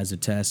breathalyzer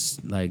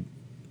test. Like,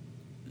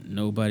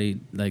 nobody,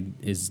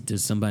 like,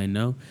 does somebody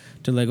know?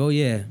 They're like, oh,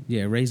 yeah,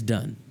 Ray's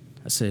done.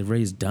 I said,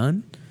 Ray's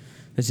done?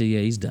 They said, yeah,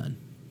 he's done.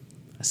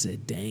 I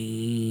said, damn.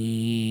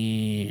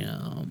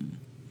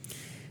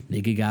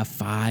 Nigga got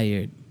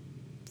fired.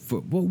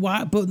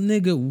 Why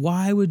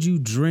would you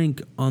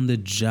drink on the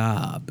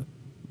job?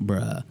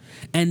 bruh.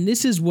 And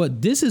here's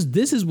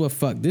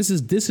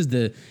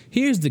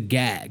the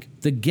gag.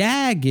 The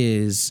gag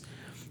is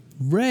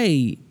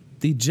Ray,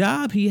 the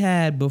job he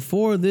had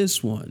before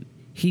this one,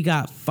 he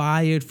got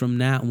fired from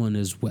that one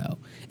as well.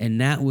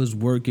 And that was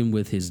working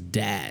with his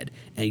dad.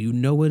 And you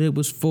know what it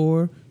was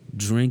for?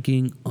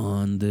 Drinking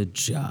on the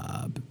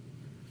job.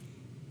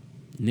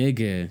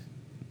 Nigga,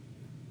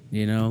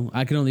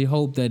 I can only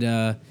hope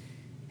that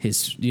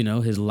his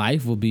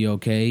life will be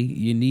okay.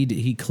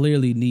 He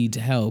clearly needs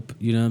help.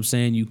 You know what I'm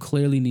saying? You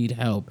clearly need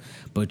help,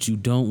 but you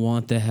don't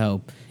want the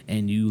help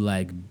and you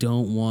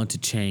don't want to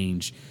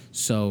change.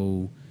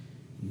 So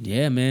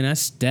yeah, man,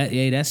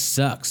 that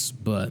sucks.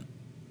 But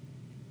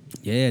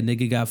yeah,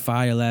 nigga got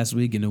fired last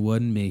week and it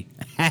wasn't me.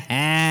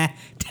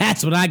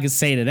 That's what I can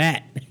say to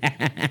that.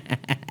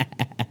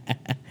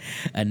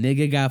 A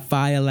nigga got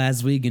fired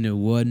last week and it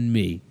wasn't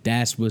me.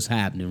 That's what's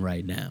happening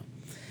right now.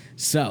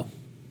 So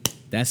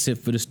that's it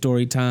for the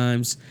story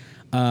times.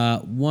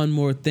 One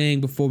more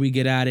thing before we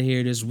get out of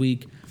here this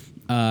week.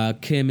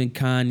 Kim and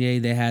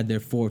Kanye, they had their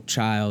fourth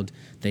child.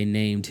 They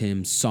named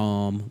him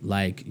Psalm,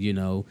 Psalm.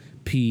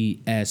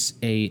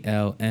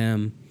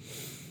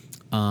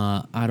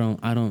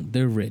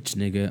 They're rich,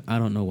 nigga. I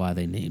don't know why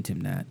they named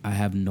him that. I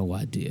have no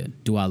idea.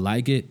 Do I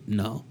like it?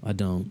 No, I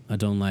don't. I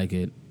don't like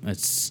it.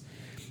 It's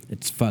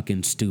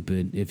fucking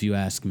stupid if you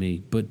ask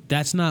me. But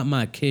that's not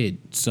my kid,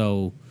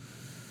 so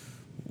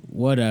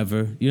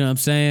whatever. You know what I'm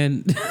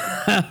saying?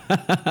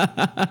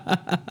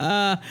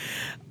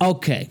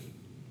 Okay.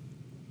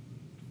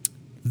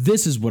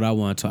 This is what I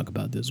want to talk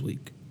about this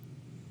week.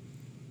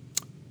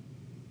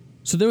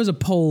 So there was a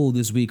poll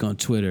this week on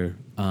Twitter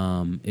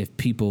if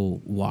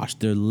people wash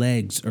their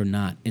legs or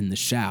not in the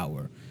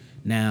shower.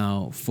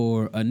 Now,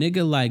 for a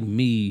nigga like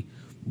me,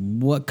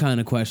 what kind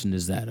of question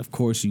is that? Of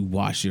course you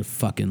wash your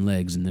fucking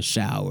legs in the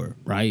shower,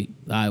 right?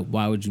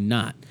 Why would you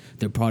not?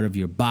 They're part of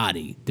your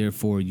body.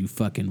 Therefore, you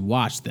fucking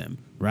wash them,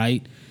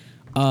 right?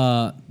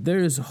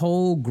 There's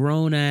whole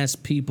grown-ass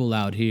people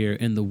out here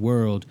in the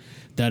world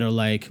that are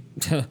like,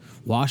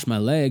 wash my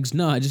legs?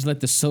 No, I just let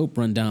the soap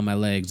run down my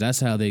legs. That's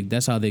how they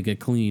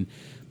get clean.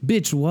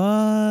 Bitch,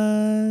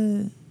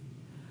 what?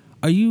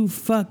 Are you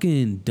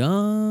fucking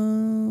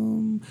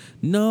dumb?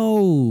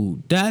 No,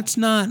 that's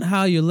not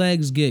how your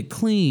legs get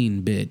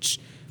clean, bitch.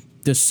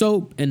 The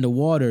soap and the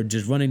water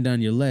just running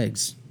down your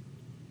legs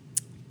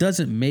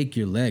doesn't make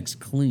your legs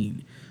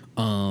clean.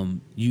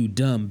 You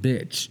dumb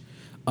bitch.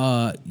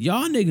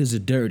 Y'all niggas are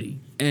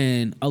dirty.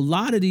 And a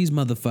lot of these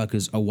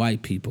motherfuckers are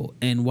white people.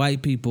 And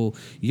white people,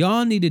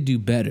 y'all need to do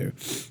better.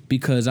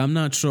 Because I'm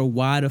not sure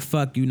why the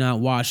fuck you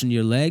not washing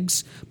your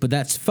legs. But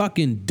that's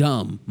fucking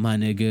dumb, my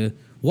nigga.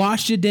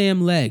 Wash your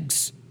damn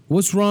legs.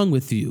 What's wrong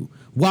with you?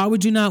 Why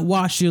would you not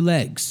wash your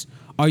legs?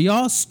 Are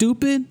y'all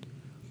stupid?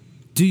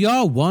 Do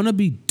y'all want to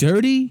be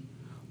dirty?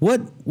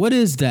 What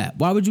is that?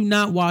 Why would you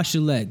not wash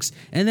your legs?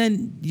 And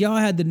then y'all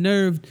had the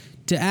nerve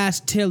to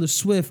ask Taylor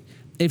Swift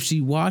if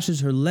she washes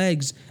her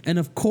legs. And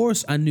of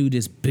course I knew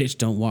this bitch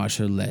don't wash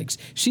her legs.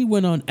 She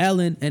went on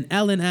Ellen and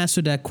Ellen asked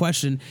her that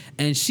question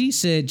and she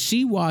said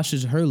she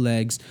washes her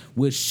legs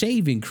with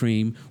shaving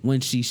cream when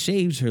she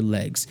shaves her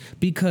legs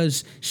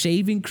because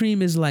shaving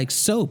cream is like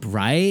soap,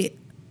 right?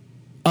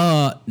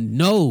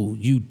 No,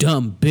 you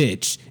dumb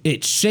bitch.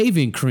 It's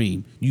shaving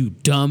cream, you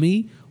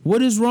dummy.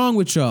 What is wrong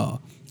with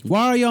y'all?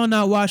 Why are y'all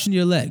not washing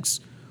your legs?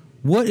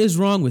 What is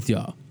wrong with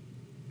y'all?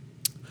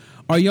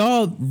 Are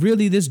y'all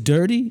really this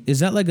dirty? Is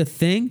that like a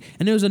thing?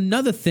 And there was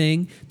another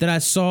thing that I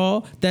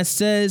saw that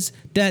says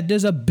that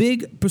there's a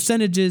big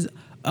percentage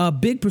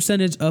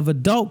of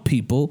adult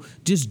people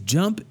just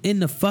jump in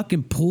the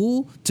fucking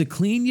pool to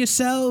clean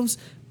yourselves.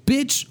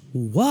 Bitch,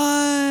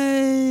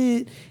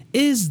 what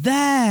is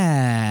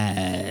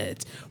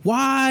that?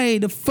 Why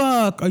the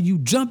fuck are you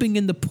jumping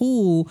in the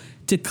pool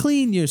to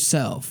clean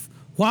yourself?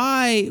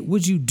 Why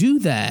would you do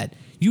that?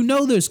 You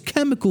know there's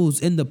chemicals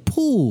in the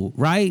pool,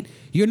 right?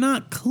 You're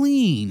not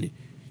clean.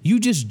 You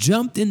just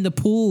jumped in the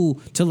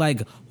pool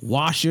to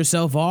wash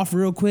yourself off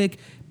real quick.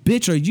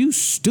 Bitch, are you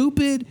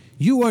stupid?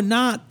 You are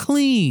not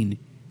clean.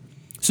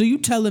 So you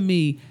telling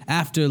me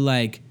after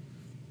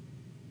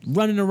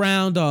running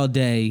around all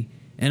day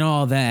and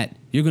all that,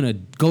 you're going to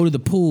go to the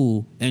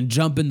pool and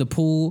jump in the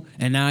pool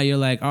and now you're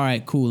like, all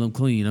right, cool, I'm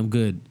clean, I'm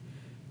good.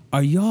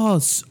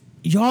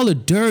 Y'all are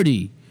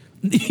dirty.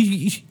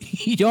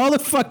 Y'all are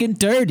fucking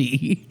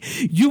dirty.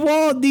 You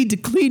all need to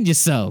clean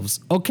yourselves,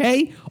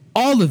 okay?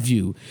 All of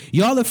you.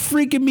 Y'all are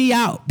freaking me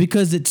out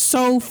because it's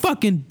so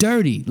fucking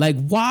dirty.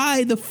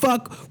 Why the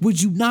fuck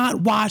would you not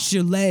wash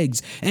your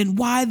legs? And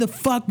why the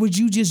fuck would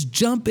you just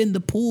jump in the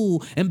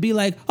pool and be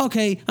like,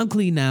 okay, I'm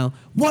clean now?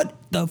 What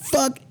the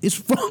fuck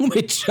is wrong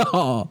with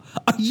y'all?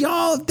 Are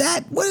y'all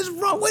that? What is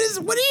wrong? What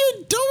are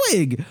you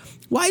doing?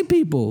 White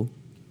people.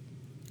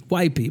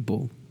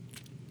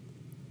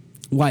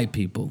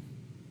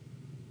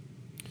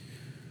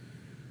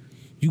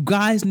 You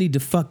guys need to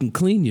fucking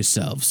clean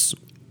yourselves.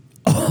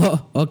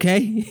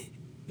 Okay?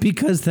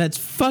 Because that's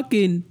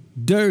fucking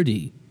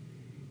dirty.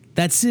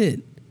 That's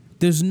it.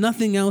 There's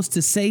nothing else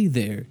to say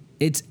there.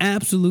 It's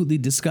absolutely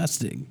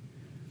disgusting.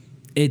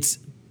 It's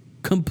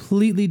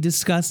completely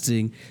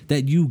disgusting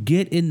that you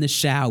get in the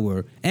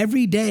shower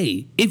every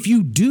day, if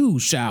you do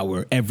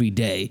shower every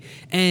day,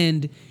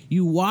 and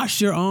you wash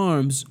your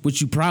arms,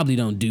 which you probably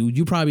don't do.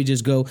 You probably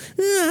just go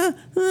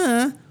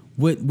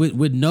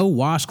with no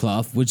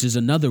washcloth, which is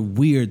another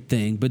weird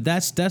thing, but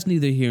that's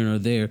neither here nor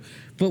there.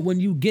 But when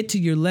you get to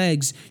your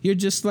legs, you're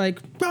just like,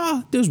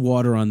 there's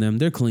water on them,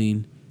 they're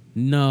clean.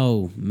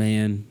 No,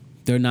 man,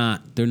 they're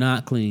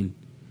not clean.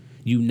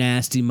 You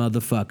nasty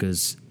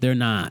motherfuckers, they're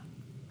not.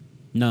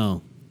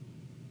 No.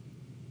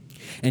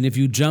 And if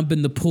you jump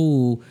in the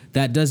pool,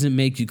 that doesn't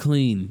make you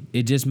clean.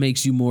 It just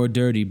makes you more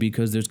dirty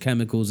because there's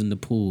chemicals in the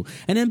pool.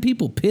 And then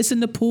people piss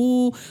in the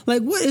pool.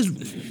 Like, what is...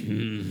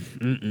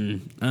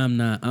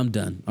 I'm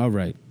done. All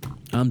right.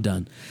 I'm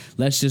done.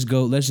 Let's just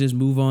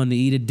move on to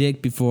eat a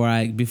dick before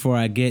I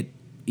get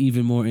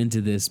even more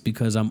into this,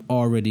 because I'm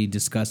already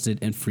disgusted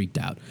and freaked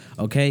out.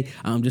 Okay?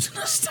 I'm just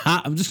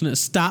gonna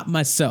stop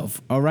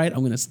myself. All right?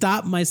 I'm gonna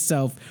stop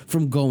myself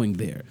from going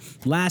there.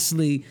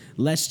 Lastly,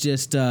 let's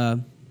just let's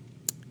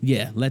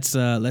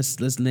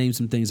name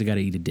some things I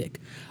gotta eat a dick.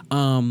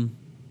 I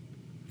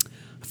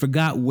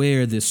forgot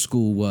where this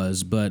school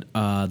was, but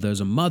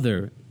there's a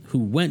mother who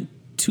went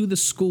to the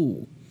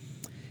school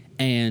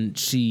and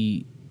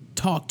she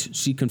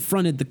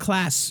confronted the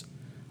class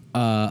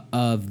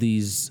of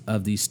these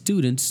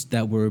students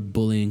that were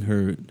bullying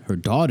her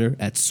daughter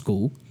at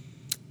school.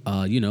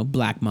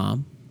 Black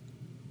mom.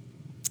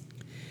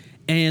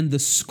 And the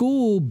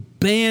school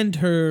banned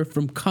her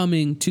from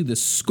coming to the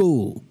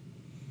school.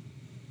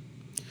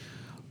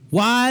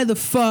 Why the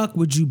fuck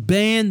would you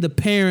ban the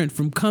parent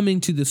from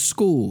coming to the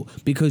school?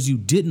 Because you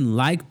didn't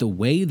like the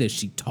way that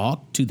she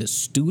talked to the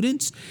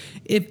students?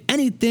 If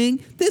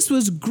anything, this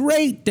was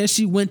great that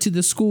she went to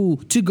the school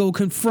to go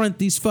confront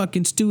these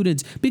fucking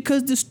students,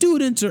 because the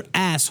students are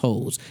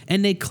assholes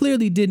and they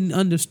clearly didn't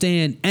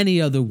understand any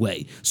other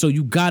way. So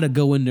you gotta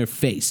go in their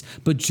face.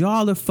 But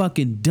y'all are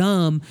fucking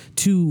dumb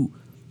to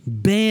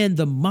ban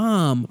the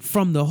mom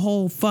from the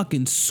whole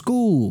fucking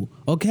school,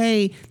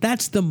 okay?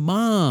 That's the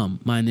mom,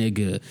 my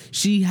nigga.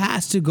 She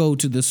has to go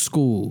to the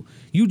school.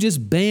 You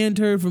just banned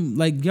her from,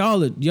 like,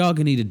 y'all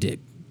can eat a dick.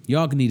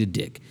 Y'all can eat a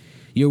dick.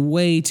 You're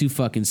way too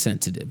fucking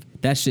sensitive.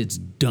 That shit's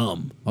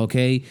dumb,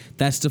 okay?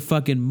 That's the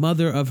fucking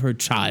mother of her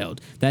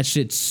child. That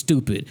shit's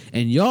stupid.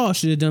 And y'all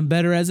should have done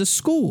better as a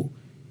school.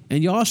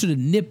 And y'all should have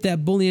nipped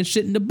that bullying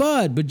shit in the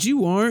bud, but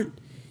you aren't.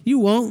 You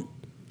won't.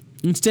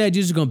 Instead,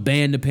 you're just going to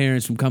ban the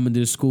parents from coming to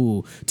the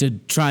school to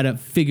try to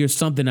figure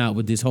something out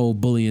with this whole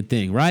bullying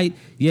thing, right?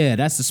 Yeah,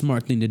 that's the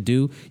smart thing to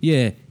do.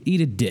 Yeah, eat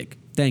a dick.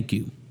 Thank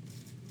you.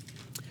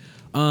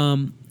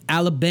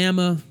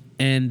 Alabama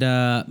and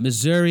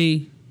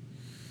Missouri,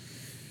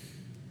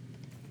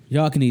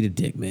 y'all can eat a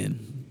dick,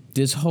 man.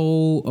 This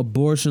whole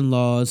abortion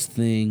laws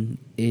thing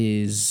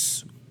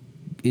it's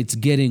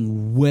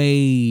getting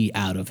way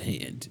out of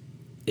hand.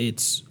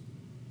 It's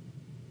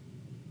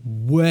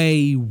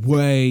way,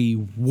 way,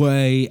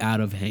 way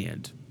out of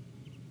hand.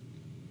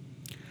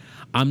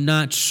 I'm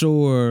not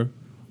sure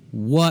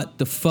what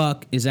the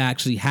fuck is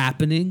actually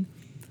happening.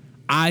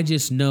 I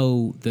just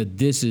know that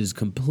this is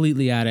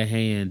completely out of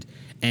hand,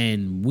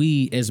 and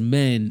we as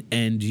men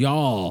and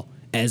y'all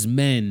as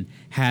men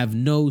have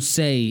no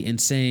say in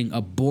saying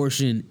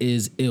abortion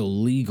is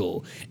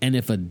illegal. And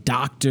if a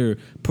doctor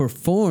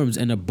performs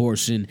an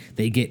abortion,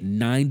 they get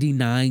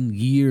 99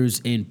 years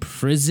in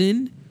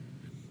prison.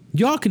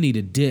 Y'all can eat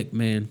a dick,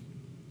 man.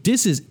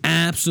 This is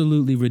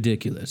absolutely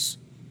ridiculous.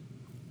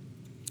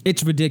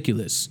 It's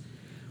ridiculous.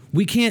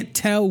 We can't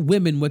tell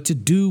women what to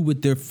do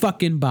with their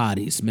fucking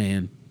bodies,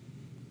 man.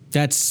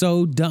 That's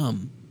so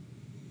dumb.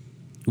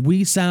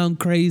 We sound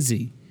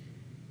crazy.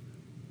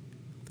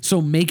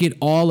 So make it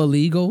all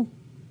illegal?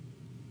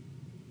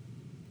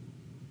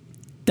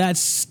 That's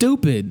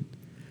stupid.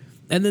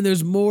 And then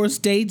there's more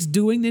states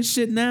doing this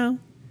shit now?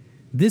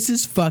 This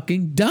is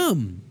fucking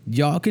dumb.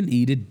 Y'all can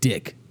eat a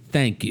dick.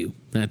 Thank you.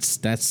 That's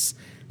it's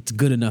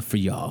good enough for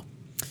y'all.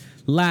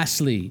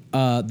 Lastly,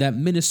 that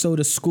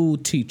Minnesota school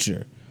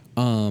teacher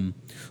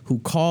who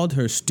called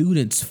her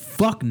students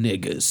fuck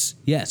niggas.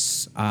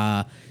 Yes,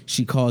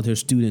 she called her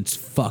students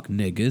fuck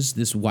niggas,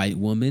 this white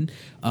woman.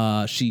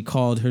 She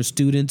called her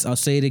students, I'll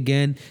say it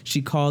again,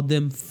 she called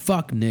them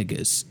fuck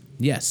niggas.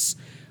 Yes.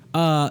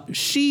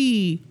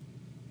 She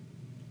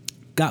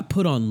got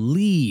put on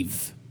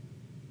leave.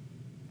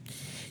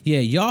 Yeah,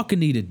 y'all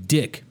can eat a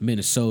dick,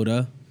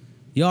 Minnesota.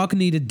 Y'all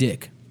can eat a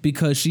dick,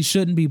 because she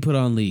shouldn't be put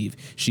on leave.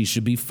 She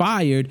should be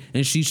fired,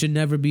 and she should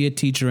never be a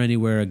teacher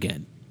anywhere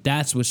again.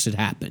 That's what should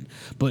happen.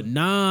 But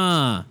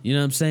nah, you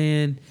know what I'm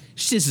saying?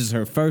 This is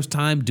her first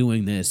time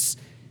doing this.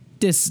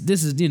 This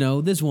is,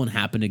 this won't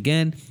happen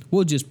again.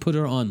 We'll just put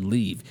her on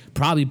leave.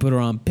 Probably put her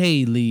on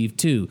paid leave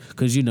too,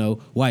 because,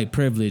 white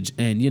privilege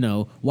and,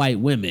 white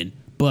women.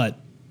 But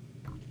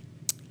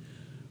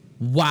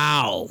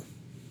wow.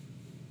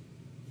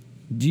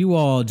 You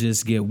all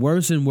just get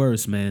worse and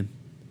worse, man.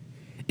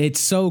 It's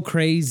so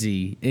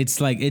crazy. It's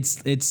like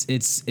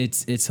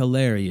it's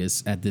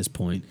hilarious at this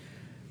point.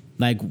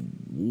 Like,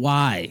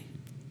 why?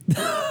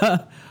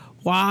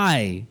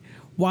 Why?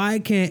 Why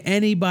can't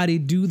anybody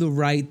do the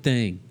right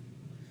thing?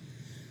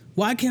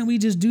 Why can't we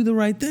just do the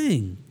right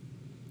thing?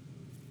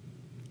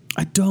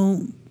 I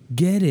don't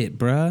get it,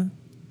 bruh.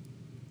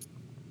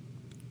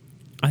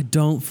 I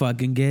don't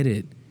fucking get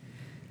it.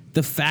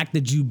 The fact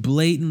that you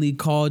blatantly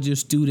called your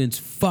students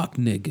fuck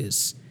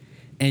niggas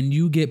and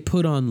you get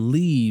put on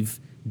leave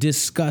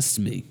disgusts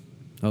me.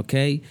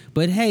 Okay?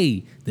 But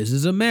hey, this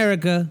is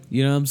America.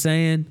 You know what I'm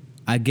saying?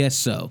 I guess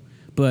so.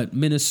 But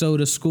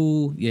Minnesota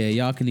school, yeah,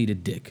 y'all can eat a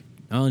dick.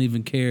 I don't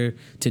even care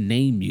to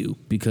name you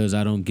because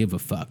I don't give a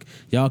fuck.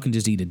 Y'all can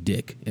just eat a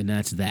dick, and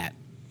that's that.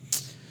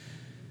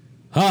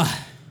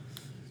 Ah,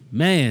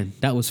 man,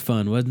 that was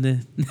fun, wasn't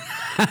it?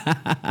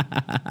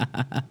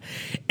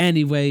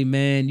 Anyway,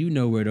 man, you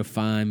know where to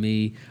find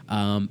me.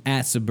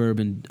 At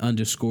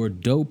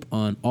suburban_dope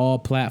on all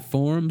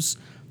platforms.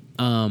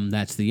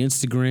 That's the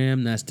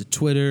Instagram. That's the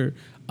Twitter.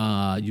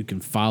 You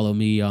can follow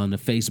me on the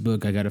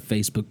Facebook. I got a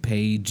Facebook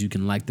page. You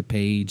can like the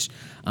page.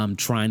 I'm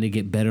trying to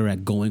get better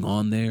at going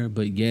on there,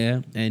 but yeah.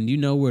 And you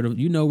know where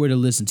to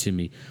listen to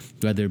me,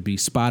 whether it be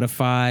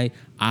Spotify,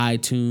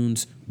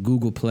 iTunes,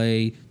 Google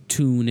Play,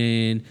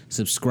 TuneIn,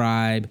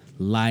 subscribe,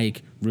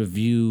 like,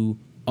 review,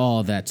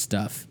 all that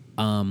stuff.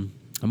 I'm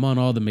on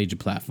all the major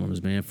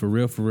platforms, man. For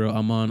real,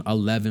 I'm on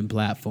 11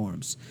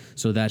 platforms.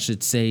 So that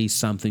should say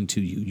something to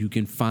you. You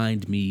can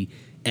find me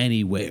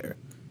anywhere.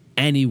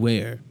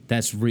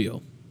 That's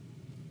real.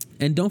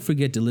 And don't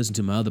forget to listen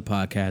to my other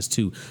podcast,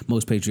 too.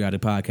 Most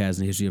patriotic podcast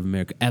in the history of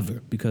America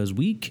ever. Because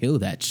we kill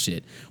that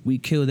shit. We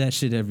kill that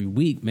shit every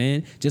week,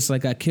 man. Just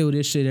like I kill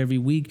this shit every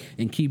week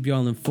and keep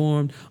y'all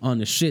informed on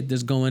the shit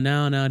that's going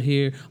on out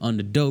here, on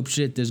the dope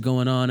shit that's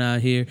going on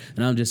out here.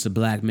 And I'm just a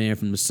black man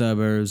from the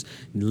suburbs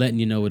letting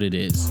you know what it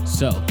is.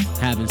 So,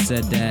 having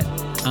said that,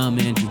 I'm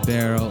Andrew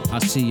Barrow.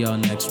 I'll see y'all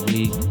next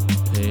week.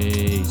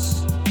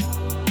 Peace.